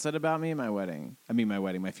don't want said about me in my wedding.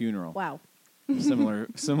 My funeral. Wow. Similar.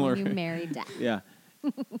 You married death. Yeah.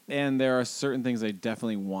 And there are certain things I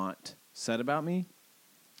definitely want said about me.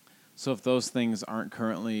 So if those things aren't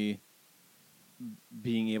currently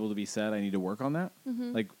being able to be said, I need to work on that.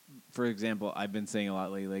 Mhm. Like, for example, I've been saying a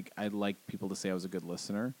lot lately, like, I'd like people to say I was a good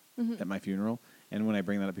listener at my funeral. And when I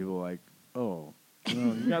bring that up, people are like, oh,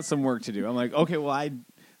 well, you got some work to do. I'm like, okay, well,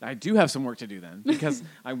 I do have some work to do then because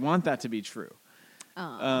I want that to be true.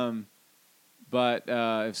 But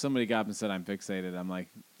if somebody got up and said I'm fixated, I'm like,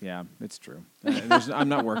 yeah, it's true. I'm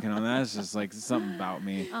not working on that. It's just like something about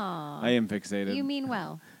me. Aw. I am fixated. You mean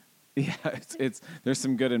well. Yeah, it's there's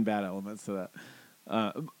some good and bad elements to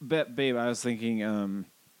that. But babe, I was thinking,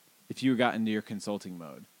 if you got into your consulting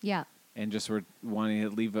mode Yeah. and just were wanting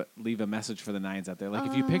to leave a message for the nines out there, like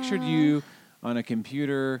if you pictured you on a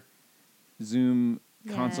computer Zoom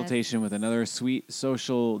consultation with another sweet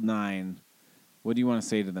social nine, what do you want to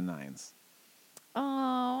say to the nines?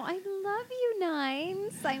 Oh, I love you,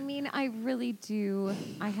 Nines. I mean, I really do.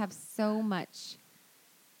 I have so much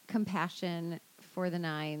compassion for the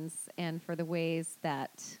Nines and for the ways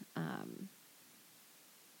that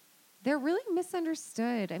they're really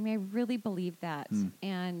misunderstood. I mean, I really believe that.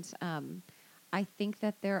 And I think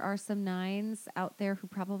that there are some Nines out there who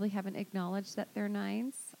probably haven't acknowledged that they're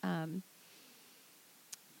Nines.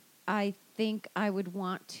 I think I would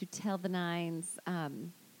want to tell the Nines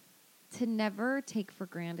to never take for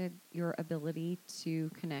granted your ability to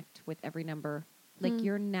connect with every number, like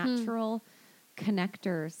your natural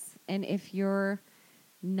connectors. And if you're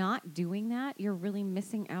not doing that, you're really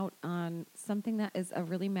missing out on something that is a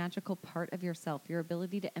really magical part of yourself, your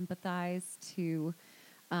ability to empathize, to,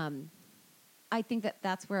 I think that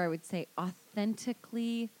that's where I would say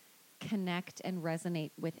authentically connect and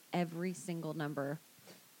resonate with every single number.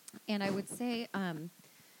 And I would say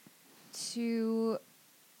to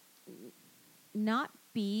not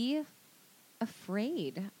be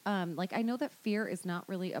afraid. Like, I know that fear is not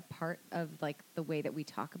really a part of like the way that we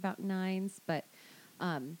talk about nines, but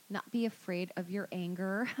not be afraid of your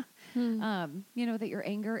anger. You know, that your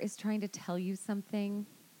anger is trying to tell you something.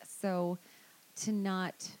 So to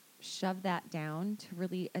not shove that down, to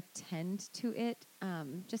really attend to it,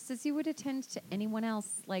 just as you would attend to anyone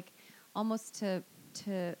else, like almost to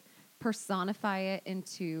personify it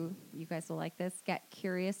into, you guys will like this, get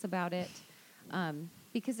curious about it,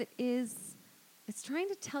 because it's trying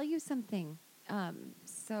to tell you something.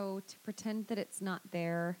 So to pretend that it's not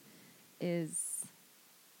there is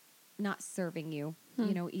not serving you,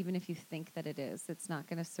 you know, even if you think that it is, it's not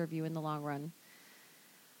going to serve you in the long run.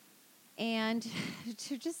 And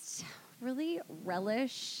to just really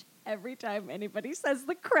relish every time anybody says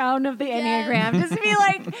the crown of the Enneagram, just be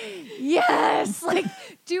like, yes, like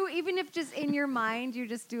even if just in your mind, you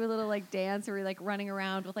just do a little like dance or you're like running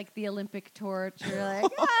around with like the Olympic torch or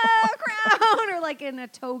like, crown, or like in a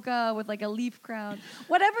toga with like a leaf crown,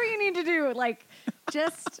 whatever you need to do, like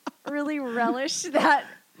just really relish that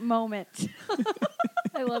moment.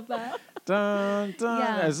 I love that. Dun, dun.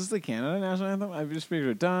 Yeah. Is this the Canada national anthem? I've just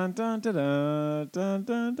figured dun dun dun dun dun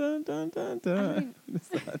dun dun dun dun dun.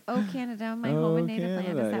 Oh, Canada, my home and native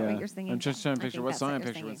land. Is that yeah. what you're singing? I'm just trying to I picture think what that's song I what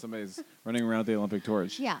you're picture when singing. somebody's running around with the Olympic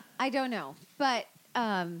torch. Yeah, I don't know, but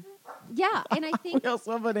yeah, and I think We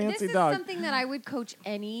also have a this Nancy is dog. something that I would coach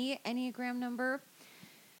any Enneagram number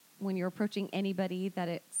when you're approaching anybody, that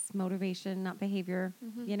it's motivation, not behavior.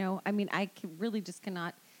 You know, I mean, really just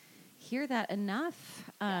cannot hear that enough.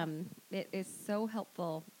 It is so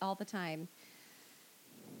helpful all the time.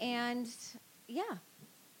 And yeah,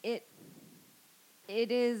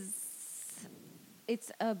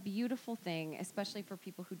 it's a beautiful thing, especially for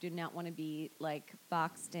people who do not want to be like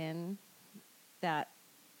boxed in. That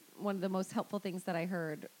one of the most helpful things that I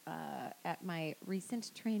heard at my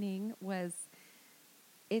recent training was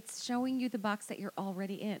it's showing you the box that you're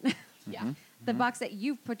already in. Yeah. The box that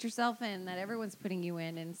you've put yourself in, that everyone's putting you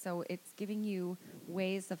in. And so it's giving you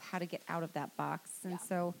ways of how to get out of that box. And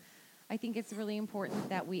so I think it's really important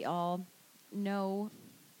that we all know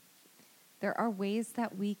there are ways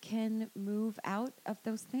that we can move out of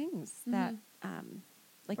those things that,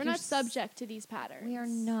 like We're you're not subject to these patterns. We are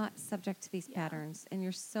not subject to these patterns. And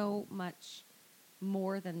you're so much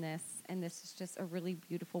more than this. And this is just a really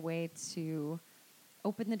beautiful way to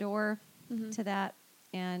open the door to that.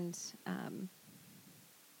 And,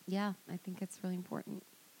 yeah, I think it's really important.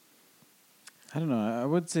 I don't know. I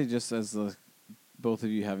would say just as both of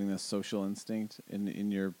you having this social instinct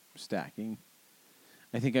in your stacking,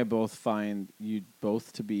 I think I both find you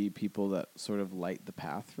both to be people that sort of light the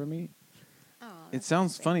path for me. Oh, It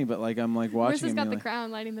sounds funny, but like I'm like watching. Marissa's got the like,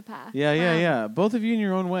 crown lighting the path. Yeah. Both of you in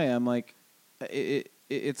your own way. I'm like,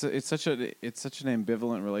 it's such an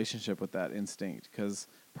ambivalent relationship with that instinct because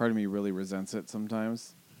part of me really resents it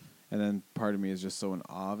sometimes, and then part of me is just so in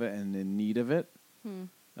awe of it and in need of it.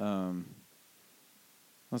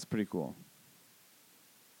 That's pretty cool.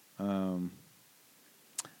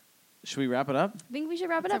 Should we wrap it up? I think we should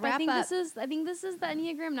wrap it It's a up. I think wrap-up. this is the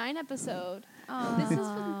Enneagram 9 episode. This is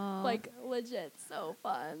like legit so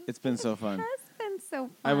fun. It's been so fun. It's been so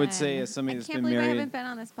fun. I would say as somebody I that's can't been believe married, I haven't been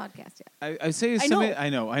on this podcast yet. I say as I somebody,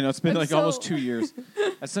 know. I know. It's been I'm like almost so- 2 years.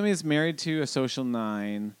 As somebody that's married to a social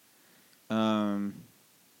 9, one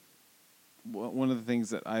of the things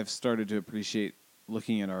that I've started to appreciate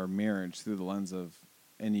looking at our marriage through the lens of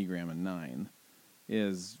Enneagram and 9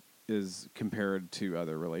 is compared to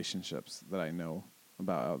other relationships that I know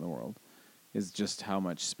about out in the world, is just how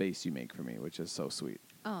much space you make for me, which is so sweet.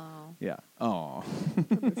 Oh, Yeah. Oh.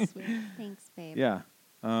 thanks, babe. Yeah.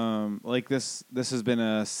 Like this has been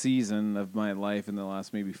a season of my life in the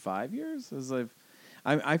last maybe 5 years as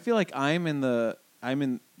I feel like you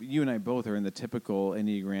and I both are in the typical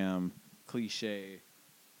Enneagram cliche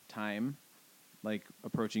time, like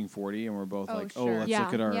approaching 40, and we're both Oh, like, sure. let's Yeah.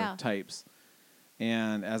 look at our Yeah. types.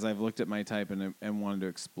 And as I've looked at my type and wanted to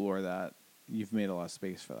explore that, you've made a lot of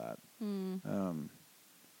space for that. So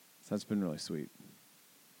that's been really sweet.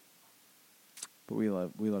 But we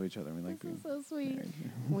love each other. And we like This being is so sweet. married.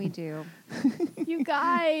 We do. You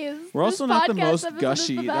guys. We're this also not the podcast most episode is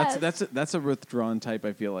gushy. the best. That's a withdrawn type.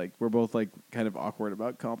 I feel like we're both like kind of awkward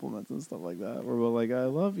about compliments and stuff like that. We're both like, I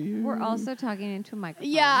love you. We're also talking into a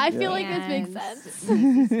microphone. Yeah, I feel Yeah. like this makes And sense.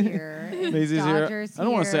 Macy's here. and Macy's here. Dodger's I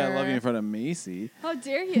don't want to say I love you here. in front of Macy. How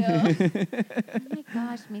dare you? Oh my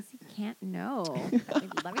gosh, Macy can't know that we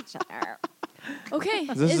love each other. Okay,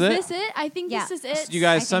 Is is this this it? I think Yeah. this is it. You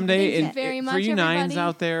guys, I think someday, thank you very for much, you nines everybody.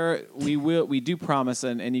 out there, we do promise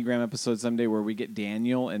an Enneagram episode someday where we get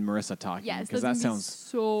Daniel and Marissa talking. Yes, because that's that gonna be sounds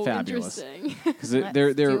so fabulous. interesting. because Let's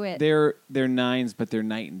they're do it. they're nines, but they're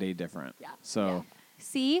night and day different. Yeah. So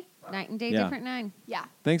See? Night and day, Yeah. different 9. Yeah,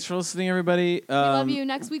 thanks for listening, everybody. we love you.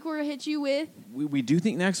 Next week we're gonna hit you with. We do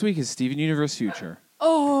think next week is Steven Universe Future.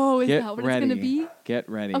 Oh, is Get that what ready. it's gonna be? Get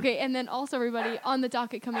ready. Okay, and then also everybody on the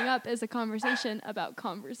docket coming up is a conversation about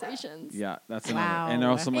conversations. Yeah, that's Wow. another. And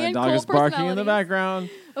also my And dog cool is barking in the personalities. background.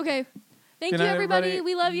 Okay, thank Good you night, everybody. everybody.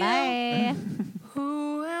 We love you. Bye.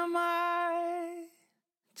 Who am I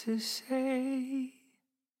to say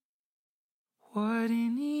what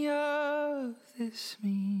any of this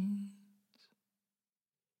means?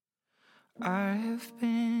 I have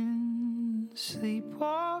been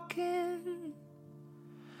sleepwalking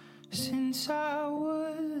since I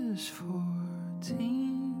was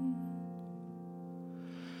 14.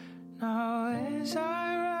 Now as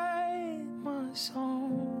I write my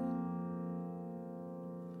song,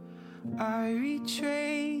 I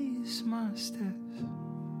retrace my steps.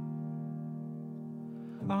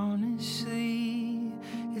 Honestly,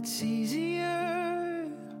 it's easier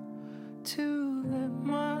to let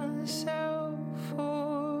myself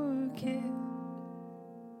forget.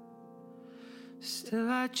 Still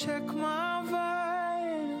I check my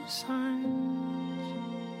vital signs.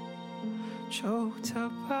 Choked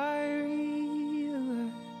up I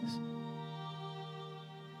realize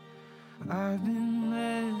I've been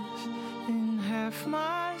less than half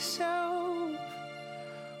myself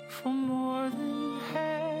for more than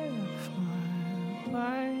half my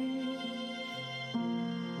life.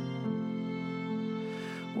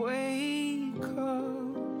 Wake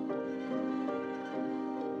up,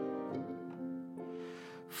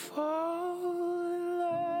 fall in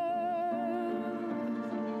love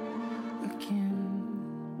again.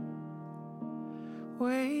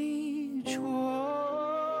 Wage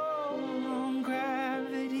war on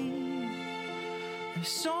gravity. There's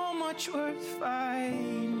so much worth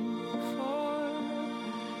fighting for.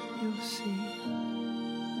 You'll see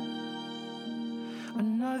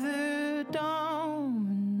another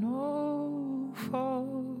domino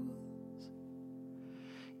falls.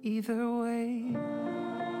 Either way.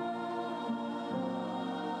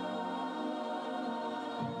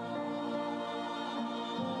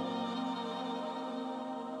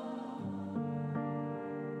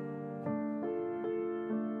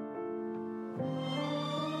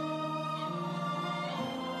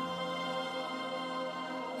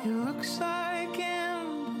 It looks like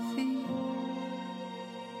empathy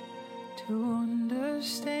to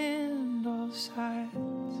understand all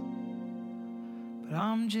sides, but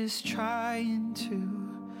I'm just trying to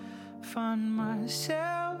find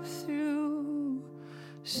myself through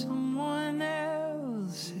someone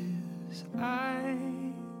else's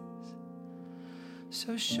eyes.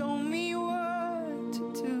 So show me what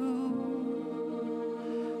to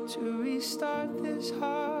do to restart this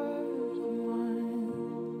heart.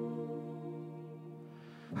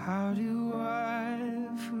 How do I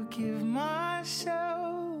forgive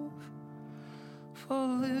myself for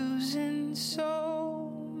losing so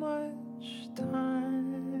much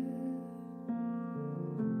time?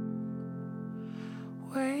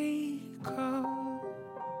 Wake up,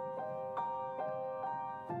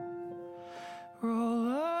 roll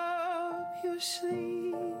up your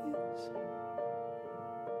sleeves.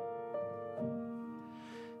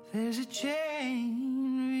 There's a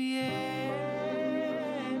chain reaction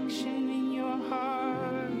in your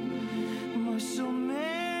heart, muscle memory,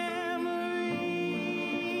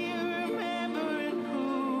 remembering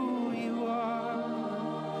who you are.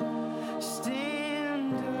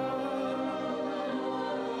 Stand up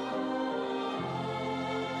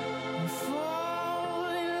and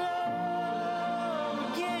fall in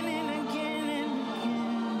love again and again and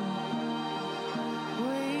again.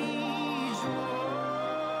 Wage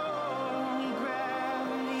war on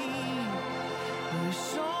gravity. There's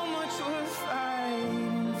so much worth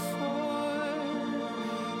fighting for.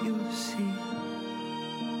 You'll see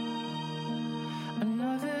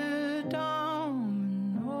another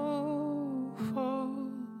domino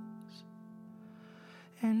falls,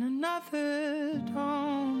 and another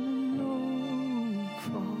domino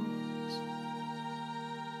falls.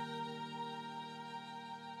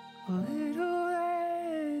 A little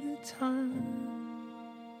at a time,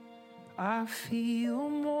 I feel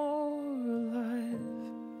more alive.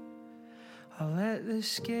 I let the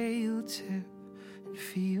scale tip and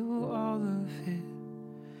feel all of it.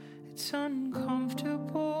 It's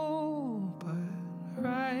uncomfortable, but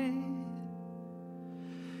right.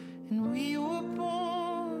 And we were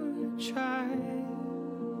born to try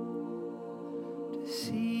to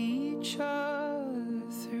see each other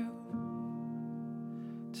through,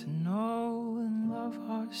 to know and love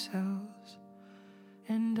ourselves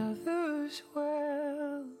and others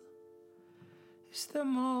well. It's the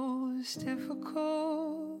most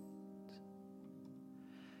difficult